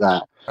all of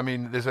that.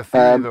 There's a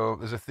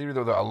theory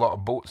though that a lot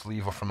of boats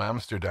leave from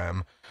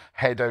Amsterdam,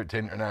 head out to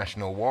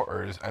international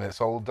waters, and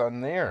it's all done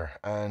there.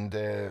 And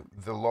the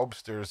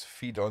lobsters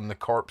feed on the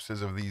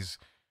corpses of these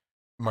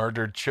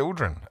murdered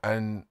children.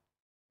 And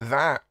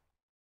that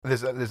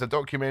there's a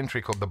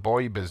documentary called The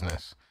Boy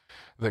Business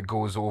that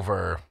goes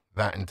over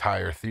that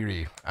entire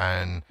theory.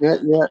 And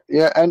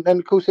and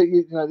of course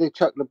they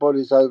chuck the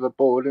bodies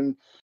overboard, and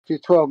if you're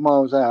 12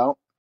 miles out,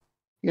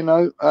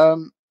 no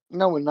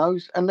one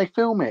knows, and they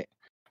film it,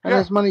 and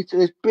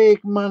there's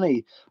big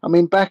money.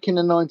 Back in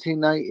the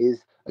 1980s,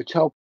 a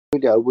child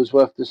video was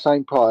worth the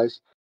same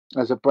price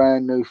as a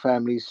brand new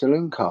family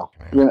saloon car.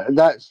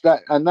 That's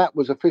that, and that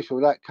was official.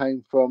 That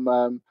came from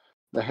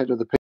the head of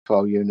the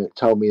pedophile unit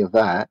told me of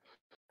that.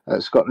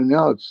 Scotland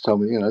Yard's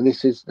told me,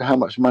 this is how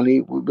much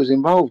money was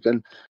involved,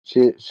 and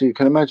so you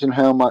can imagine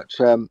how much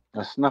a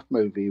snuff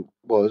movie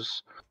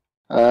was.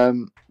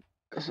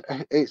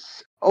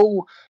 It's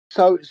all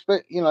so,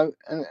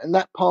 and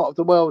that part of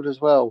the world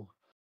as well.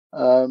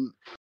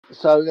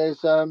 So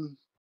there's, I'm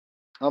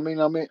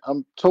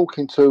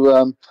talking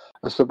to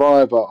a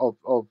survivor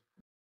of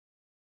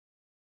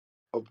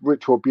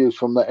ritual abuse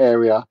from the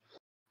area,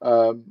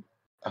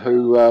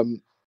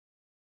 who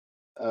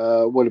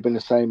would have been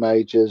the same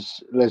age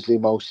as Leslie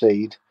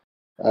Mulseed.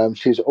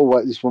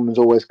 This woman's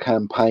always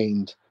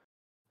campaigned,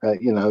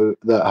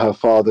 that her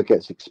father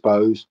gets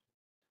exposed,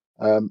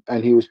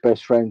 and he was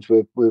best friends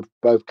with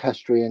both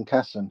Castry and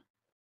Casson.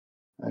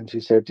 And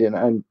she said,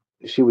 and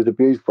she was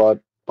abused by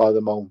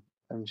them all.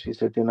 And she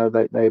said,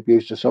 they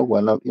abused us all.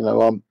 Well,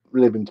 I'm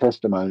living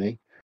testimony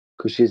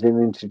because she's an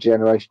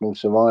intergenerational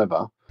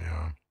survivor.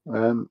 Yeah.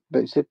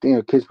 But it said,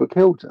 kids were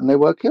killed, and they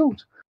were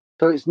killed.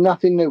 So it's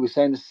nothing new. We're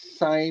saying the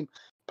same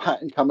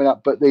pattern coming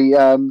up, but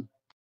the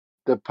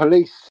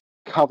police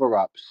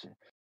cover-ups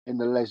in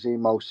the Leslie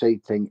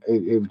Mulseed thing,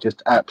 it was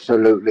just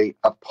absolutely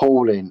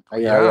appalling.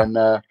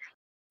 And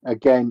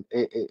again,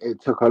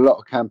 it took a lot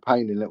of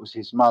campaigning. It was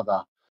his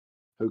mother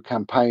who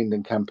campaigned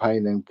and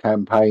campaigned and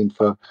campaigned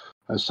for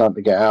her son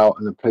to get out,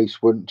 and the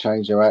police wouldn't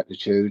change their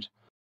attitude.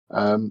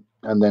 And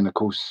then, of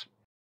course,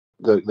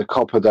 the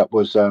copper that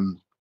was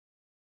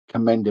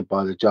commended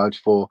by the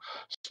judge for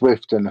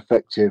swift and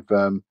effective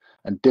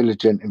and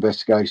diligent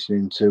investigation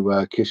into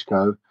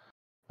Kishko.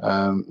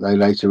 They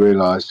later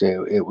realised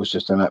it was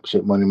just an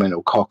absolute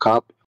monumental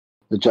cock-up.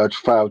 The judge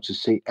failed to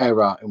see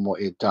error in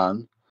what he had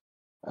done,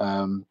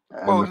 and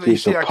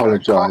refused to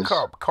apologise.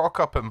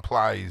 Cock-up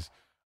implies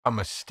a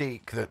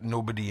mistake that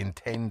nobody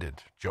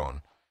intended,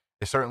 John.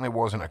 It certainly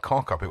wasn't a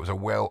cock-up. It was a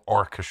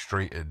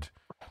well-orchestrated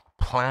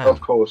plan.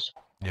 Of course.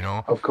 You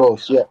know? Of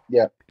course,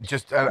 yeah.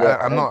 Just, Yeah,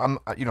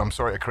 I'm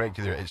sorry to correct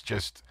you there. It's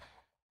just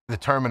the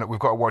term, we've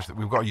got to watch that.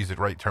 We've got to use the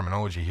right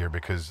terminology here,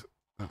 because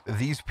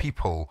these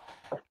people,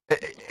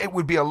 it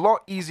would be a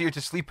lot easier to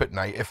sleep at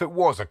night if it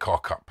was a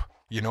cock-up,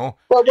 you know?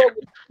 Well,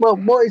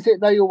 what is it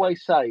they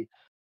always say?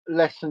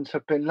 Lessons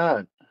have been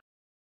learned.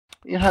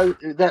 You know,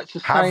 that's the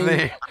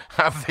same.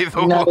 Have they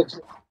though?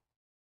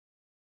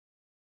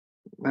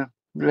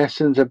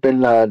 Lessons have been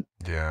learned.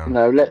 Yeah. You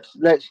know,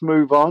 let's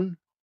move on.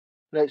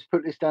 Let's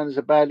put this down as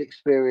a bad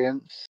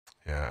experience.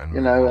 Yeah,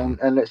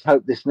 and let's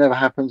hope this never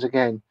happens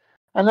again.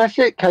 And that's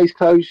it. Case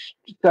closed.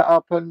 Shut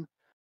up, and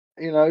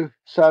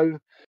so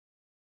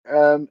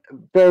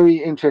very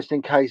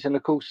interesting case. And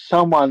of course,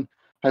 someone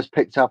has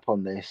picked up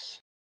on this,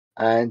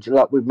 and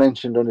like we've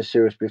mentioned on the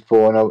series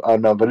before,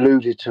 and I've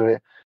alluded to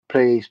it.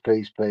 Please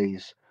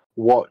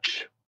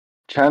watch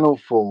Channel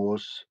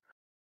 4's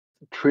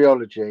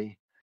trilogy,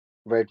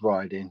 Red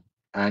Riding,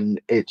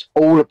 and it's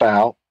all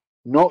about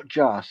not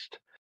just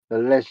the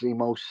Leslie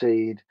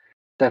Mulseed,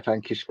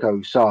 Stefan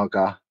Kishko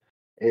saga.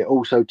 It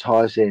also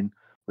ties in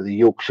with the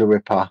Yorkshire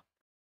Ripper,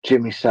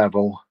 Jimmy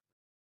Savile,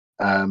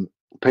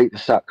 Peter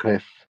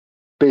Sutcliffe,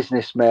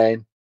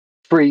 businessmen,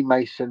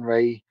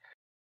 Freemasonry,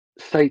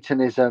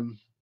 Satanism,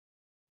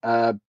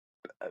 the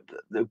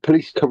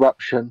police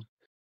corruption.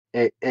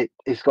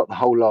 It's got the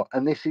whole lot,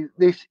 and this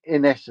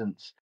in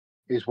essence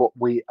is what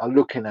we are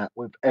looking at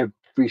with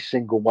every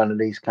single one of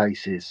these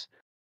cases.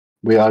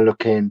 We are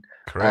looking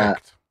correct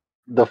at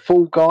the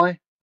fall guy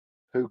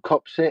who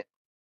cops it.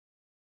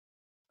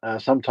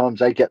 Sometimes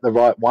they get the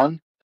right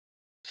one,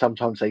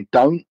 sometimes they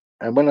don't.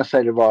 And when I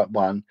say the right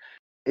one,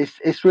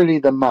 it's really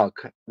the mug,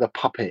 the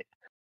puppet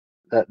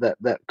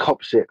that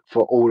cops it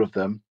for all of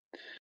them.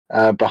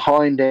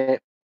 Behind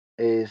it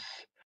is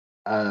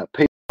a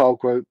pedophile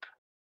group,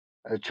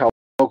 a child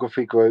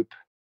pornography group,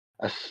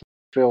 a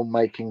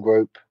filmmaking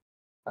group,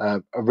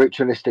 a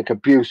ritualistic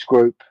abuse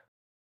group,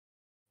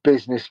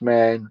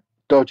 businessmen,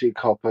 dodgy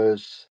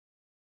coppers,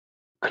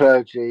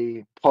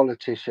 clergy,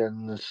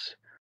 politicians,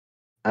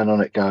 and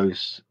on it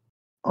goes.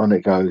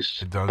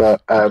 It does.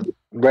 But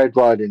Red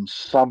Riding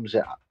sums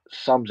it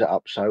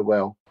up so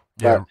well.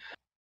 Yeah.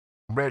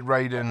 Red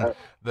Riding,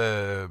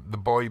 the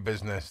boy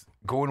business.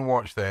 Go and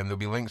watch them. There'll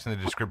be links in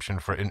the description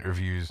for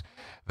interviews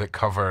that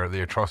cover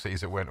the atrocities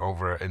that went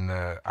over in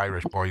the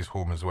Irish boys'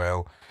 home as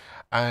well.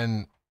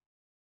 And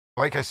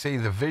like I say,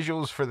 the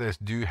visuals for this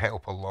do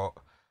help a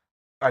lot.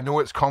 I know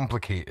it's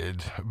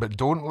complicated, but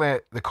don't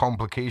let the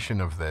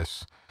complication of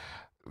this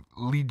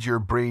lead your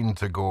brain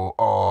to go,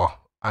 oh,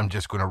 I'm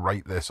just going to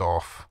write this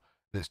off.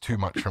 That's too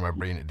much for my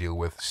brain to deal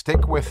with.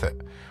 Stick with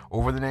it.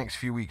 Over the next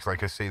few weeks,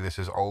 like I say, this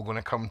is all going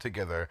to come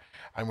together.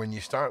 And when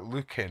you start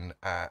looking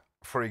at,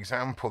 for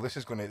example, this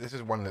is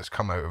one that's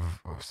come out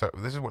of,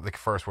 this is what the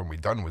first one we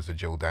done was the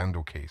Jill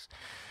Dando case.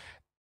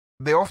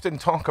 They often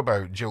talk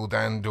about Jill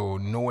Dando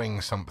knowing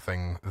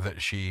something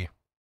that she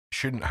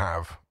shouldn't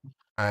have.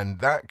 And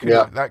that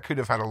could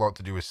have had a lot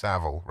to do with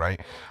Savile, right?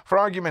 For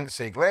argument's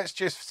sake, let's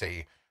just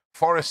say,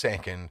 for a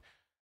second,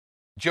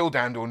 Jill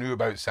Dando knew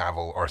about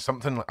Savile or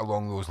something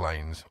along those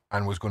lines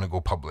and was going to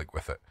go public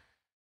with it.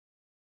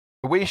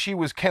 The way she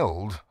was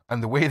killed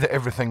and the way that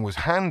everything was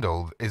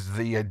handled is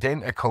the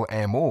identical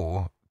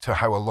MO to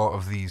how a lot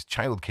of these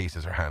child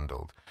cases are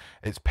handled.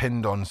 It's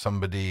pinned on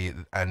somebody,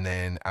 and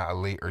then at a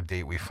later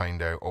date we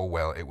find out, oh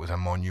well, it was a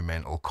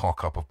monumental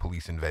cock-up of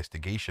police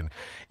investigation.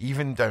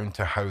 Even down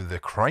to how the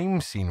crime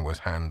scene was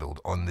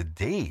handled on the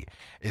day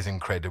is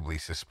incredibly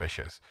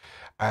suspicious.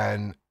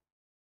 And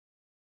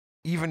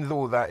even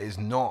though that is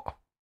not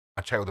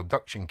a child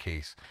abduction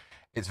case,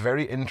 it's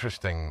very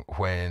interesting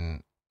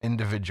when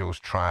individuals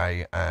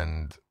try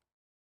and,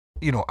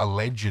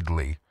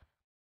 allegedly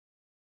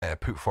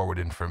put forward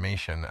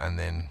information and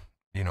then,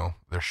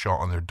 they're shot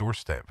on their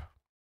doorstep.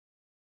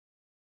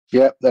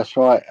 Yeah, that's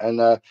right.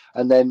 And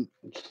then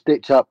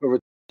stitch up a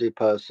retarded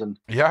person.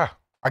 Yeah,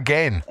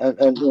 again.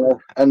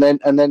 And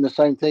then the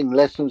same thing,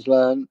 lessons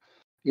learned,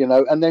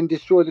 and then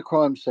destroy the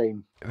crime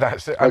scene.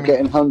 That's it.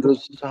 Getting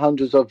hundreds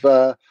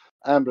of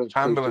ambulance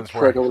crews to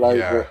tread all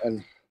over it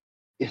and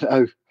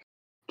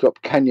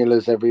drop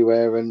cannulas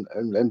everywhere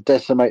and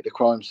decimate the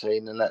crime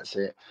scene, and that's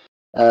it.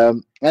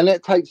 And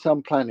it takes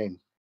some planning.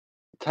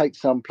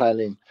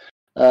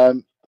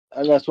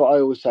 And that's what I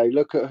always say,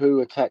 look at who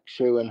attacks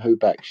you and who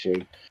backs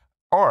you,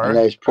 and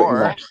there's pretty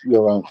much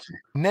your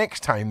answer.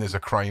 Next time there's a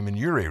crime in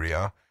your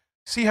area,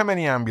 see how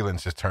many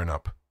ambulances turn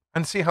up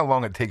and see how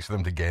long it takes for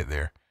them to get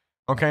there,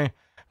 okay?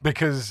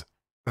 Because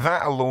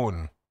that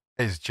alone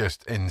is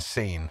just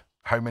insane.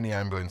 How many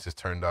ambulances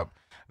turned up,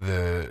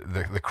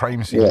 the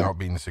crime scene not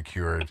being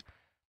secured.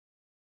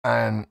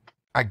 And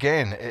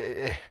again,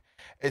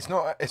 it's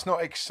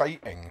not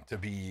exciting to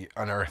be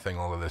unearthing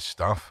all of this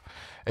stuff.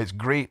 It's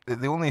great.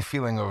 The only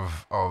feeling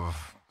of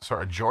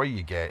sort of joy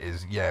you get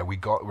is,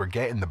 we're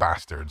getting the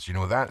bastards.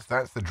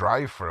 That's the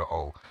drive for it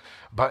all.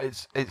 But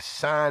it's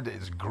sad,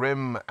 it's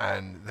grim,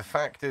 and the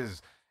fact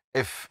is,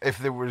 if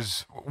there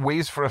was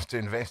ways for us to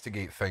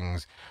investigate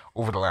things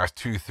over the last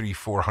 200, 300,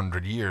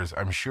 400 years,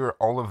 I'm sure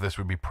all of this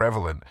would be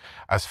prevalent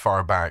as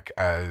far back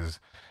as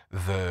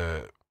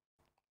the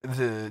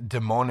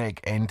demonic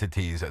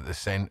entities at the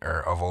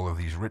center of all of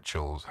these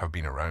rituals have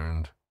been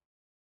around.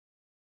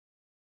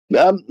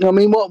 I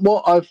mean,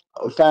 what I've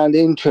found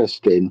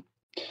interesting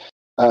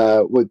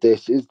with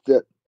this is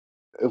that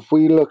if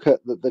we look at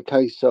the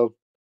case of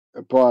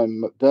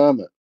Brian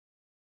McDermott,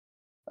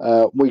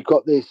 we've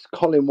got this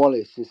Colin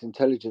Wallace, this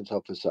intelligence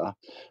officer,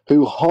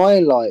 who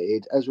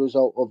highlighted as a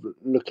result of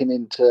looking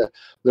into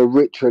the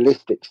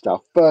ritualistic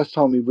stuff. First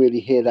time we really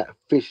hear that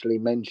officially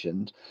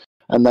mentioned,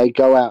 and they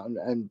go out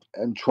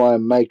and try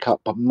and make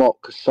up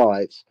mock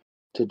sites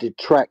to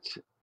detract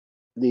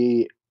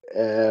the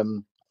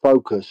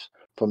focus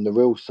from the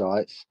real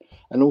sites,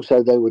 and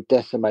also they were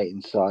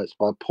decimating sites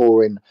by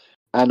pouring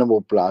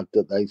animal blood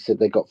that they said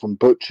they got from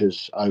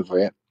butchers over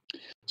it.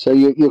 So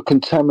you're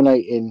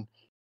contaminating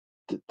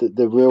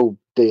the real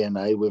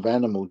DNA with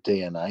animal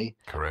DNA.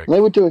 Correct. And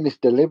they were doing this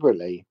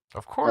deliberately,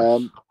 of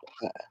course,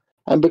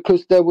 and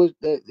because there was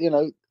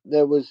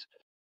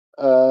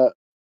a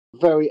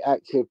very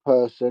active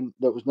person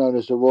that was known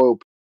as the Royal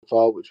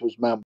File, which was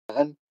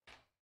Mountbatten.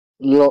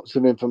 Lots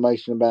of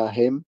information about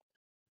him.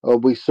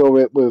 We saw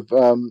it with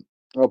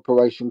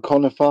Operation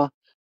Conifer,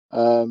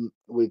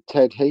 with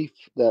Ted Heath.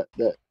 That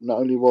not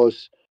only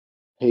was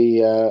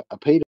he a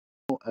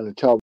paedophile and a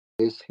child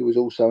rapist, he was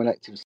also an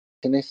active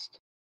Satanist.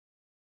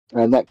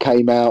 And that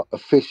came out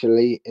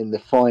officially in the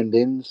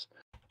findings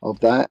of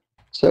that.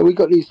 So we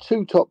got these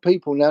two top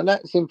people. Now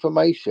that's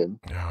information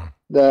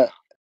that,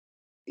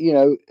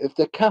 if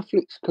the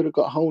Catholics could have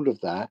got hold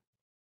of that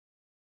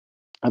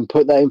and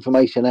put that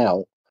information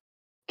out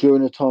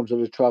during the times of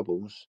the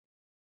Troubles,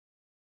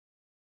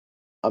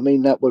 I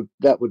mean, that would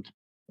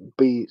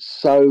be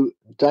so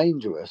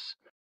dangerous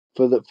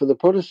for the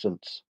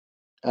Protestants,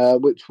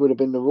 which would have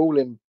been the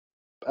ruling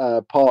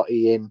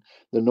party in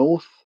the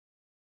north.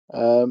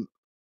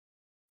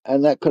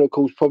 And that could have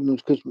caused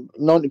problems because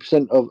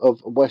 90%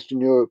 of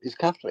Western Europe is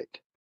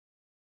Catholic.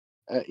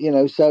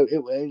 So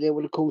it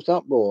would have caused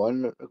uproar,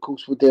 and of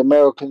course with the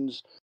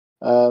Americans,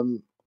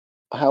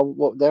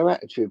 what their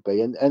attitude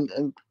be,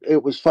 and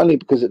it was funny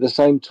because at the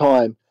same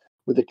time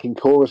with the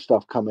Kinkora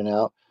stuff coming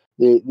out,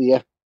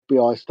 the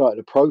FBI started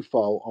a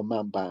profile on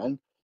Mountbatten,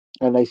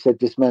 and they said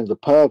this man's a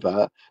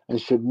pervert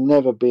and should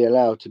never be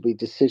allowed to be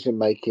decision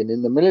making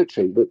in the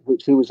military,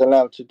 which he was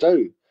allowed to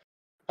do,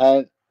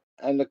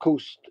 and of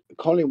course,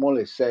 Colin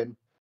Wallace said,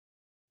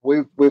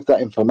 with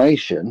that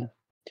information,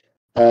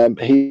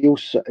 he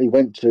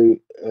went to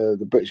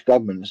the British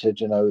government and said,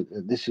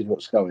 this is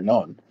what's going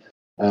on,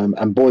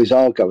 and boys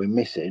are going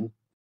missing.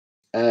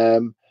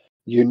 You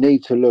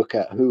need to look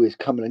at who is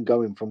coming and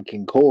going from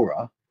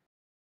Kinkora,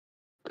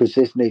 because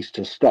this needs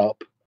to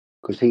stop,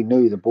 because he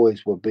knew the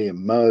boys were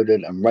being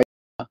murdered and raped.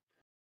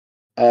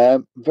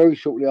 Very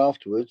shortly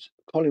afterwards,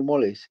 Colin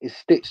Wallace is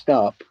stitched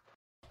up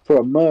for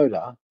a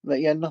murder that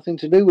he had nothing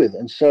to do with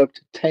and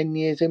served 10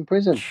 years in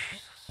prison.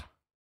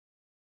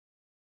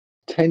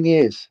 10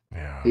 years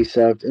he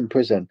served in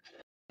prison.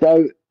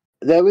 So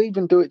they'll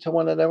even do it to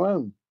one of their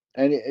own.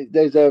 And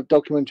there's a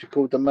documentary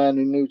called The Man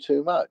Who Knew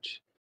Too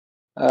Much.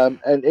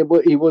 And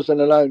he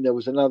wasn't alone. There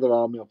was another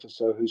army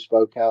officer who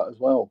spoke out as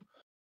well.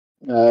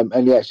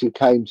 And he actually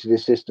came to the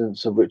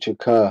assistance of Richard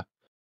Kerr.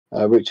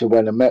 Richard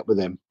went and met with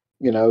him.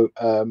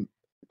 That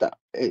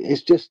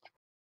it's just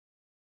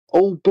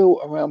all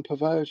built around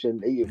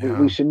perversion.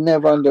 We should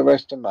never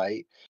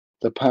underestimate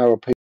the power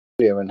of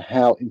people and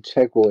how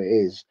integral it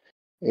is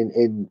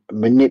in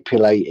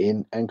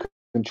manipulating and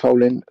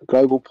controlling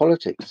global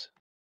politics.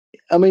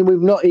 I mean, we've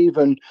not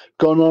even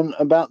gone on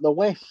about the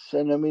West,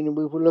 and I mean,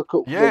 we will look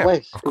at the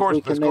West because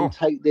we can then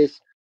take this.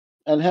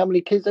 And how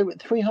many kids? There were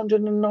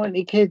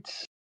 390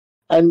 kids,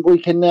 and we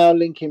can now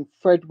link in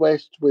Fred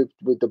West with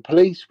the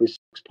police, with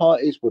sex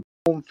parties, with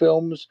porn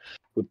films,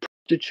 with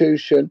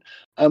prostitution,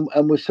 and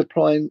we're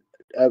supplying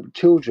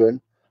children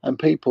and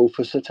people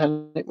for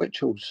satanic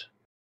rituals.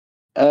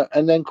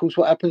 And then, of course,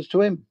 what happens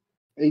to him?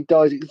 He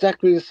dies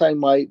exactly the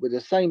same way with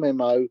the same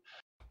MO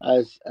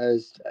as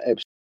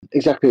Epstein.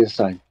 Exactly the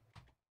same.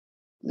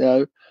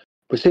 We're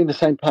seeing the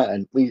same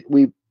pattern.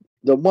 The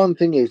one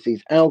thing is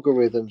these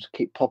algorithms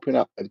keep popping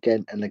up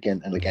again and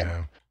again and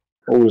again,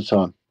 all the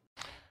time.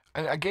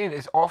 And again,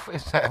 it's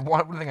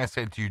one thing I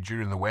said to you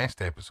during the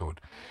West episode.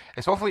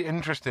 It's awfully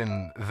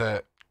interesting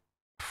that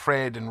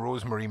Fred and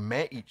Rosemary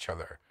met each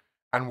other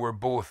and were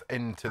both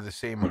into the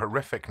same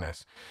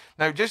horrificness.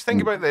 Now, just think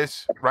about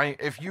this, right?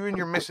 If you and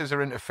your missus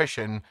are into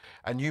fishing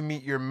and you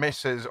meet your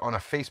missus on a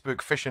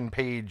Facebook fishing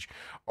page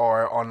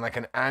or on like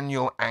an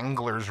annual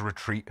anglers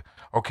retreat,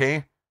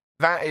 okay?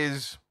 That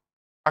is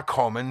a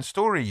common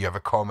story. You have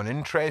a common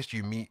interest.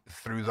 You meet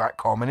through that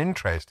common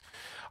interest.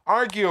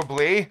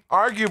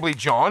 Arguably,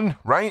 John,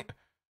 right?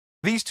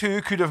 These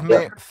two could have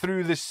met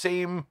through the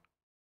same...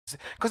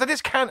 Because I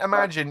just can't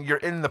imagine you're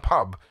in the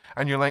pub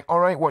and you're like,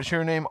 all right, what's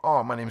your name?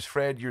 Oh, my name's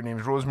Fred. Your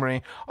name's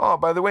Rosemary. Oh,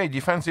 by the way, do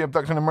you fancy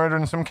abducting and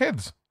murdering some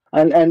kids?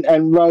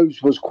 And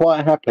Rose was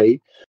quite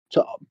happy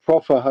to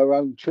proffer her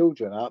own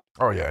children up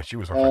Oh yeah, she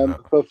was offering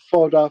that. for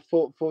fodder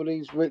for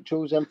these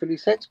rituals and for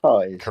these sex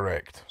parties.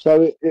 Correct.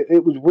 So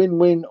it was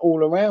win-win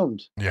all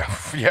around. Yeah,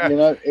 yeah. You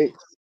know,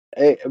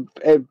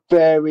 it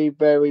very,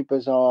 very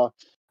bizarre,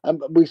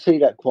 and we see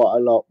that quite a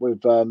lot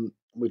with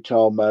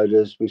child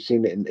murders. We've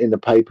seen it in the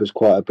papers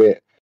quite a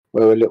bit,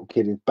 where a little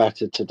kid is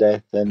battered to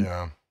death, and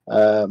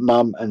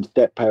mum and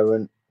step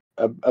parent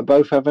are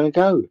both having a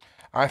go.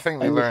 I think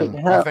they and learned.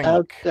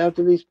 How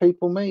do these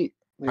people meet?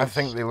 I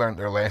think they learned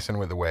their lesson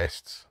with the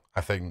Wests.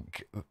 I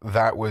think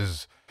that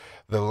was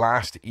the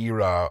last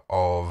era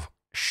of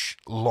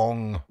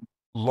long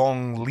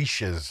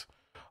leashes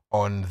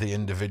on the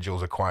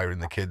individuals acquiring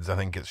the kids. I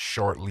think it's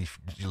short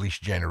leash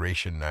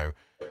generation now.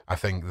 I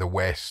think the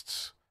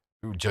Wests,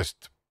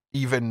 just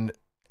even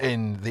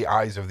in the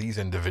eyes of these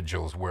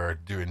individuals, were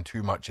doing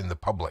too much in the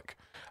public,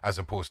 as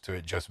opposed to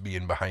it just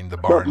being behind the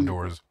barn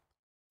doors.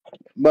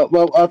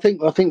 Well, I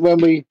think when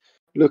we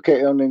look at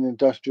it on an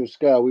industrial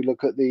scale, we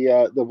look at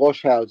the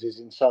wash houses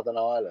in Southern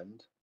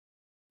Ireland,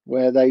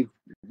 where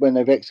when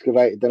they've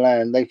excavated the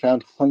land, they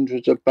found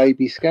hundreds of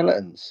baby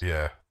skeletons.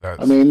 Yeah,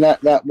 I mean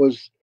that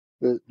was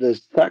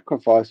the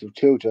sacrifice of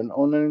children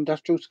on an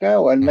industrial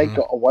scale, and they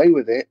got away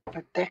with it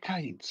for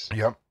decades.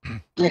 Yep,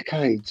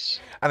 decades.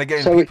 And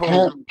again, so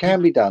people, it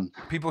can be done.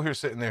 People who are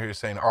sitting there who are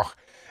saying, "Oh,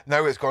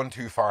 now it's gone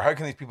too far. How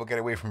can these people get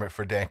away from it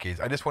for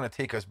decades?" I just want to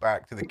take us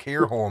back to the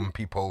care home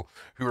people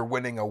who are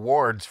winning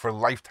awards for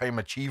lifetime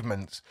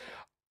achievements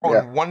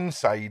on one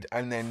side,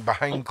 and then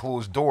behind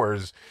closed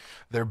doors,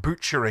 they're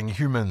butchering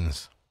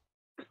humans.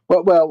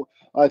 Well,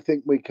 I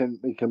think we can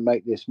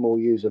make this more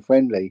user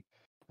friendly,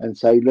 and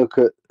say, look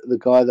at the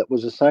guy that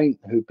was a saint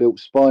who built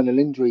spinal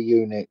injury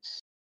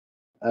units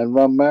and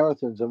run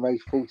marathons and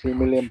raised £14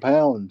 million.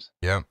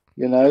 Yeah,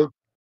 you know,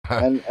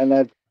 and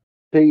had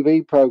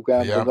TV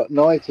programs and got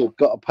knighted,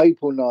 got a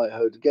papal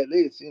knighthood. Get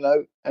this, you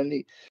know, and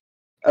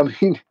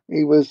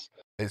he was.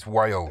 It's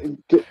wild.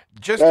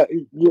 Just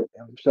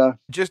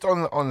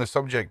on the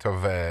subject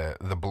of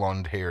the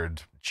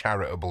blonde-haired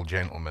charitable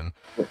gentleman.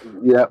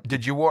 Yeah.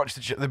 Did you watch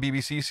the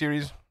BBC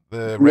series?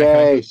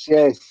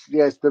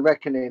 Yes. The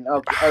Reckoning.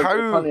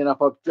 Funny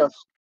enough, I've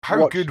just.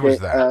 How good was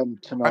that?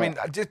 Tonight. I mean,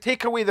 just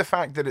take away the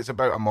fact that it's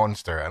about a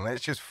monster, and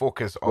let's just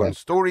focus on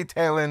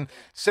storytelling,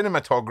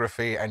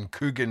 cinematography, and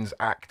Coogan's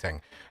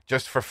acting,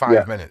 just for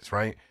 5 minutes,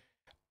 right?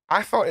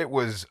 I thought it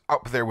was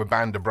up there with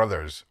Band of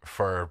Brothers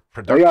for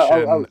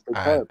production.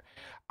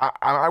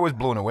 I was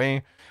blown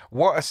away.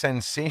 What a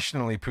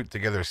sensationally put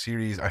together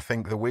series. I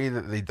think the way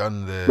that they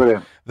done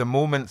the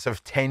moments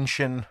of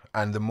tension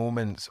and the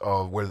moments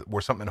of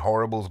where something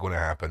horrible is going to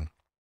happen.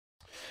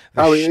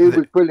 It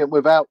was brilliant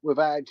without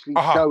actually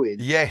showing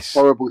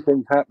horrible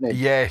things happening.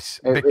 Yes,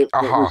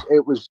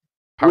 it was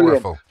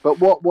brilliant. Powerful. But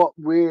what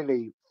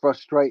really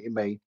frustrated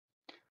me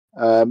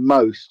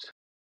most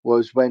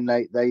was when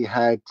they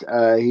had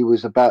he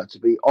was about to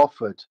be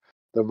offered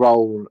the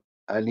role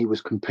and he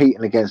was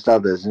competing against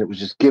others and it was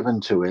just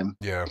given to him.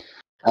 Yeah.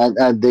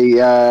 And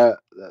the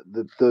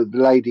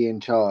lady in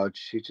charge,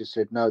 she just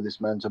said, "No,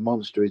 this man's a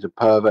monster. He's a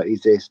pervert.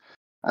 He's this."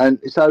 And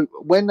so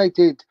when they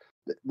did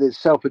the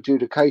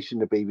self-adjudication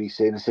to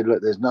BBC and they said,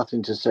 "Look, there's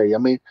nothing to see." I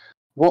mean,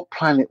 what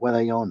planet were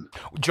they on?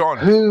 John,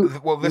 who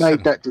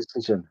made that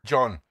decision?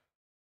 John,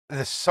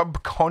 the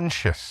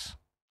subconscious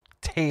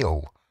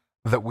tale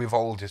that we've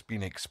all just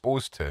been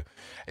exposed to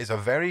is a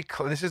very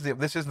this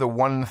is the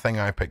one thing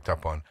I picked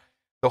up on.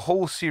 The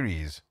whole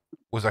series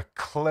was a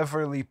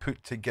cleverly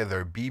put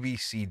together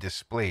BBC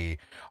display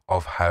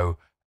of how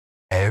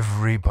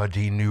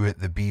everybody knew at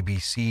the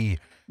BBC.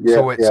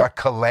 So it's a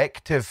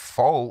collective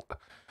fault,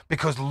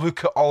 because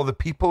look at all the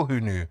people who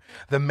knew.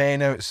 The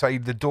men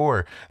outside the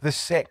door, the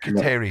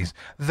secretaries,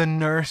 the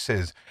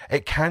nurses.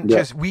 It can't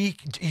just we've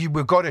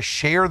got to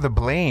share the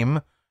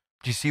blame.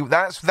 Do you see?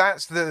 That's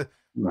the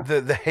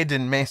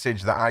hidden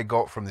message that I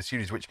got from the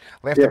series, which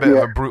left a bit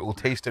of a brutal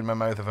taste in my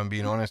mouth, if I'm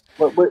being honest.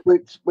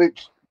 Which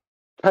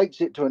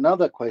takes it to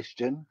another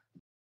question.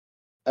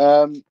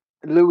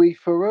 Louis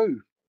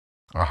Theroux,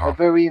 a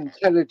very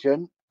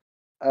intelligent,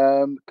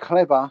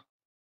 clever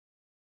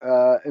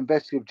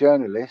investigative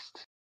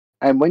journalist,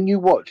 and when you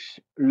watch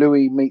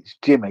Louis Meets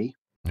Jimmy,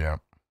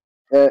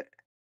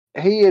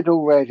 he had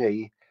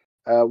already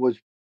was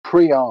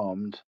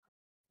pre-armed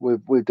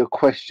with the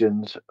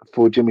questions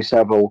for Jimmy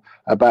Savile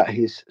about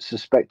his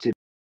suspected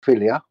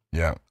philia.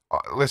 Yeah.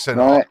 Listen,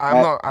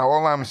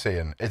 all I'm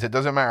saying is it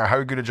doesn't matter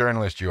how good a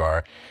journalist you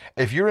are.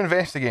 If you're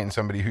investigating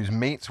somebody who's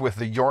mates with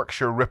the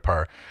Yorkshire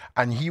Ripper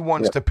and he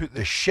wants to put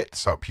the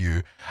shits up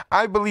you,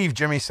 I believe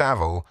Jimmy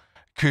Savile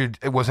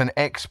was an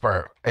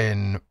expert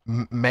in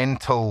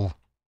mental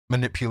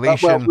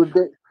manipulation.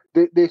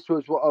 This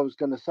was what I was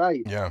going to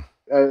say. Yeah.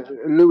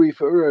 Louis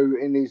Theroux,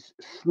 in his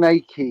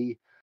snaky,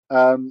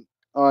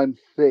 I'm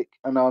thick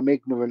and I'm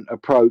ignorant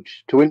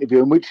approach to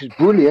interviewing, which is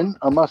brilliant.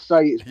 I must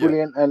say it's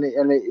brilliant, and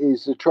it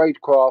is a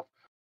tradecraft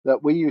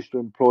that we used to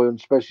employ on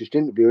specialist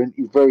interviewing.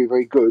 He's very,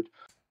 very good.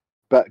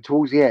 But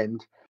towards the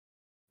end,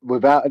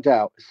 without a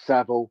doubt,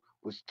 Savile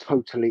was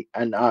totally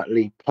and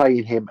utterly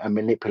playing him and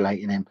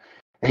manipulating him.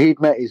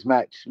 He'd met his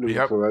match, Louis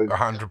Theroux,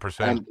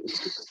 100%. and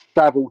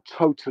Savile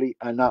totally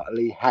and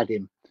utterly had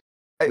him.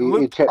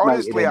 He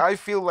honestly, him. I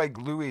feel like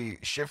Louis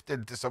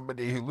shifted to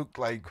somebody who looked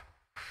like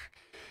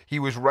he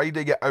was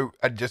riding it out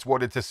and just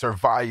wanted to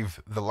survive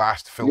the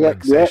last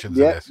filming sessions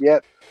of this.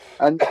 Yeah,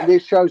 and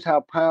this shows how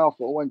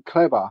powerful and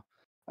clever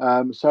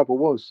Savile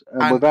was.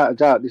 And without a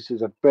doubt, this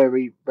is a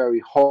very,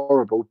 very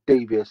horrible,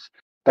 devious,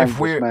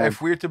 dangerous man.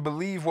 If we're to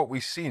believe what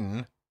we've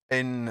seen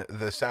in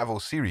the Savile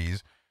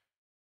series,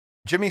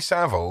 Jimmy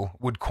Savile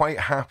would quite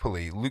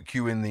happily look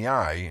you in the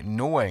eye,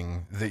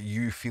 knowing that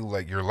you feel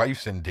like your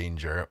life's in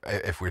danger,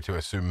 if we're to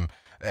assume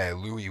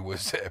Louis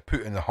was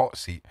put in the hot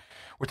seat.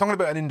 We're talking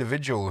about an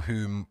individual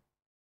who,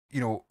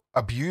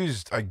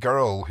 abused a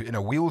girl in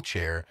a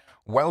wheelchair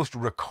whilst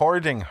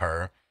recording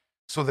her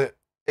so that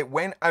it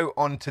went out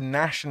onto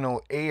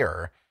national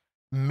air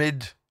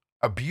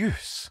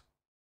mid-abuse.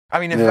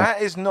 I mean, if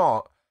that is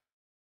not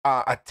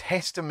a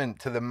testament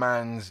to the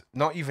man's,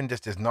 not even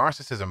just his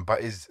narcissism,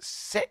 but his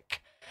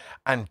sick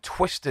and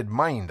twisted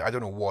mind, I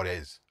don't know what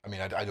is. I mean,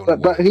 I don't know.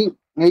 But he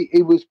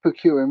was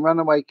procuring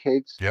runaway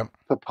kids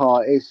for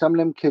parties. Some of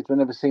them kids were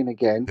never seen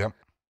again. Yep.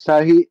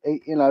 So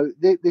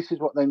this is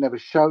what they never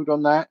showed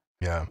on that.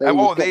 Yeah. They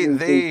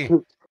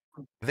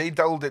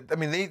dulled it. I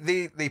mean,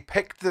 they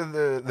picked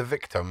the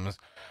victims.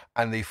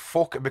 And they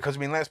because, I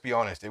mean, let's be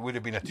honest, it would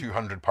have been a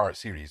 200-part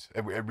series.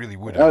 It really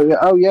would have.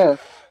 Oh yeah.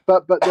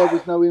 But there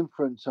was no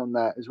inference on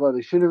that as well.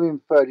 They should have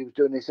inferred he was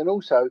doing this. And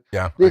also,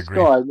 this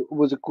guy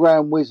was a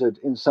ground wizard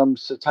in some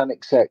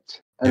satanic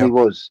sect, and he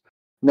was.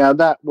 Now,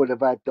 that would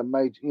have had the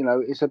major,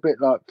 it's a bit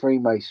like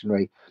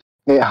Freemasonry.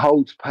 It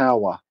holds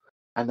power,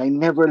 and they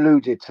never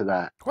alluded to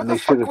that. What the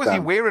fuck was he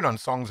wearing on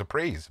Songs of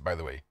Praise, by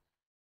the way?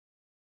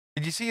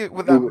 Did you see it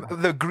with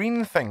the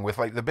green thing with,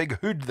 like, the big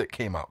hood that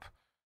came up?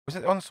 Was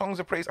it on Songs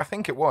of Praise? I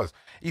think it was.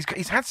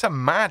 He's had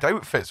some mad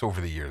outfits over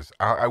the years.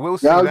 I will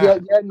say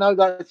that. No,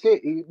 that's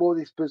it. He wore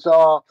this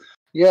bizarre,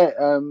 real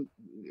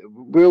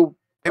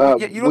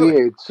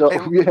weird sort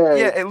of,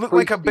 it looked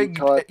like a big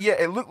type.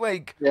 It looked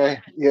like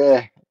like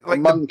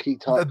a monkey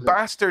type. The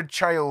bastard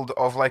child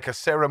of like a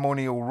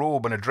ceremonial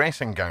robe and a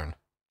dressing gown.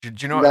 Do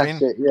you know what I mean?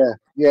 That's it.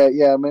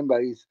 Yeah. I remember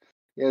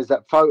there's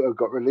that photo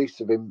got released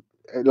of him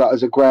like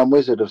as a ground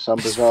wizard of some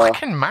bizarre. It's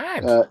fucking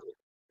mad.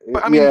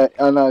 But I mean,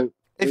 I know.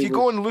 If you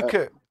go and look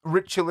at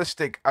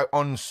ritualistic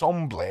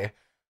ensemble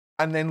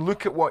and then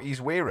look at what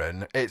he's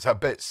wearing, it's a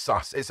bit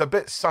sus. It's a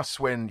bit sus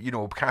when,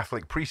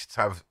 Catholic priests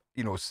have,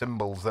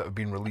 symbols that have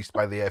been released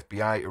by the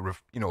FBI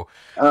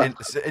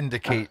to,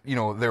 indicate,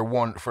 their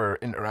want for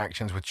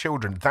interactions with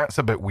children. That's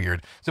a bit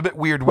weird. It's a bit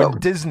weird when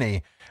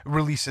Disney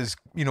releases,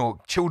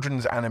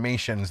 children's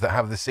animations that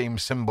have the same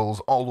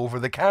symbols all over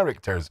the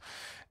characters.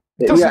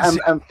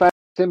 And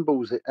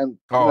symbols and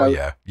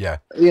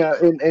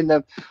in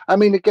them. I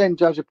mean, again,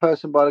 judge a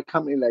person by the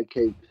company they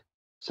keep.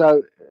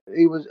 So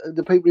he was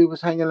the people he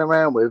was hanging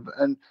around with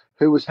and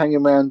who was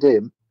hanging around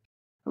him.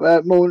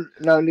 More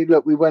only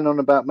look, we went on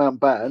about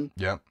Mountbatten.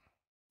 Yeah.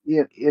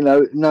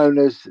 Known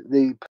as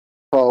the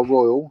Par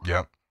Royal.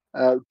 Yeah.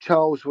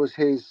 Charles was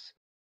his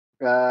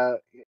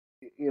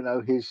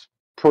his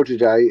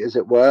protege, as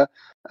it were.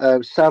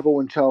 Savile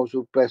and Charles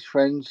were best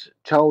friends.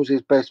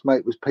 Charles's best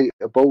mate was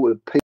Peter Ball,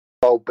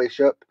 Peter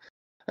Bishop.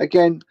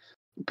 Again,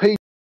 Peter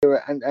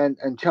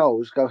and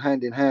Charles go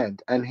hand in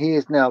hand, and he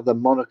is now the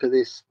monarch of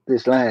this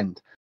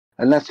land,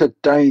 and that's a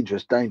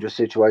dangerous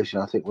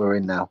situation I think we're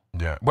in now.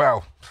 Yeah.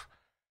 Well,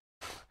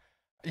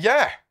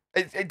 yeah,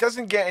 it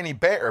doesn't get any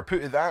better,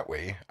 put it that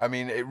way. I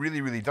mean, it really,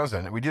 really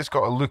doesn't. We just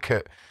got to look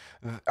at.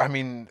 I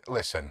mean,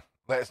 listen,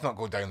 let's not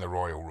go down the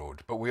royal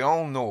road, but we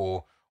all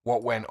know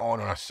what went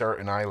on a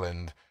certain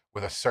island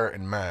with a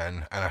certain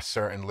man and a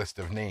certain list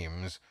of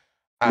names.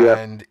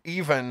 And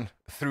even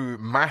through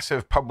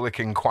massive public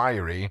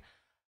inquiry,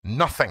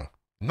 nothing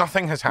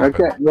has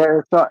happened.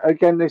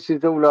 Again, this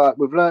is all like,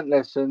 we've learnt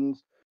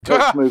lessons,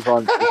 let's move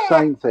on. The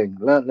same thing,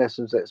 learnt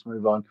lessons, let's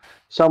move on.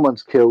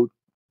 Someone's killed,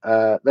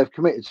 they've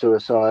committed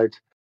suicide,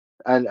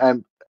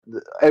 and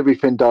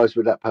everything dies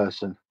with that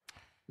person.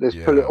 Let's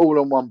put it all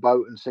on one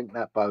boat and sink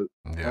that boat.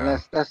 Yeah.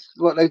 And that's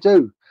what they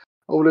do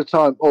all the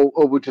time. Or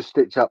we'll just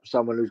stitch up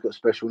someone who's got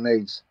special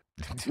needs.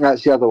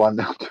 That's the other one.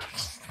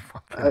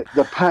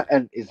 The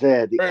pattern is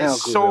there. The algorithm.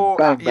 So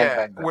bang,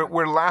 bang.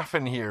 We're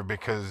laughing here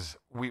because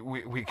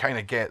we kind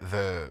of get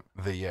the.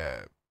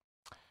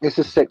 It's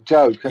a sick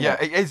joke.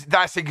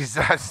 That's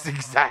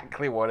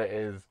exactly what it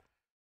is.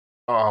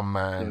 Oh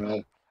man.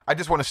 Yeah. I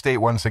just want to state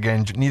once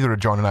again, neither of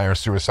John and I are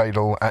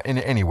suicidal in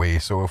any way.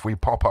 So if we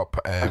pop up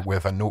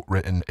with a note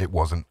written, it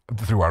wasn't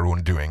through our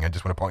own doing. I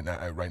just want to point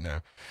that out right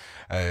now.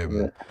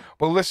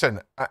 Well,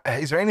 listen,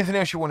 is there anything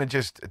else you want to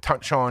just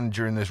touch on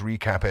during this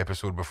recap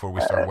episode before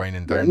we start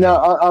winding down?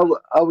 No,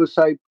 I would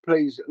say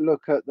please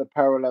look at the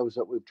parallels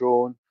that we've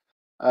drawn,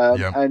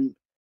 and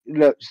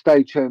look,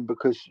 stay tuned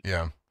because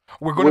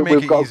we're going to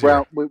make it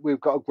easier.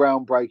 We've got a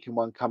groundbreaking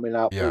one coming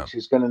up, which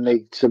is going to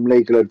need some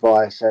legal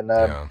advice, and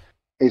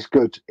it's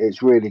good.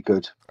 It's really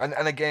good.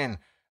 And again,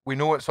 we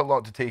know it's a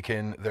lot to take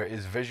in. There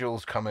is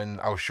visuals coming.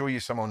 I'll show you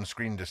some on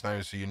screen just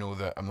now so you know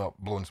that I'm not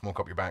blowing smoke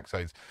up your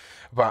backsides.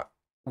 But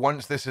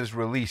once this is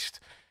released,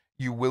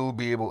 you will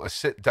be able to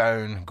sit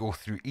down, go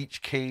through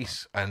each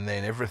case, and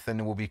then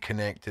everything will be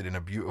connected in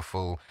a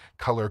beautiful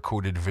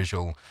color-coded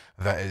visual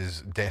that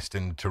is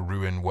destined to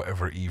ruin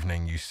whatever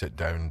evening you sit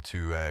down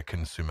to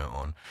consume it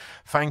on.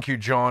 Thank you,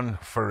 John,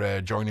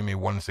 for joining me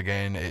once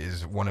again. It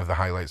is one of the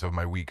highlights of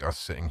my week, us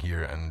sitting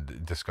here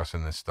and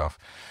discussing this stuff.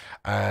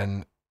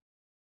 And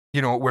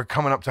you know, we're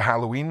coming up to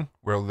Halloween.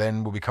 We'll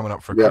be coming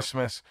up for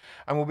Christmas,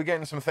 and we'll be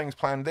getting some things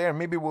planned there.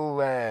 Maybe we'll,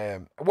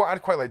 what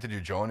I'd quite like to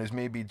do, John, is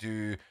maybe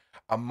do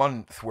a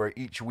month where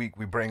each week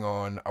we bring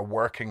on a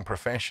working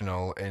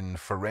professional in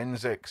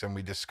forensics, and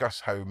we discuss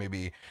how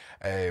maybe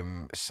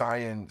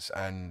science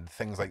and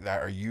things like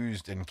that are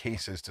used in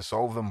cases to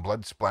solve them,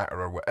 blood splatter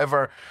or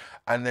whatever.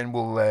 And then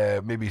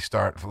we'll maybe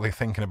start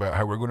thinking about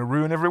how we're going to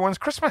ruin everyone's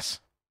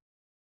Christmas.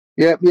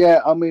 Yeah.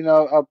 I mean,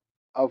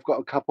 I've got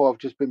a couple. I've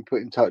just been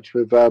put in touch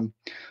with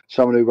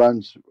someone who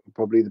runs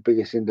probably the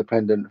biggest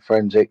independent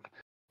forensic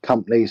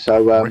company.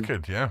 So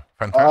wicked, yeah,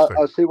 fantastic.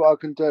 I'll see what I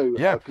can do.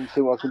 Yeah, I can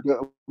see what I can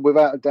do.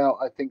 Without a doubt,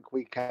 I think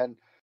we can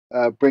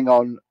bring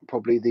on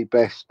probably the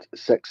best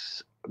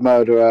sex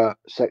murderer,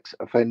 sex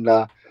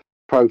offender,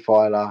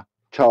 profiler,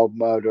 child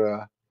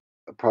murderer,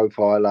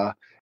 profiler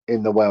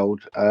in the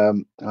world.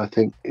 I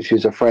think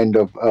she's a friend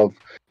of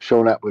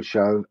Sean Atwood's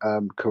show,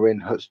 Corinne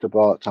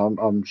Hutsterbart.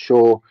 I'm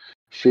sure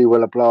she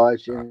will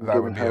oblige in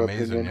that would be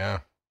amazing, opinion. Yeah.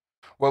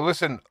 Well,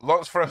 listen,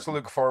 lots for us to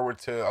look forward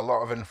to, a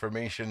lot of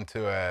information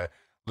to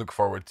look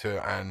forward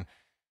to, and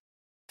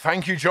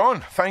thank you,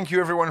 John. Thank you,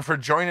 everyone, for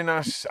joining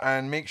us,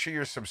 and make sure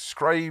you're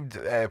subscribed.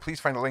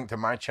 Please find a link to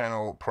my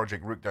channel,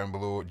 Project Rook, down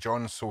below,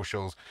 John's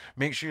socials.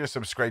 Make sure you're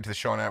subscribed to the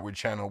Sean Atwood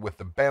channel with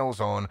the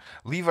bells on.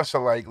 Leave us a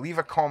like, leave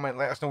a comment,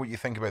 let us know what you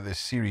think about this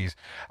series,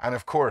 and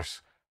of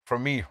course,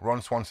 from me,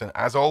 Ron Swanson,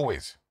 as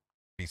always,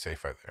 be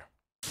safe out there.